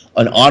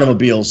an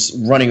automobile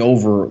running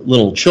over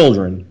little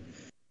children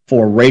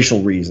for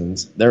racial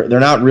reasons. They're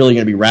not really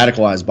going to be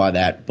radicalized by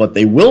that, but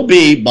they will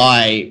be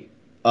by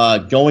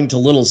going to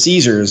Little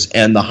Caesars,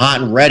 and the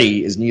hot and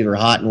ready is neither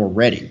hot nor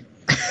ready.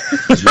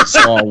 As we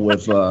saw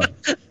with the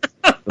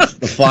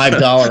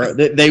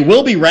 $5. They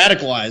will be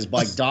radicalized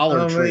by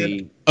Dollar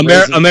Tree.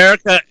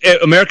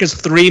 America's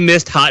 3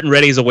 missed hot and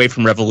readies away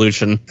from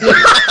revolution.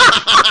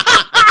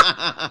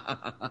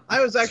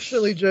 I was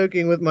actually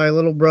joking with my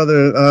little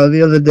brother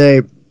the other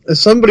day.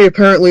 Somebody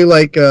apparently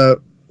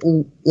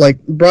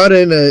brought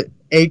in a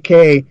AK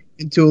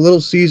into a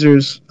Little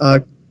Caesars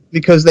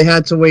because they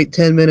had to wait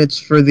 10 minutes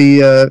for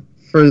the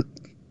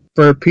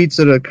for a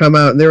pizza to come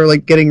out, and they were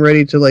getting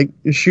ready to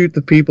shoot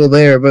the people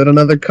there, but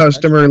another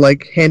customer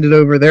handed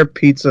over their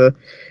pizza,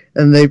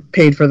 and they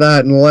paid for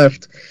that and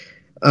left.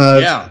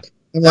 Yeah,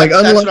 I'm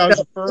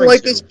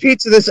unlike this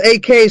pizza, this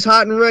AK is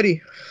hot and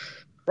ready.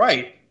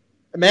 Right.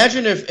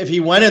 Imagine if he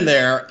went in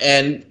there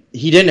and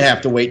he didn't have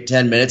to wait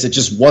 10 minutes; it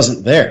just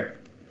wasn't there.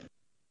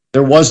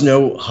 There was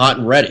no hot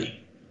and ready.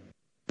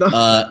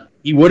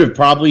 He would have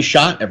probably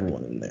shot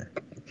everyone in there.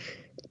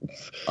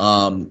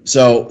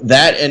 So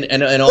that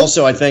and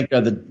also I think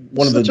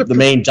one of the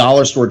main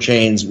dollar store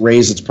chains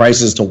raised its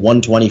prices to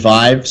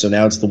 $1.25, so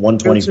now it's the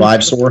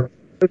 $1.25 store.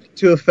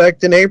 To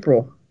effect in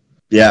April.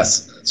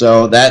 Yes,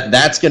 so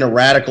that's going to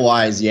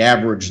radicalize the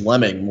average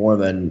lemming more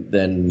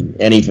than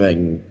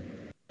anything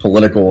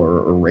political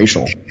or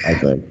racial. I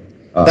think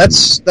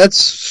that's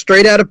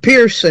straight out of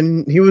Pierce,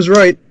 and he was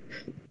right.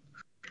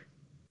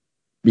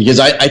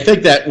 Because I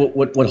think that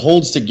what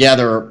holds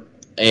together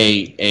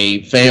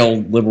a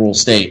failed liberal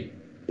state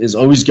is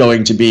always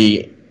going to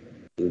be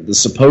the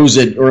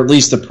supposed, or at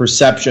least the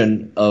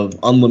perception of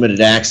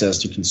unlimited access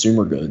to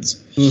consumer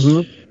goods.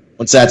 Mm-hmm.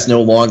 Once that's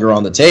no longer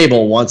on the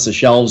table, once the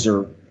shelves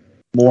are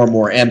more and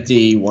more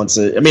empty,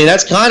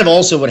 that's kind of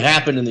also what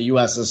happened in the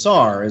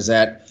USSR, is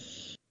that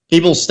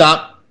people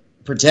stopped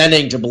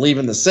pretending to believe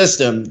in the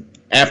system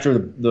after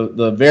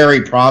the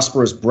very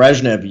prosperous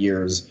Brezhnev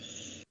years.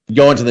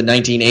 Go into the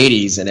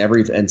 1980s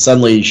and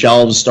suddenly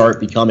shelves start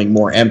becoming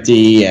more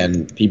empty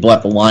and people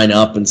have to line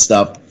up and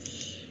stuff.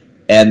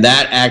 And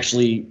that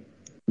actually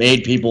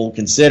made people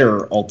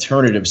consider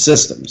alternative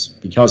systems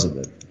because of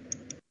it.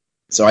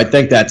 So I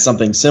think that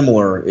something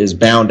similar is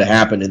bound to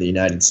happen in the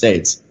United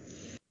States.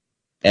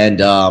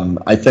 And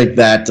I think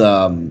that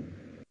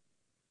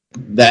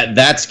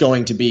that's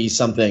going to be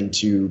something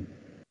to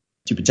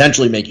to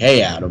potentially make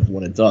hay out of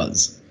when it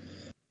does.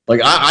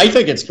 Like, I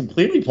think it's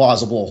completely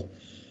plausible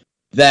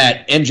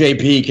that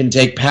NJP can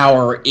take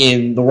power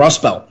in the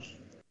Rust Belt.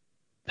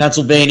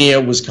 Pennsylvania,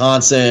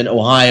 Wisconsin,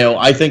 Ohio.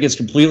 I think it's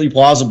completely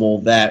plausible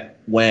that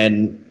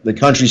when the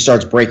country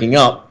starts breaking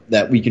up,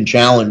 that we can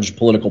challenge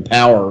political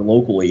power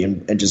locally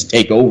and just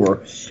take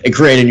over and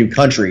create a new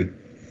country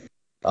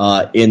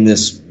in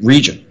this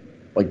region.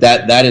 Like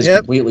that is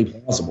completely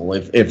possible.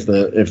 If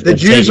the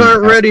Jews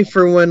aren't ready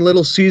for when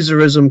Little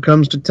Caesarism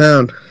comes to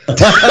town.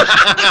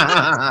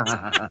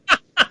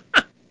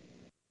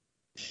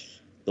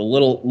 The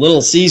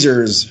little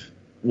Caesars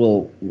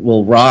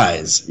will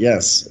rise.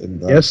 Yes.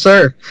 And, yes,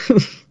 sir.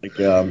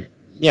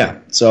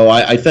 So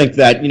I think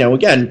that,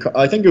 again,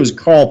 I think it was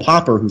Karl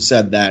Popper who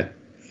said that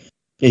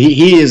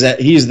he's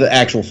the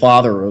actual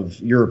father of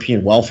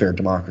European welfare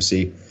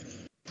democracy.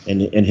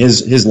 And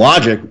his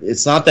logic,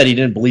 it's not that he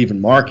didn't believe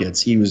in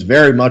markets. He was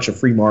very much a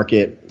free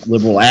market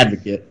liberal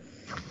advocate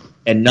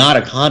and not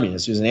a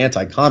communist. He was an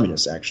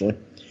anti-communist, actually.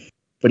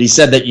 But he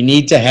said that you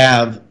need to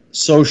have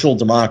social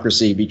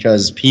democracy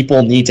because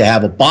people need to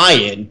have a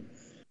buy-in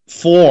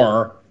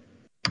for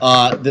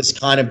this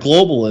kind of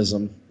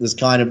globalism, this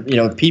kind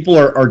of, people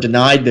are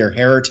denied their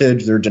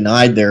heritage, they're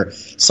denied their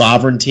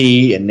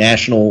sovereignty and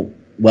national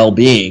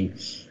well-being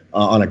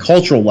on a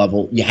cultural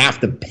level. You have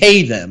to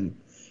pay them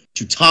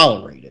to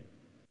tolerate it.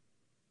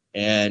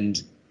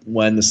 And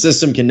when the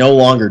system can no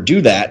longer do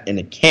that, and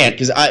it can't,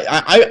 because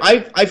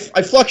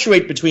I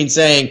fluctuate between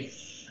saying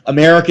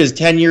America is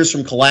 10 years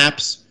from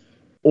collapse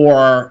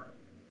or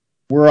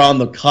we're on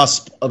the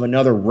cusp of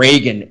another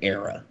Reagan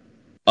era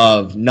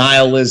of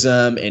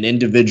nihilism and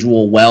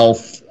individual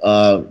wealth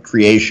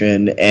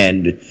creation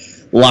and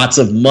lots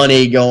of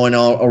money going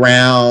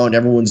around.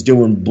 Everyone's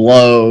doing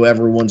blow.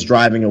 Everyone's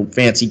driving a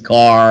fancy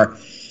car.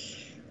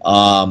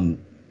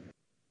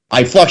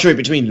 I fluctuate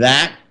between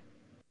that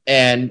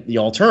and the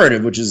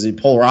alternative, which is the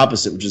polar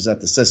opposite, which is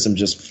that the system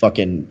just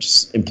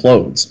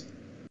implodes.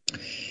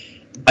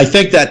 I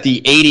think that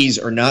the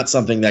 80s are not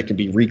something that can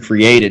be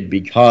recreated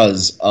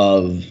because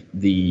of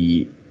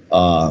the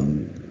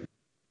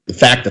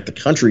fact that the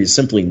country is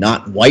simply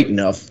not white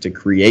enough to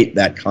create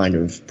that kind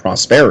of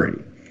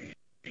prosperity.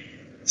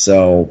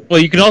 So, well,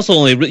 you can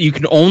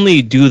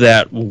only do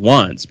that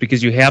once,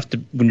 because you have to,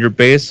 when you're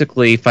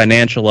basically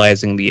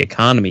financializing the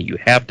economy, you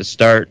have to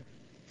start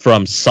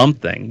from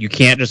something. You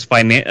can't just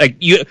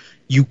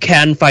you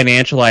can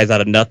financialize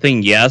out of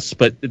nothing, yes,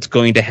 but it's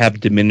going to have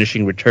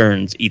diminishing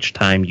returns each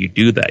time you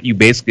do that. You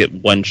basically get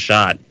one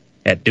shot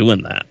at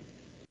doing that.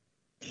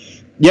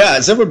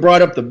 Yeah, someone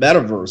brought up the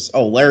metaverse.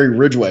 Oh, Larry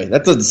Ridgway.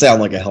 That doesn't sound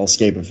like a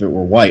hellscape if it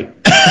were white.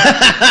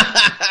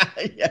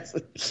 Yes.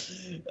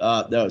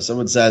 No,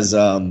 someone says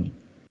the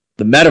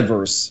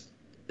metaverse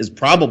is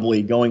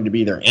probably going to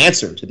be their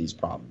answer to these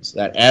problems.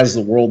 That as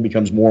the world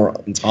becomes more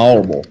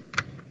intolerable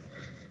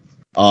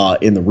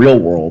in the real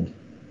world,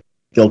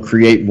 they'll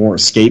create more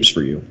escapes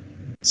for you.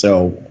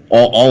 So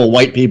all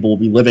white people will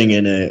be living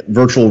in a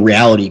virtual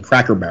reality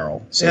Cracker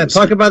Barrel. So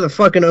talk about the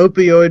fucking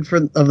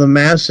opioid of the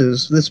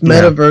masses. This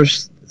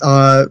metaverse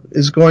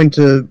is going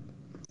to,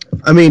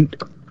 I mean,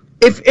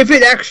 if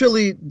it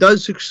actually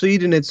does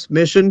succeed in its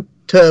mission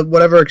to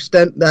whatever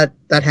extent that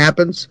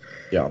happens,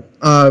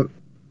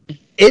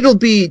 it'll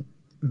be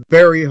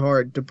very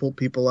hard to pull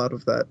people out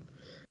of that.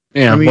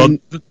 Yeah, I mean,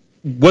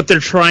 what they're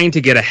trying to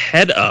get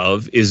ahead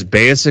of is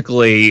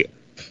basically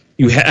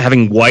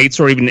having whites,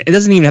 or even, it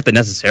doesn't even have to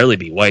necessarily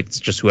be whites,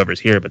 just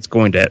whoever's here, but it's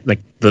going to, like,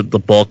 the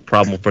bulk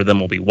problem for them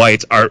will be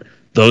whites, are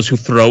those who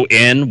throw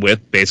in with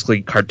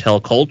basically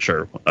cartel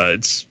culture.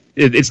 The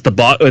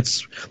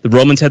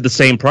Romans had the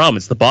same problem.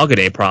 It's the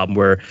Bogidae problem,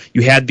 where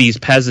you had these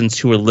peasants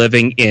who were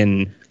living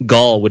in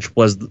Gaul, which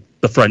was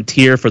the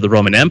frontier for the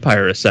Roman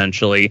Empire,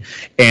 essentially,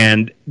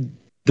 and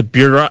the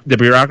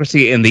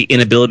bureaucracy and the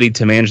inability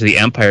to manage the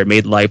empire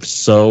made life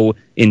so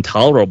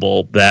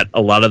intolerable that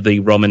a lot of the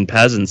Roman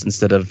peasants,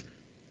 instead of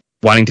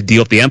wanting to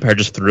deal with the empire,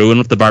 just threw in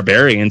with the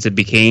barbarians. It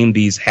became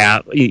these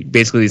half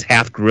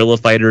guerrilla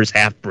fighters,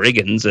 half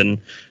brigands,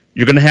 and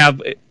you're going to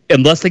have,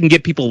 unless they can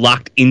get people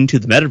locked into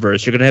the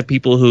metaverse, you're going to have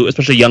people who,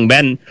 especially young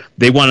men,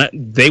 they want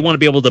to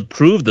be able to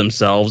prove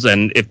themselves,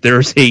 and if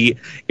there's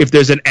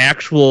an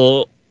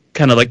actual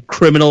kind of like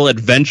criminal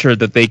adventure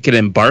that they can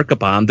embark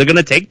upon, they're going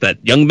to take that.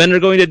 Young men are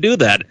going to do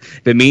that.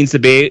 If it means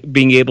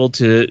being able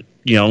to,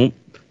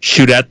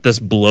 shoot at this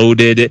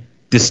bloated,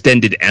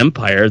 distended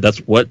empire, that's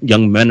what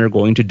young men are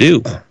going to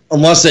do.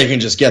 Unless they can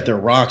just get their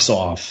rocks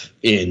off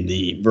in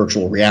the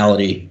virtual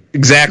reality.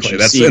 Exactly.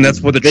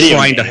 That's what they're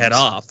trying to head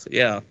off.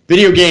 Yeah.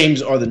 Video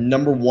games are the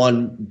number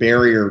one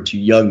barrier to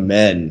young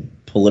men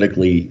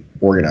politically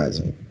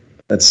organizing.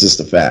 That's just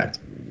a fact.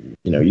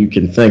 You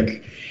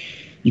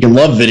can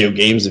love video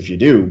games if you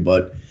do,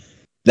 but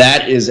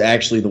that is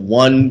actually the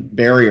one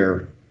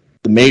barrier,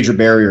 the major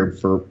barrier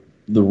for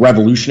the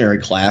revolutionary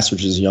class,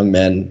 which is young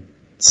men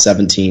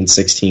 17,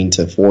 16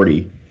 to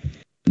 40,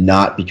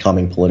 not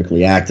becoming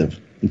politically active.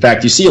 In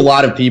fact, you see a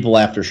lot of people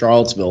after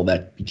Charlottesville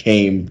that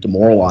became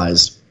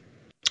demoralized.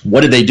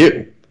 What did they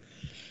do?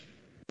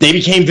 They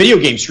became video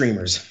game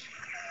streamers.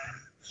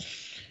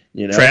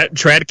 You know,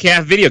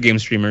 Tradcaf video game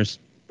streamers.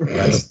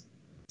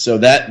 So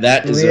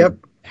that is a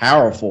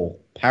powerful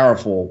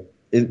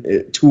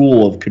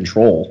tool of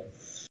control.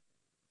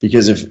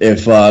 Because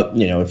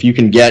if you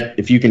can get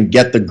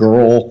the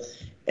girl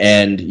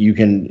and you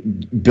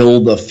can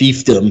build a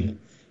fiefdom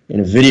in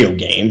a video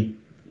game,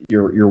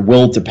 your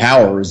will to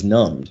power is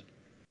numbed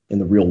in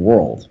the real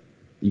world.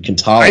 You can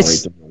tolerate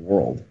the real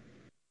world.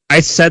 I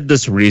said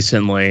this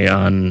recently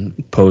on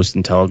Post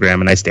and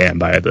Telegram, and I stand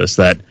by this,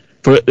 that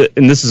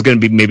and this is going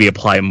to be maybe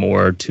apply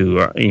more to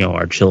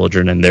our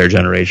children and their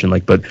generation,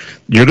 but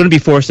you're going to be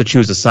forced to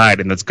choose a side,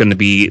 and it's going to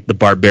be the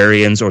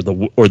barbarians or the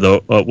what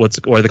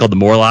are they called, the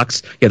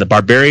Morlocks? Yeah, the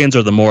barbarians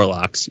or the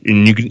Morlocks,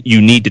 and you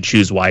need to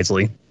choose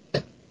wisely.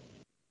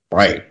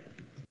 Right.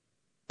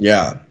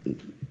 Yeah.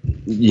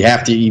 You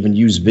have to even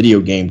use video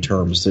game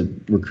terms to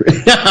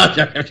recruit.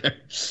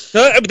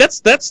 That's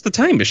the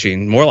time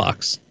machine,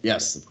 Morlocks.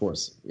 Yes, of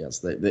course. Yes,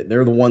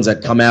 they're the ones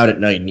that come out at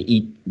night and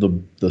eat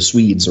the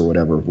Swedes or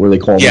whatever. What do they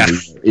call them? Yeah,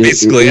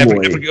 basically. I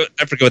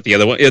forget what the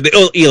other one. Yeah, the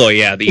Eloi.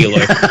 Yeah, the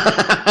Eloi.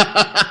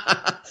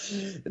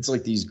 It's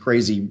like these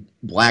crazy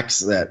blacks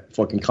that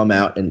fucking come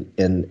out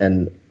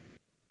and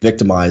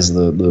victimize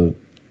the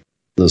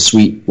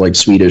sweet, like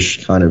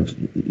Swedish kind of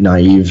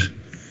naive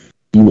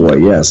Eloi.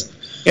 Yes.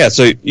 Yeah,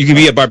 so you can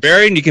be a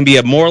barbarian, you can be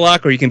a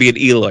Morlock, or you can be an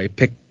Eloi.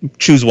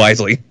 Choose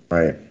wisely.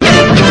 Right. 1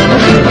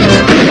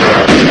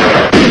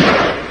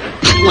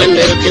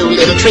 little, 2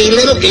 little, 3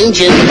 little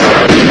engines.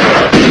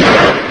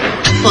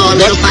 4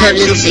 little, 5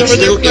 little, 6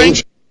 little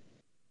engines.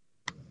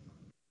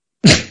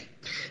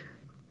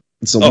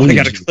 They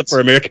got a clip for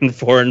American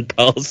foreign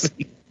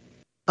policy.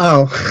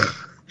 Oh.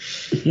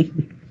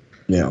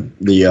 Yeah.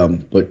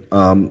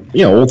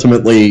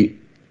 Ultimately,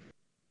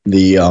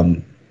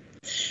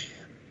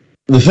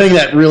 the thing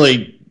that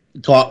really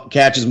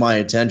catches my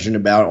attention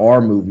about our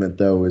movement,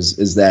 though,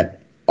 is that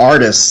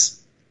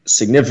artists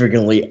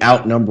significantly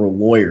outnumber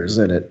lawyers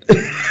in it.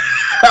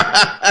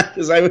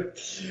 Because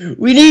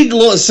we need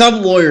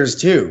some lawyers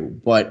too,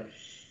 but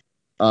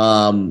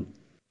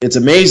it's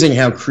amazing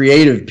how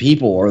creative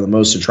people are the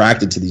most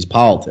attracted to these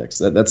politics.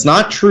 That's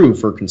not true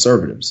for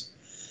conservatives.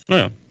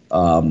 Yeah.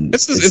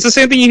 It's the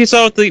same thing you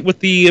saw with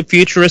the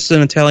futurists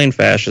and Italian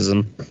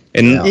fascism,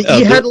 and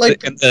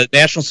the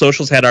National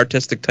Socials had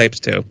artistic types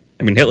too.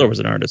 I mean, Hitler was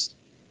an artist.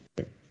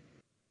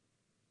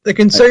 The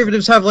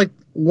conservatives have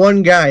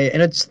one guy,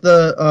 and it's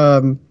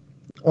the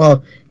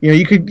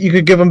you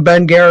could give him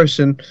Ben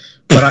Garrison,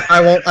 but I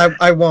won't.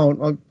 I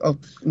won't. I'll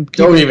keep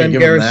Don't even Ben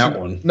give Garrison. him that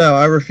one. No,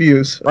 I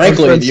refuse.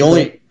 Frankly, the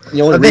only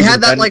they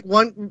had that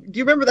one. Do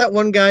you remember that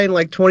one guy in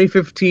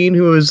 2015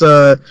 who was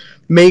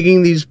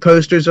making these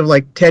posters of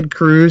Ted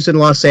Cruz in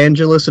Los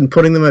Angeles and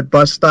putting them at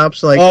bus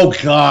stops? Oh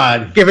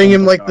God, giving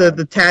him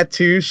the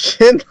tattoo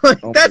shit.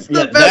 That's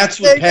the best. That's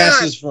what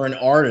passes for an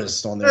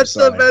artist on their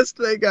side. That's the best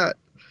they got.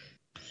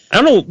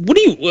 I don't know. What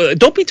do you?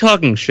 Don't be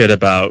talking shit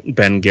about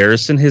Ben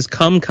Garrison. His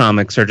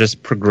comics are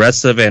just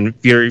progressive and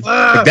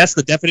that's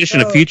the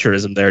definition of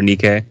futurism, there,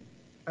 Nikkei.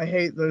 I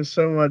hate those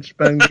so much,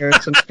 Ben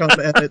Garrison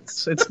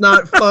edits. It's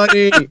not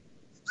funny.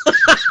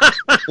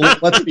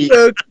 Let's be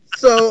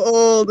so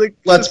old.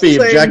 Let's be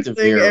objective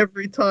here.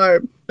 Every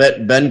time.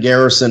 Ben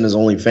Garrison is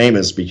only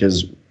famous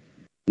because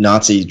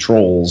Nazi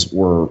trolls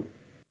were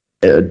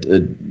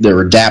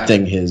they're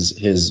adapting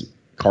his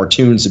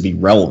cartoons to be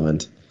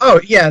relevant. Oh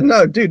yeah,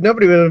 no, dude,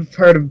 nobody would have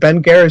heard of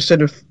Ben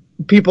Garrison if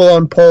people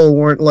on Poll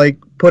weren't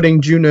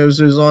putting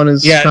Junoses on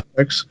his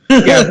comics.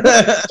 Yeah,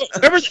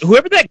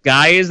 whoever that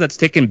guy is that's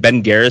taking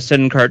Ben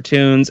Garrison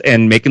cartoons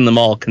and making them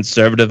all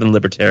conservative and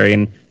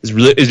libertarian is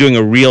doing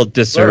a real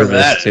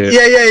disservice to.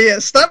 Yeah.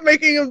 Stop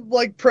making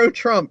him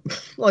pro-Trump.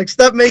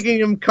 Stop making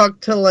him cuck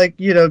to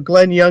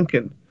Glenn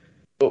Youngkin.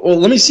 Well,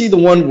 let me see the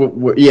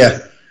one. Yeah.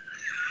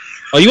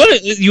 Oh, you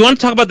want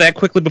to talk about that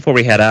quickly before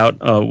we head out?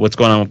 What's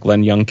going on with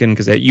Glenn Youngkin?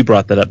 Because you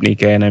brought that up,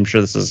 Nikkei, and I'm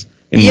sure this is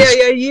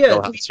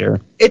Yeah.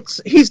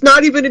 He's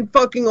not even in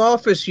fucking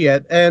office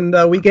yet, and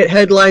we get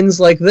headlines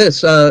like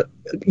this.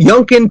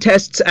 Youngkin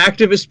tests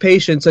activist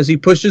patience as he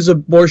pushes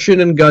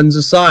abortion and guns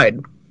aside.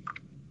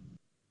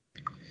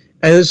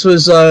 And this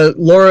was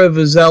Laura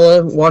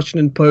Vizela,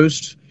 Washington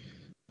Post.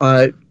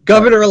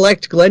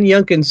 Governor-elect Glenn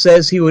Youngkin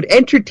says he would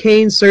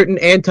entertain certain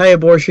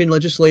anti-abortion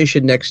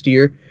legislation next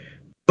year,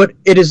 but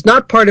it is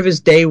not part of his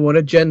day one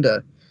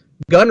agenda.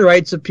 Gun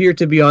rights appear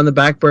to be on the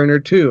back burner,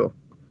 too.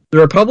 The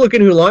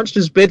Republican who launched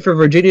his bid for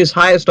Virginia's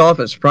highest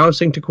office,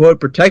 promising to, quote,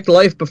 protect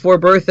life before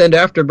birth and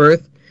after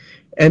birth,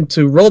 and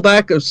to roll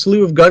back a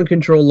slew of gun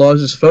control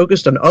laws, is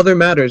focused on other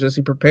matters as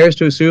he prepares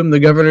to assume the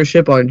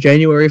governorship on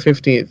January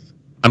 15th.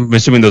 I'm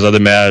assuming those other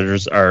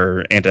matters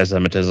are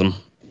anti-Semitism.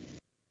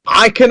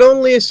 I can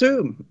only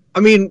assume. I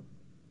mean,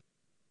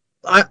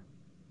 I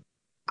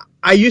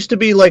used to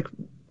be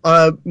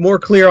more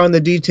clear on the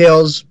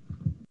details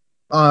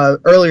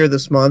earlier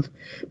this month,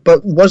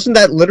 but wasn't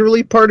that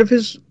literally part of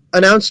his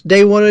announced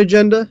day one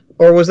agenda,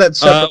 or was that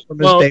separate from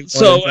his day one?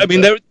 So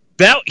agenda? I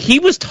mean, he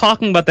was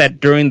talking about that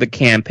during the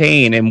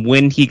campaign and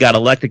when he got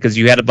elected, because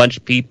you had a bunch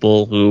of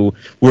people who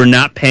were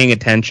not paying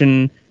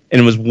attention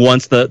and it was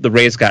once the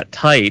race got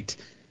tight,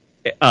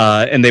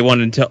 and they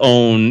wanted to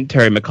own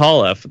Terry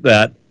McAuliffe,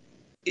 that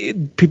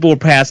people were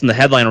passing the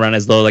headline around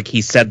as though like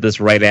he said this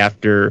right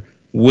after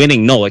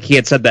winning. No, like he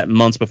had said that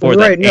months before.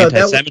 Right, that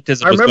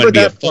anti-Semitism was going to be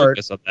a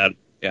focus of that.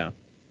 Yeah.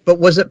 But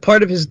was it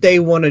part of his day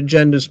one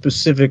agenda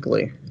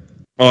specifically?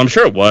 Well, I'm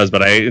sure it was, but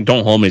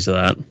don't hold me to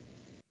that.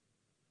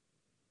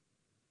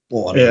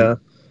 Well, I mean,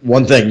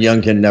 one thing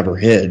Youngkin never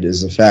hid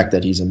is the fact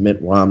that he's a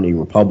Mitt Romney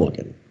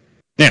Republican.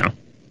 Yeah.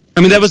 I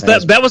mean, that was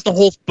the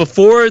whole,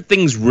 before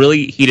things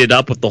really heated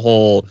up with the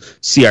whole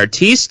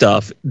CRT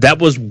stuff, that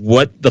was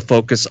what the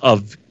focus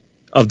of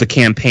the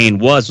campaign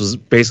was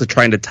basically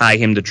trying to tie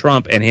him to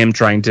Trump and him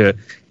trying to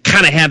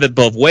kind of have it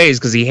both ways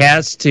because he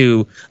has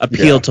to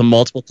appeal to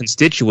multiple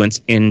constituents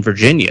in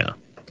Virginia.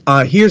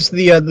 Here's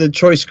the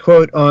choice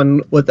quote on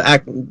what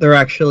they're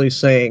actually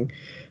saying.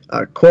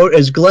 Quote,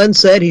 as Glenn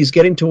said, he's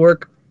getting to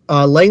work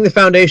laying the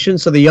foundation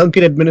so the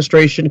Youngkin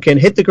administration can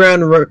hit the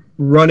ground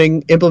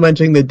running,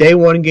 implementing the day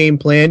one game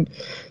plan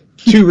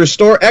to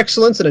restore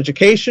excellence in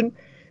education,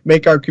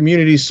 make our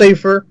communities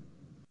safer,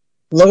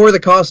 lower the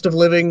cost of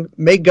living,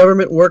 make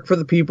government work for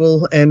the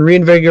people, and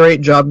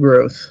reinvigorate job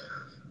growth.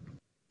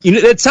 You know,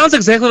 it sounds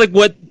exactly like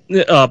what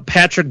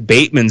Patrick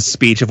Bateman's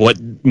speech of what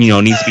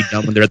needs to be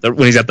done when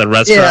he's at the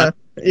restaurant.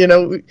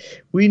 Yeah,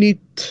 we need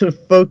to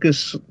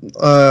focus.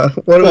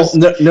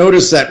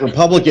 Notice that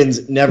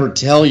Republicans never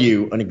tell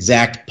you an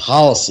exact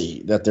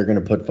policy that they're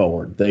going to put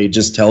forward. They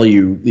just tell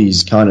you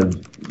these kind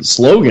of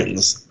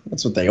slogans.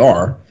 That's what they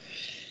are.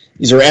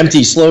 These are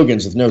empty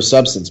slogans with no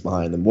substance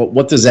behind them.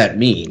 What does that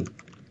mean?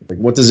 Like,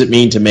 what does it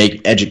mean to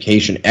make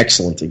education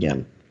excellent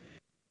again?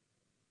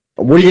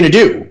 What are you going to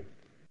do?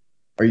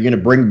 Are you going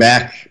to bring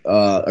back?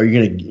 Are you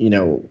going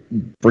to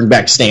bring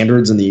back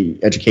standards in the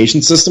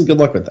education system? Good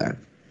luck with that.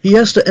 He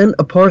has to end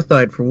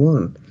apartheid for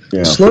one.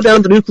 Yeah. Slow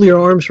down the nuclear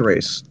arms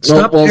race.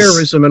 Stop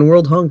terrorism and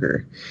world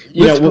hunger.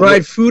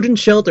 Provide food and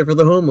shelter for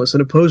the homeless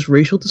and oppose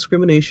racial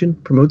discrimination.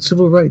 Promote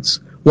civil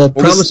rights while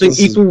promising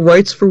equal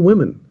rights for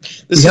women.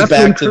 We have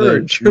to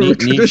encourage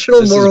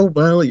traditional moral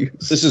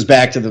values. This is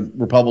back to the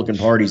Republican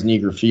Party's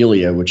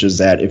negrophilia, which is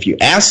that if you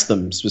ask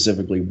them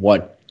specifically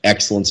what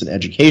excellence in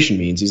education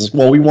means, he says,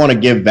 well, we want to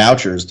give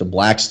vouchers to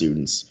black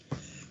students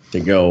to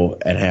go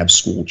and have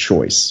school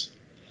choice.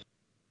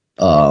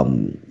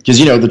 Because,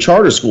 the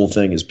charter school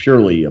thing is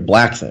purely a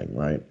black thing,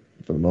 right,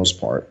 for the most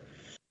part.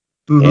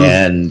 Mm-hmm.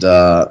 And,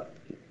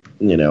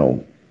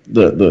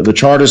 the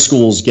charter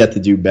schools get to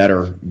do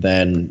better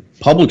than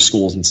public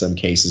schools in some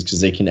cases because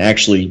they can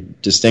actually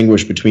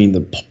distinguish between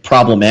the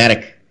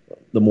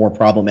more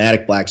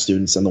problematic black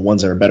students and the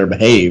ones that are better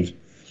behaved.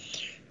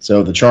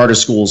 So the charter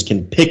schools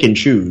can pick and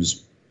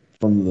choose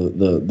from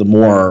the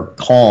more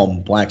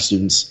calm black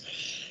students,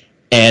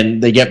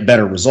 and they get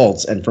better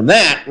results. And from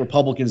that,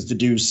 Republicans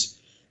deduce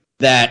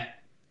that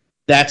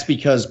that's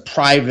because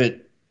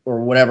private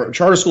or whatever,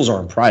 charter schools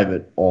aren't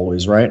private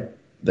always, right?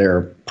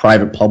 They're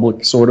private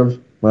public sort of,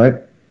 right?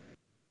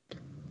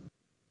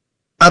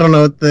 I don't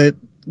know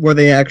where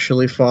they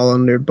actually fall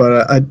under,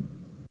 but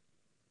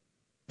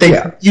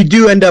you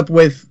do end up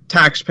with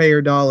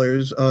taxpayer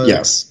dollars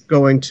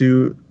going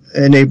to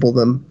enable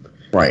them.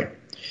 Right.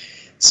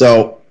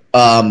 So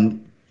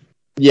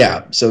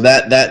so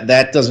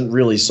that doesn't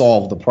really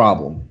solve the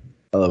problem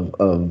of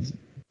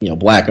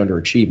black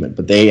underachievement,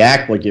 but they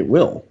act like it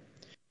will.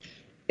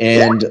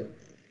 And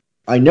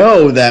I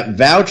know that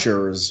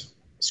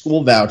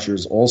school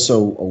vouchers also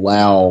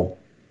allow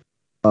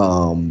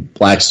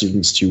black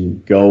students to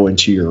go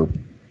into your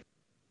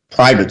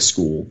private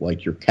school,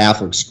 like your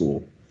Catholic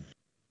school.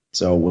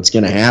 So what's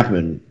going to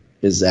happen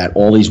is that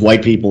all these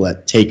white people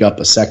that take up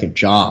a second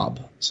job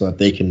so that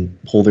they can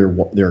pull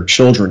their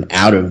children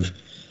out of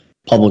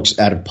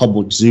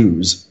public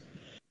zoos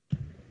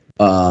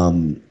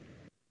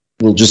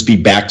will just be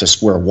back to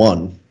square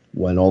one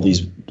when all these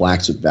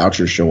blacks with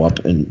vouchers show up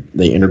and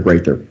they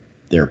integrate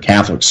their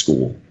Catholic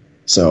school.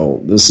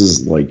 So this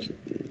is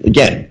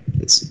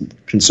it's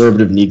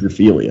conservative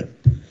negrophilia.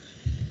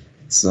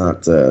 It's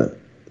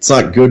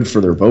not good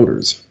for their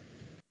voters.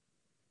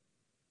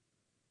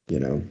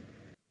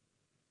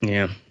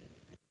 Yeah.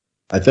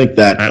 I think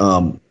that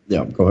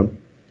go ahead.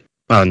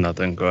 Oh,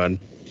 nothing. Go ahead.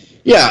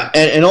 Yeah,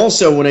 and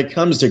also when it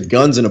comes to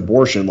guns and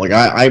abortion,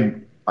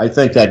 I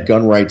think that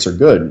gun rights are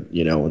good,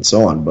 and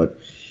so on, but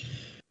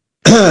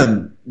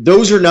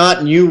those are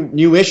not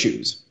new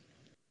issues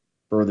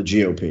for the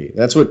GOP.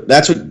 That's what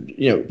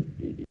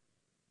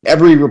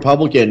every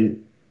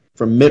Republican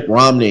from Mitt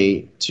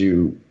Romney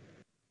to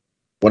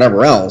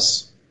whatever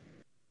else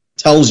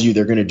tells you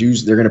they're going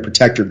to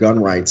protect your gun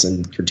rights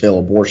and curtail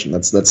abortion.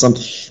 That's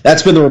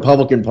been the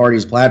Republican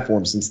Party's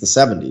platform since the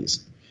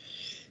 70s.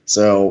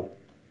 So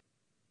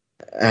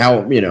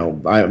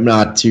I'm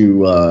not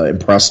too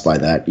impressed by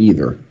that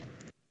either.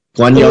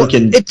 Glenn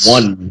Youngkin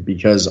won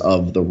because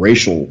of the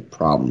racial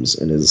problems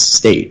in his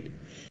state.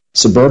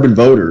 Suburban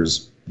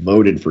voters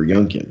voted for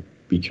Youngkin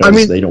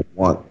because they don't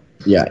want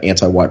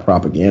anti-white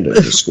propaganda in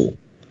their school.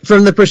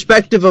 From the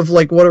perspective of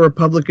what a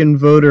Republican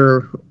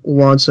voter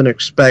wants and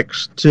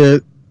expects,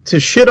 to to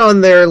shit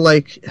on their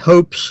like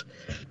hopes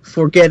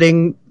for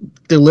getting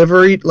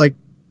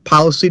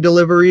policy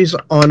deliveries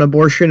on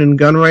abortion and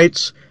gun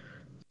rights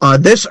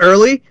this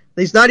early.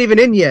 He's not even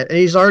in yet, and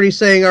he's already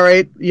saying, all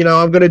right,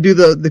 I'm going to do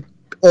the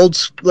old,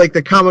 like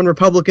the common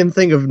Republican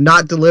thing of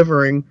not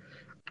delivering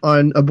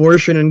on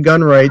abortion and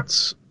gun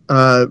rights.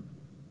 I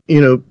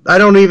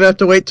don't even have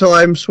to wait till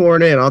I'm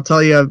sworn in. I'll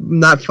tell you, I'm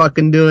not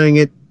fucking doing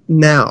it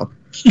now.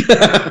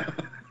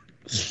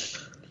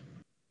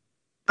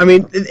 I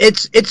mean,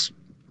 it's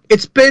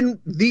been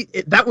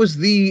that was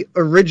the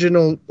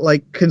original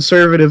like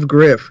conservative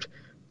grift,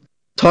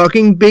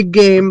 talking big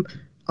game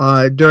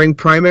during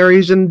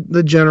primaries and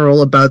the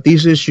general about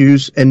these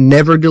issues and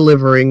never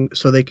delivering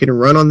so they can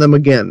run on them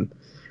again.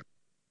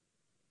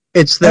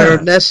 It's their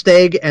nest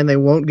egg, and they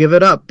won't give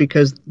it up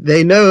because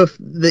they know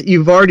that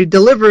you've already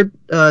delivered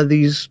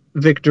these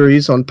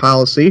victories on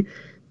policy,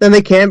 then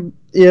they can't,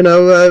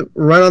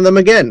 run on them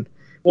again,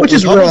 which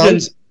is wrong.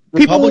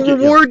 People will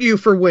reward you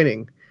for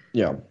winning.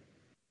 Yeah,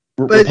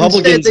 but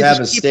Republicans have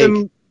a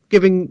stake.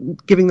 Giving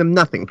them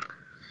nothing.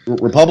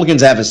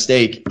 Republicans have a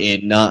stake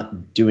in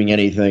not doing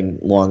anything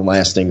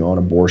long-lasting on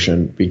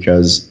abortion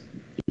because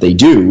if they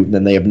do,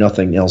 then they have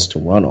nothing else to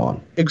run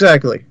on.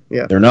 Exactly.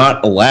 Yeah, they're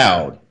not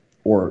allowed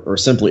or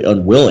simply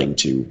unwilling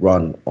to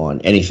run on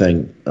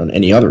anything on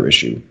any other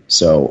issue.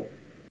 So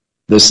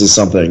this is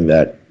something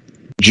that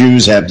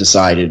Jews have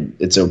decided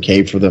it's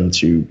okay for them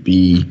to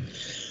be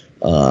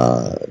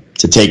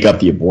to take up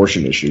the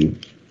abortion issue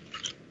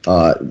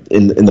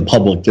in the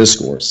public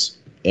discourse,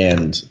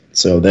 and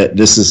so that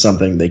this is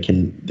something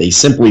they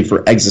simply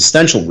for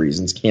existential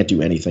reasons can't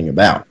do anything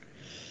about.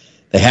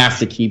 They have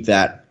to keep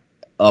that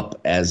up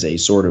as a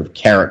sort of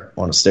carrot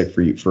on a stick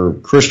for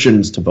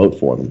Christians to vote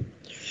for them.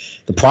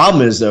 The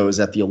problem is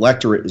that the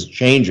electorate is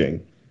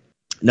changing,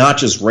 not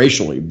just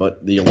racially,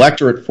 but the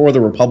electorate for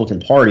the Republican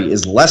Party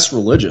is less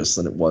religious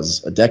than it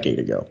was a decade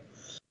ago.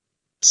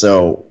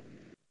 So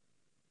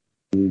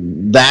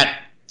that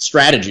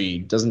strategy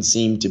doesn't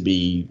seem to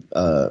be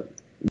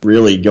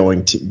really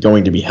going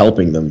to be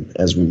helping them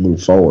as we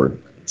move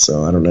forward.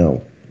 So I don't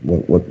know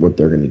what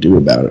they're going to do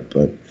about it,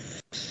 but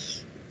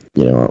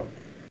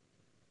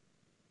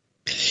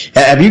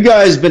have you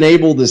guys been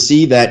able to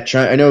see that?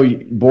 I know,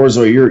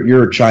 Borzo,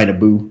 you're a China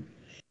boo.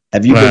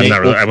 Have you been?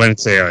 Not really. I wouldn't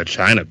say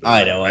China boo.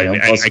 I know. I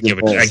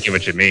get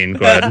what you mean.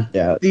 Go ahead.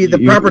 Yeah.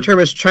 The proper term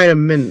is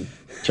Chinaman.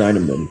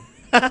 Chinaman.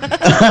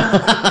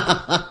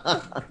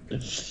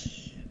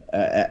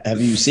 Have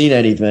you seen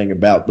anything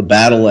about the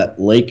battle at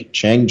Lake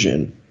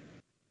Changjin?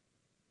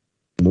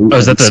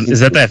 Is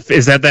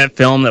that that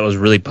film that was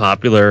really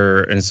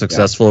popular and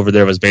successful over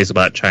there? Was based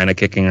about China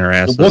kicking our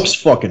asses. It looks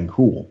fucking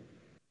cool.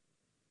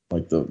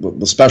 Like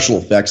the special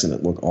effects in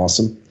it look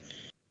awesome.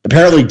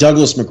 Apparently,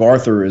 Douglas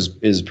MacArthur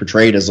is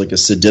portrayed as like a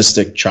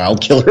sadistic child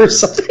killer or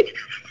something.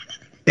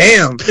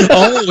 Damn.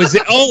 Is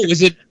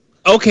it?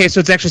 Okay,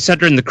 so it's actually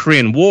centered in the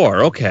Korean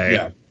War. Okay.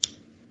 Yeah.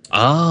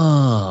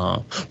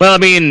 Oh. Well, I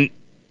mean,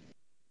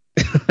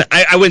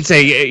 I wouldn't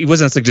say he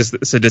wasn't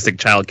a sadistic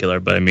child killer,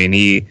 but I mean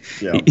he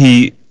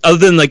other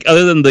than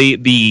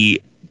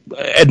the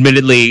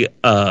admittedly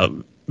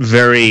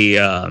very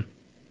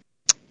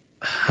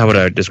how would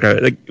I describe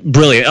it? Like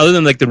brilliant. Other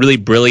than like the really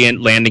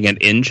brilliant landing at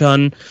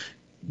Incheon,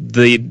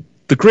 the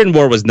Korean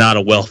War was not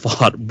a well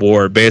fought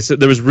war. Basically,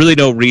 there was really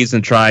no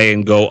reason to try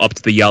and go up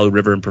to the Yalu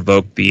River and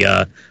provoke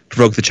the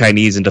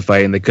Chinese into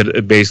fighting.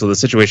 The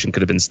situation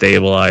could have been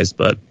stabilized,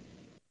 but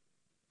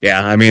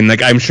yeah, I mean,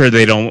 like I'm sure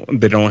they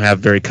don't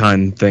have very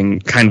kind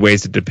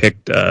ways to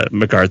depict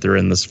MacArthur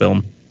in this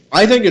film.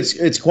 I think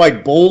it's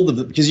quite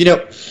bold because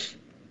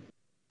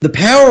the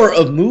power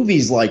of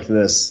movies like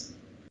this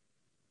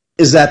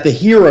is that the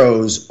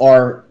heroes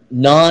are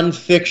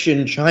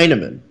non-fiction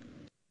Chinamen,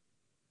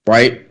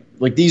 right?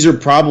 Like these are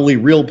probably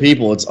real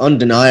people. It's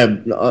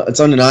undeniable. It's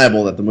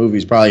undeniable that the movie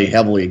is probably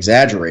heavily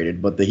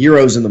exaggerated, but the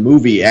heroes in the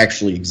movie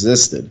actually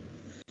existed.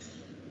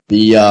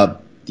 The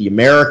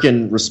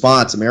American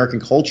response, American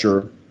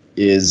culture,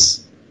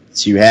 is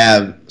to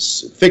have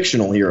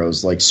fictional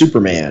heroes like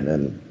Superman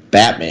and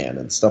Batman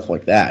and stuff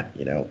like that.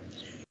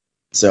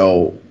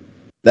 So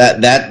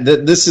that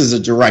this is a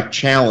direct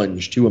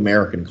challenge to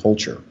American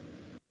culture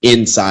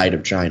inside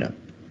of China.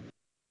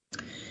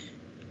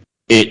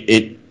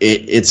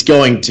 It's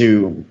going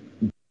to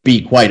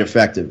be quite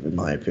effective, in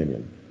my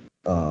opinion,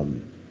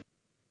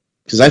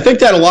 because I think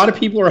that a lot of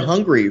people are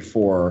hungry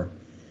for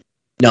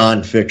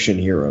non-fiction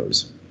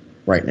heroes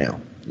right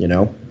now.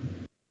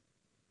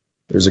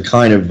 There's a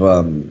kind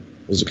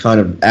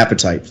of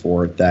appetite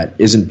for it that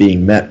isn't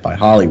being met by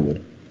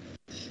Hollywood.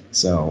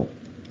 So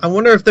I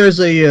wonder if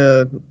there's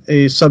a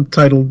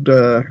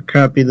subtitled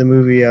copy of the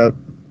movie out.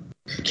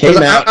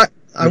 Came out.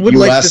 I would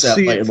like to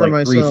see it for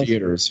myself. 3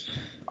 theaters.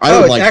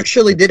 It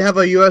actually did have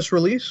a U.S.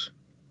 release?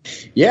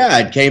 Yeah,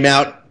 it came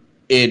out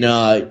in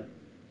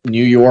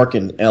New York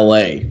and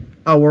L.A.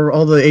 Oh, where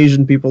all the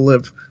Asian people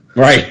live.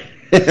 Right.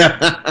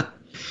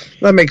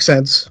 That makes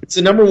sense. It's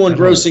the number one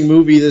grossing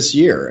movie this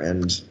year,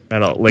 and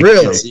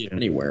really see it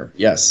anywhere.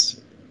 Yes,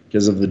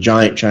 because of the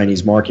giant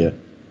Chinese market.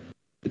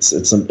 It's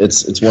one of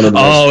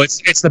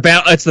the it's the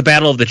battle. It's the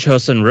Battle of the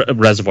Chosin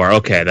Reservoir.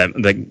 Okay,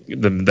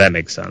 that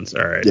makes sense.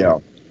 All right. Yeah.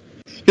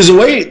 Because the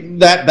way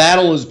that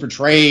battle is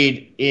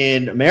portrayed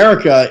in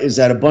America is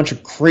that a bunch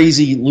of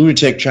crazy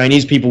lunatic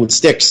Chinese people with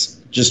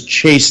sticks just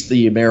chase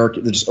they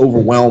just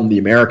overwhelm the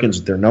Americans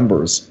with their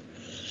numbers.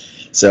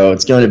 So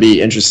it's going to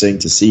be interesting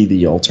to see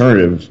the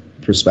alternative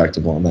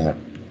perspective on that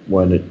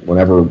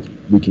whenever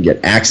we can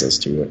get access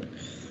to it.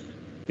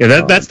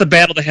 Yeah, that's the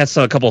battle that has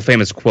a couple of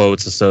famous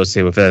quotes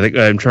associated with it. I think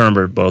I'm trying to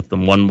remember both of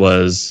them. One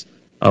was,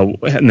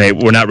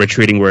 "We're not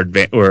retreating;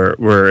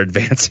 we're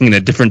advancing in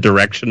a different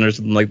direction," or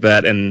something like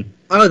that. And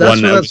that's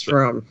where that's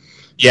from.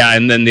 Yeah,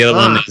 and then the other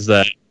one is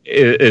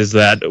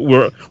that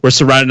we're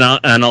surrounded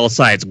on all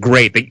sides.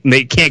 Great,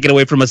 they can't get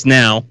away from us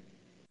now.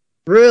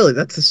 Really,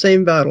 that's the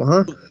same battle,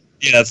 huh?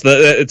 Yeah,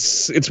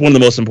 it's one of the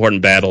most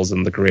important battles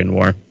in the Korean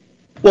War.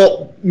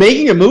 Well,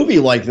 making a movie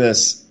like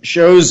this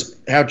shows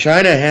how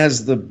China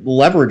has the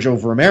leverage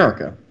over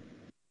America.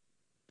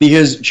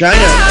 Because China...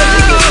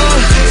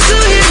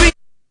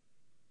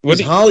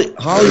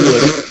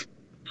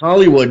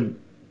 Hollywood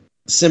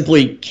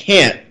simply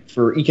can't,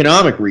 for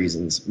economic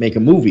reasons, make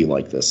a movie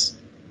like this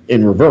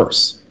in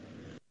reverse.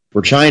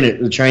 Where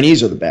the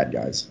Chinese are the bad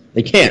guys.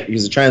 They can't,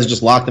 because the Chinese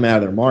just lock them out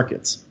of their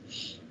markets.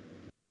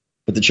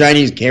 But the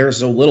Chinese care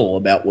so little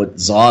about what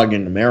Zog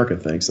in America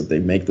thinks that they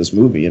make this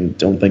movie and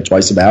don't think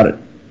twice about it.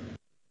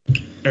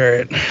 All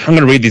right, I'm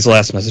going to read these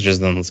last messages,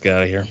 then let's get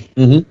out of here.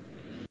 Mm-hmm.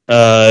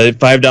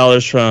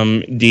 $5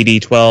 from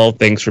DD12.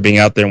 Thanks for being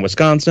out there in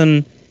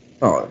Wisconsin.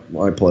 Oh,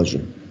 my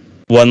pleasure.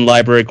 1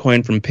 library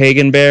coin from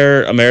Pagan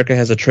Bear. America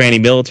has a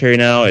training military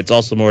now. It's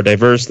also more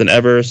diverse than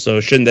ever.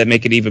 So shouldn't that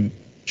make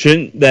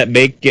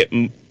it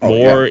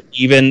more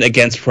even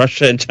against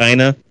Russia and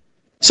China?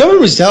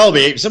 Someone was telling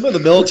me, some of the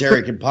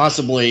military can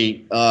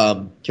possibly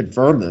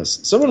confirm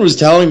this. Someone was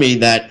telling me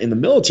that in the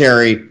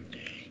military,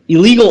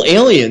 illegal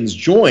aliens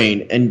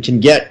join and can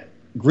get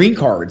green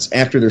cards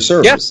after their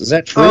service. Yeah. Is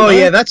that true? Oh,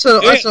 yeah, that's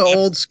an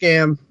old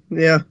scam.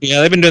 Yeah.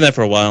 Yeah, they've been doing that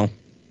for a while.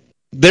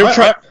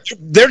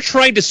 They're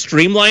trying to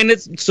streamline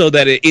it so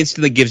that it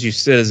instantly gives you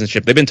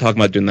citizenship. They've been talking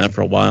about doing that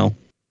for a while.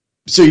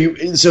 So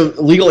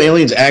illegal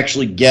aliens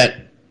actually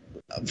get...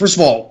 First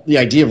of all, the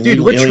idea of we're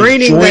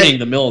training joining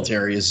the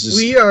military is just...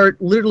 We are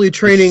literally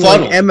training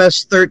like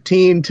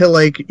MS-13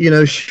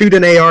 to shoot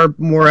an AR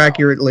more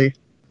accurately.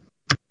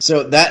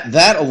 So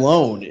that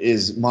alone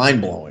is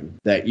mind-blowing,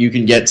 that you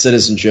can get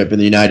citizenship in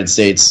the United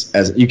States,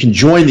 you can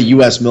join the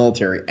U.S.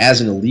 military as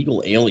an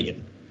illegal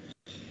alien.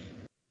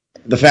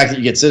 The fact that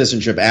you get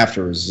citizenship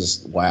after is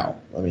just, wow.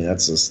 I mean,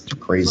 that's just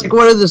crazy. Like,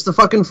 what is this, the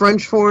fucking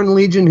French Foreign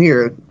Legion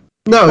here?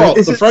 No,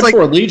 the French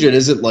Foreign Legion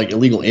isn't like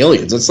illegal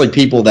aliens. It's like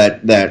people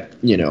that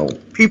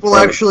people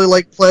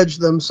actually pledge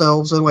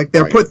themselves and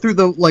they're put through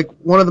the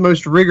one of the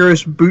most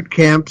rigorous boot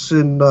camps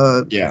in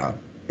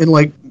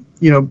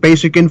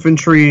basic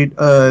infantry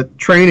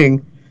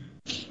training.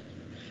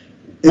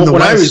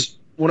 When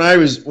I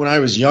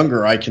was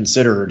younger, I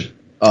considered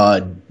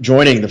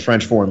joining the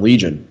French Foreign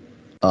Legion.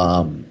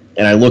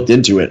 And I looked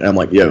into it, and I'm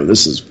like, "Yo,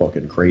 this is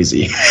fucking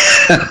crazy."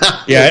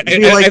 Yeah,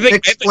 I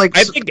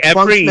think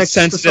every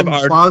sensitive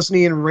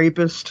Bosnian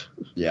rapist.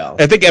 Yeah,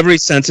 I think every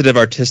sensitive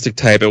artistic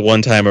type at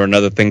one time or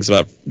another thinks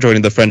about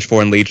joining the French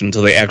Foreign Legion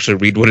until they actually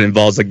read what it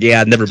involves. Like,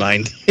 yeah, never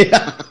mind.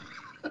 Yeah,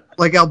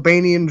 like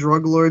Albanian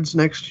drug lords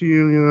next to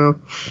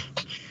you,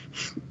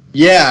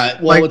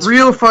 Yeah, well,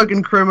 real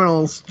fucking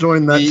criminals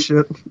join that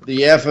shit.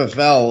 The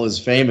FFL is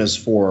famous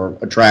for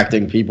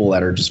attracting people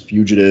that are just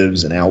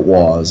fugitives and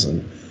outlaws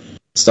and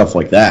stuff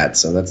like that,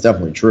 so that's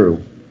definitely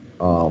true.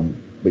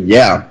 But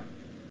yeah.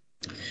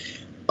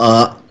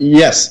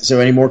 Yes, so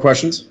any more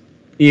questions?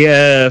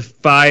 Yeah,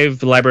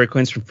 5 library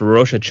coins from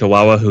Ferocious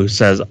Chihuahua, who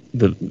says,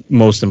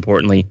 most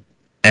importantly,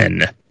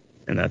 N.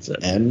 And that's it.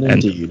 N,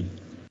 indeed.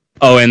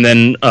 Oh, and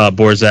then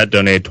Borzet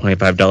donated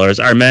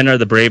 $25. Our men are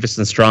the bravest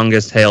and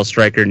strongest. Hail,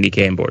 Stryker,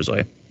 Nikkei, and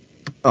Borzoi.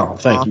 Oh,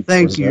 thank you.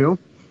 Thank you.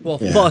 Well,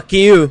 fuck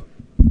you.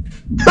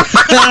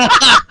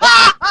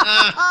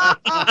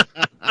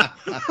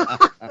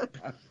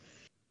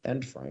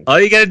 And Frank. All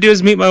you gotta do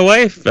is meet my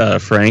wife,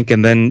 Frank,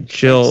 and then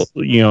she'll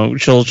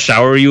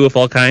shower you with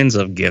all kinds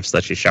of gifts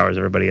that she showers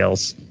everybody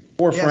else.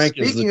 Poor Frank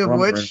is the speaking of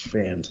drummer which, in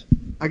the band.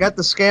 I got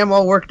the scam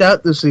all worked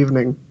out this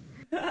evening.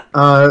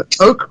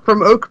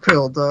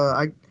 Oakpilled.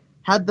 I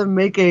had them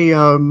make a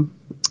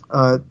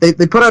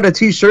they put out a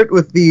T-shirt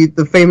with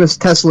the famous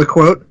Tesla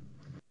quote,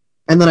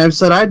 and then I've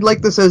said I'd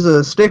like this as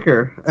a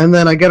sticker, and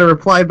then I get a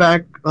reply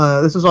back.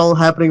 This is all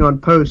happening on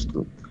post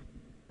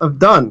of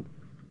done.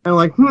 And I'm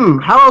like,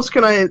 how else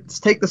can I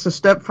take this a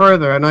step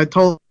further? And I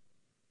told...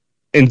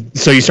 And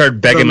so you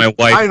started begging my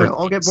wife... I know,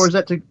 I'll get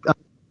Borzet to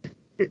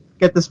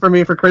get this for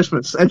me for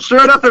Christmas. And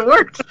sure enough, it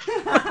worked!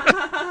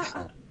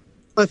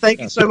 So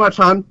thank you so much,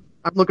 hon.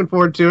 I'm looking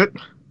forward to it.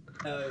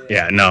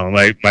 Yeah, no,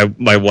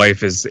 my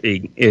wife is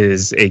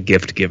a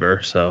gift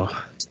giver, so...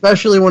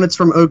 Especially when it's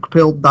from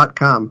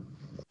oakpilled.com.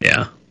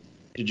 Yeah.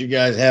 Did you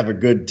guys have a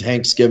good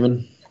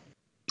Thanksgiving?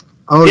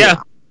 Oh,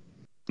 yeah.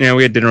 Yeah,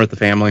 we had dinner with the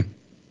family.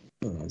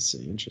 Oh, I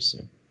see.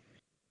 Interesting.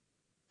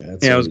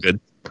 It was good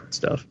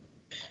stuff.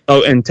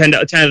 Oh, and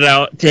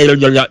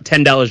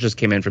 $10 just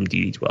came in from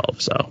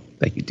DD12. So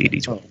thank you,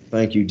 DD12. Oh,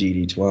 thank you,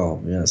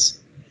 DD12. Yes.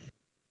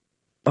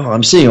 Oh,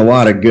 I'm seeing a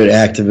lot of good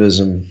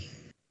activism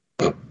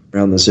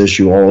around this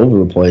issue all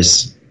over the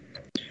place.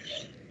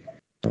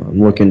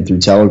 I'm looking through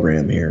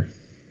Telegram here.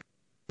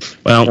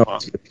 Well,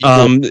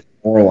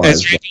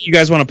 you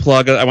guys want to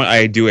plug?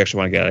 I do actually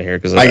want to get out of here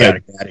because I got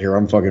to get out of here.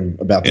 I'm fucking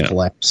about to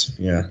collapse.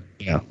 Yeah.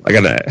 I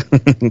got to.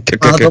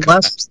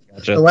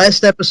 The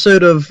last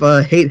episode of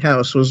Hate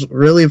House was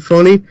really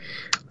funny.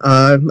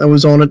 I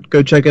was on it.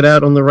 Go check it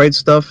out on the right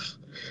stuff.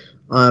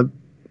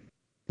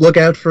 Look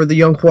out for the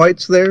Young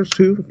Whites there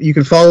too. You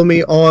can follow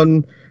me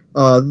on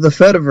the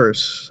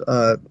Fediverse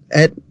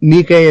at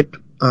Nike at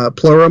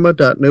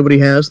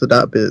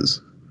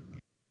plurima.nobodyhas.biz.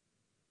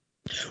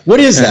 What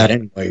is that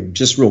anyway?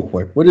 Just real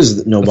quick. What is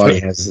it? Nobody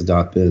has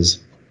the .biz?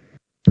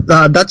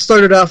 That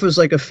started off as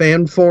like a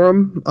fan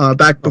forum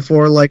back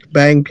before like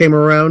Bang came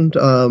around,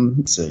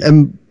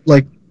 and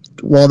like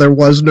while there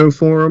was no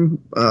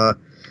forum,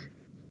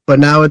 but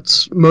now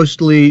it's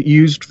mostly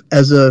used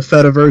as a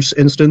Fediverse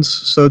instance.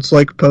 So it's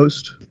like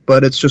Post,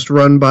 but it's just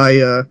run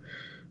by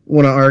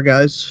one of our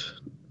guys,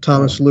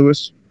 Thomas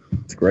Lewis.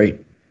 It's great.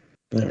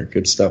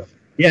 Good stuff.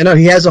 Yeah, no,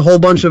 he has a whole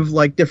bunch of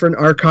like different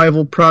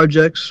archival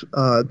projects,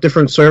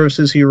 different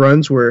services he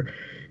runs where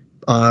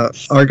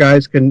our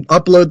guys can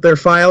upload their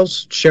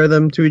files, share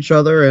them to each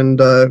other, and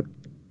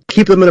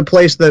keep them in a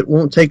place that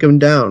won't take them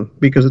down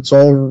because it's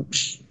all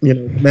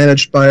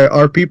managed by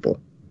our people.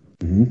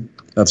 Mm-hmm.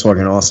 That's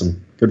fucking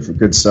awesome.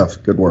 Good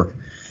stuff. Good work.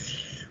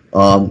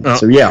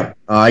 So yeah,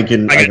 I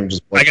can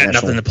just. I got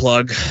nothing to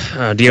plug. Do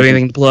you have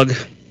anything to plug?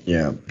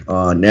 Yeah,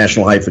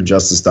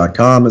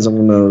 national-justice.com, as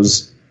everyone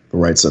knows.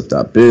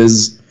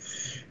 therightstuff.biz,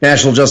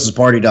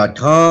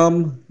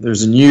 nationaljusticeparty.com.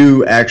 There's a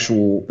new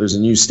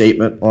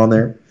statement on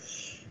there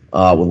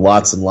with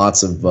lots and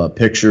lots of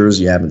pictures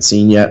you haven't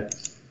seen yet.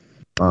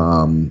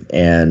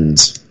 And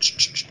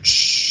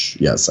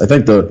yes, I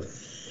think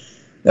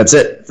that's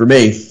it for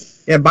me.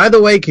 Yeah, by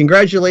the way,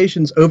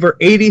 congratulations. Over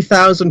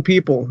 80,000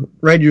 people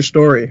read your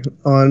story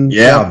on...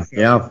 Yeah.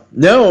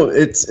 No,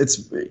 it's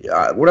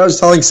what I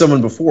was telling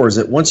someone before is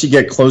that once you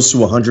get close to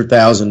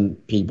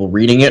 100,000 people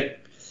reading it,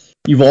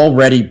 you've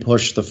already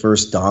pushed the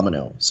first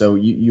domino. So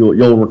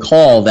you'll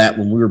recall that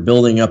when we were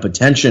building up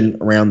attention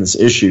around this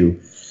issue,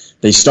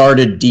 they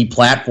started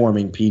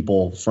deplatforming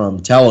people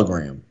from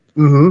Telegram.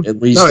 Mm-hmm. At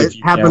least it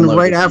happened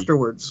right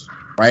afterwards.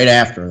 Right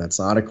after. That's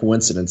not a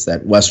coincidence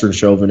that Western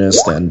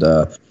Chauvinist and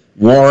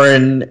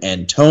Warren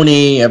and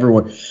Tony,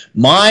 everyone.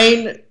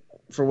 Mine,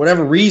 for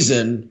whatever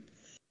reason,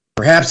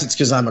 perhaps it's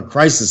because I'm a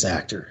crisis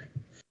actor.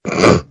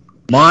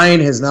 Mine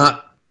has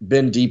not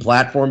been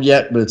deplatformed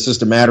yet, but it's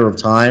just a matter of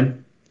time.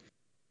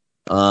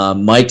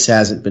 Mike's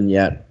hasn't been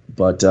yet,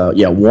 but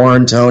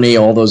Warren, Tony,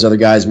 all those other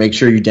guys, make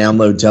sure you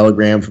download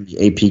Telegram from the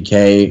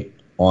APK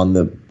on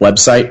the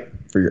website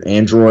for your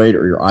Android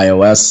or your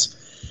iOS,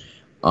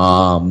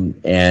 and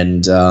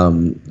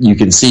you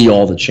can see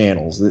all the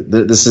channels.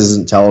 This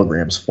isn't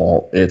Telegram's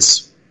fault.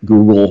 It's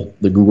Google,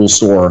 the Google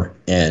Store,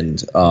 and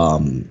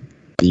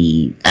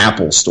the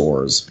Apple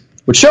stores,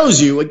 which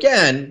shows you,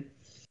 again,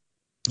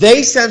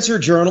 they censor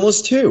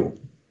journalists too.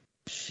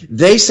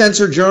 They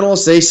censor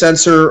journalists. They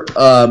censor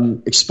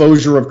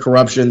exposure of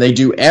corruption. They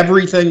do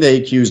everything.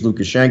 They accuse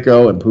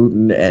Lukashenko and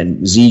Putin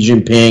and Xi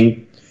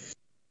Jinping.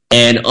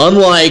 And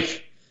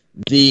unlike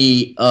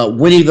the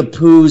Winnie the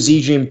Pooh,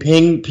 Xi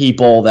Jinping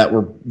people that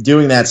were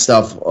doing that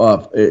stuff,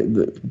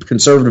 the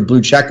conservative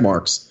blue check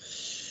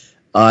marks,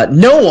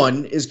 no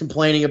one is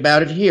complaining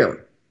about it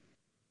here.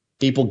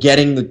 People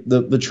getting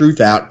the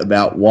truth out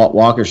about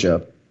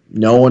Waukesha.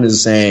 No one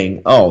is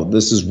saying, oh,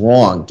 this is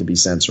wrong to be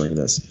censoring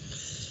this.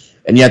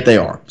 And yet they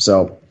are.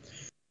 So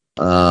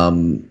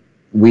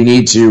we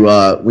need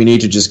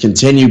to just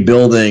continue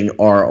building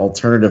our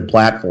alternative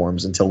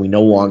platforms until we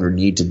no longer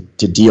need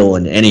to deal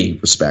in any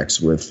respects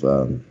with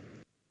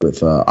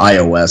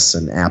iOS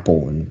and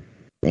Apple and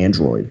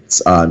Android.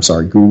 I'm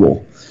sorry,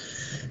 Google.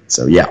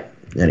 So yeah.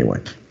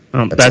 Anyway,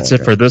 that's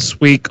it for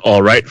this week.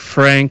 All right,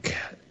 Frank.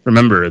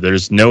 Remember,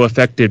 there's no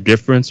effective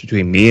difference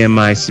between me and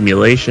my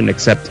simulation,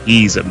 except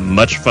he's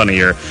much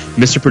funnier.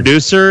 Mr.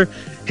 Producer,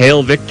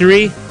 hail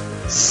victory.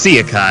 See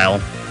ya, Kyle.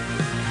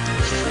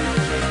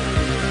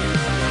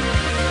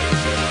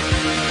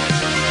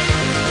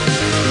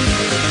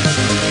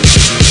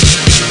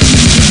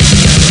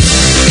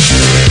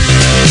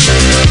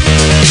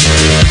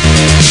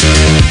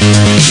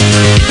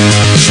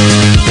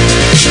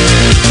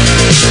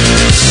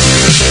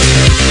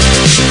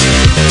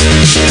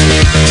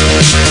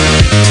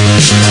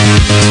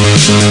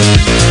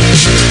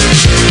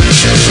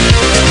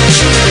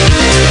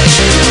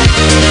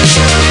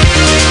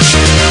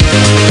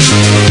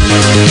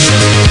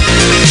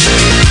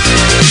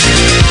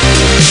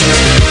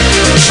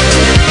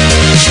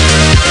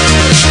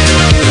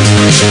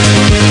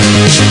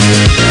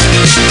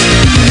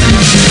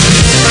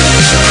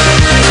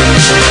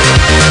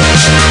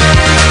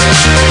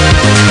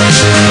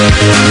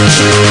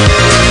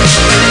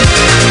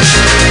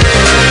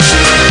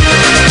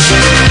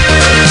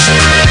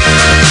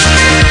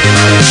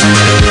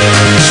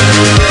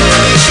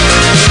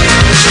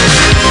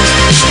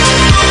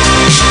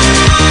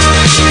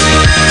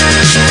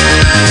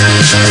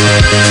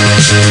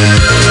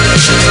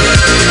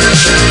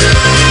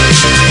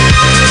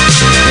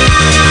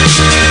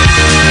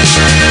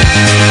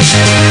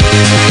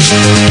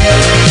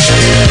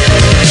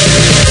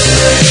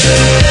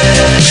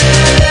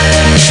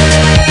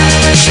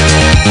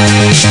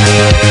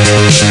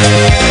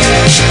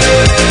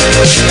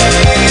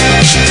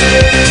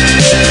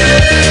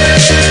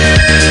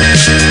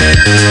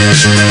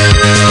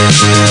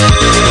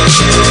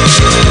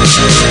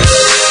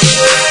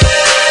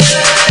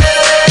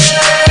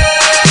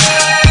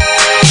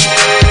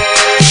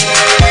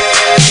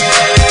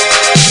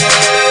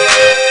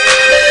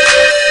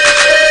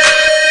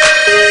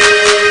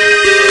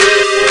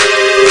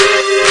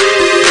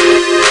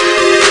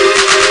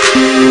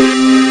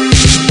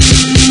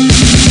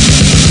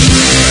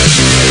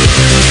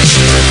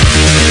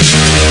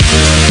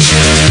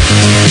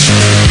 We'll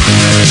be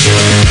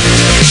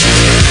right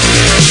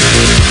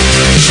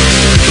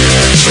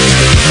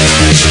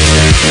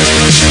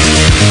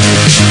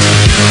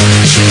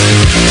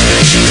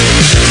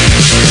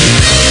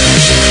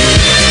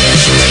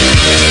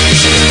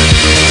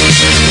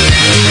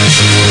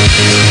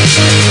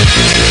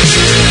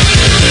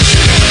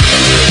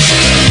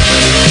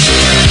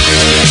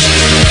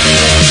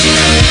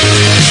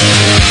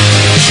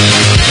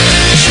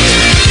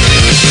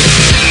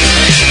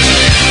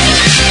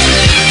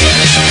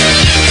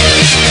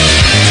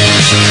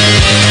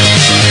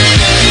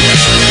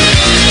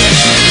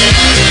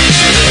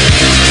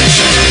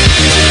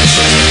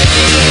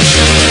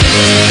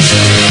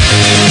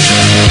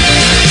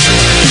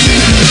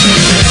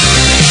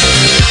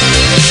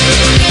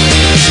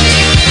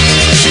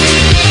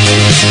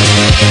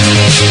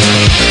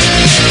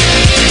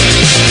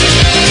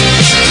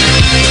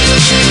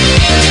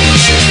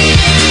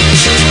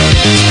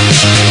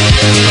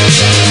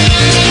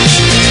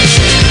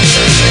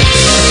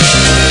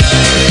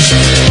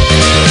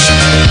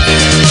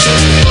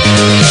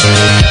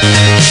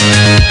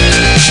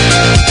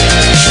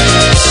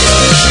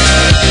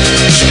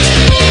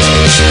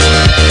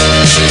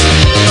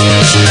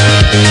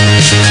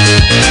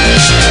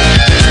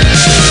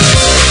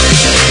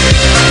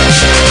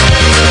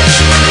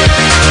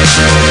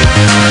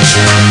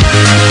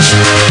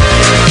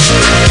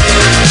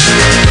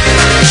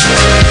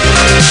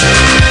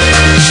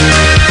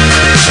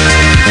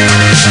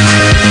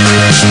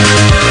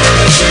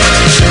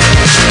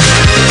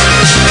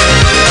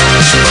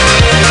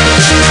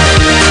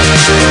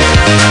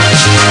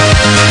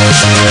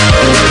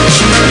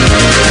back.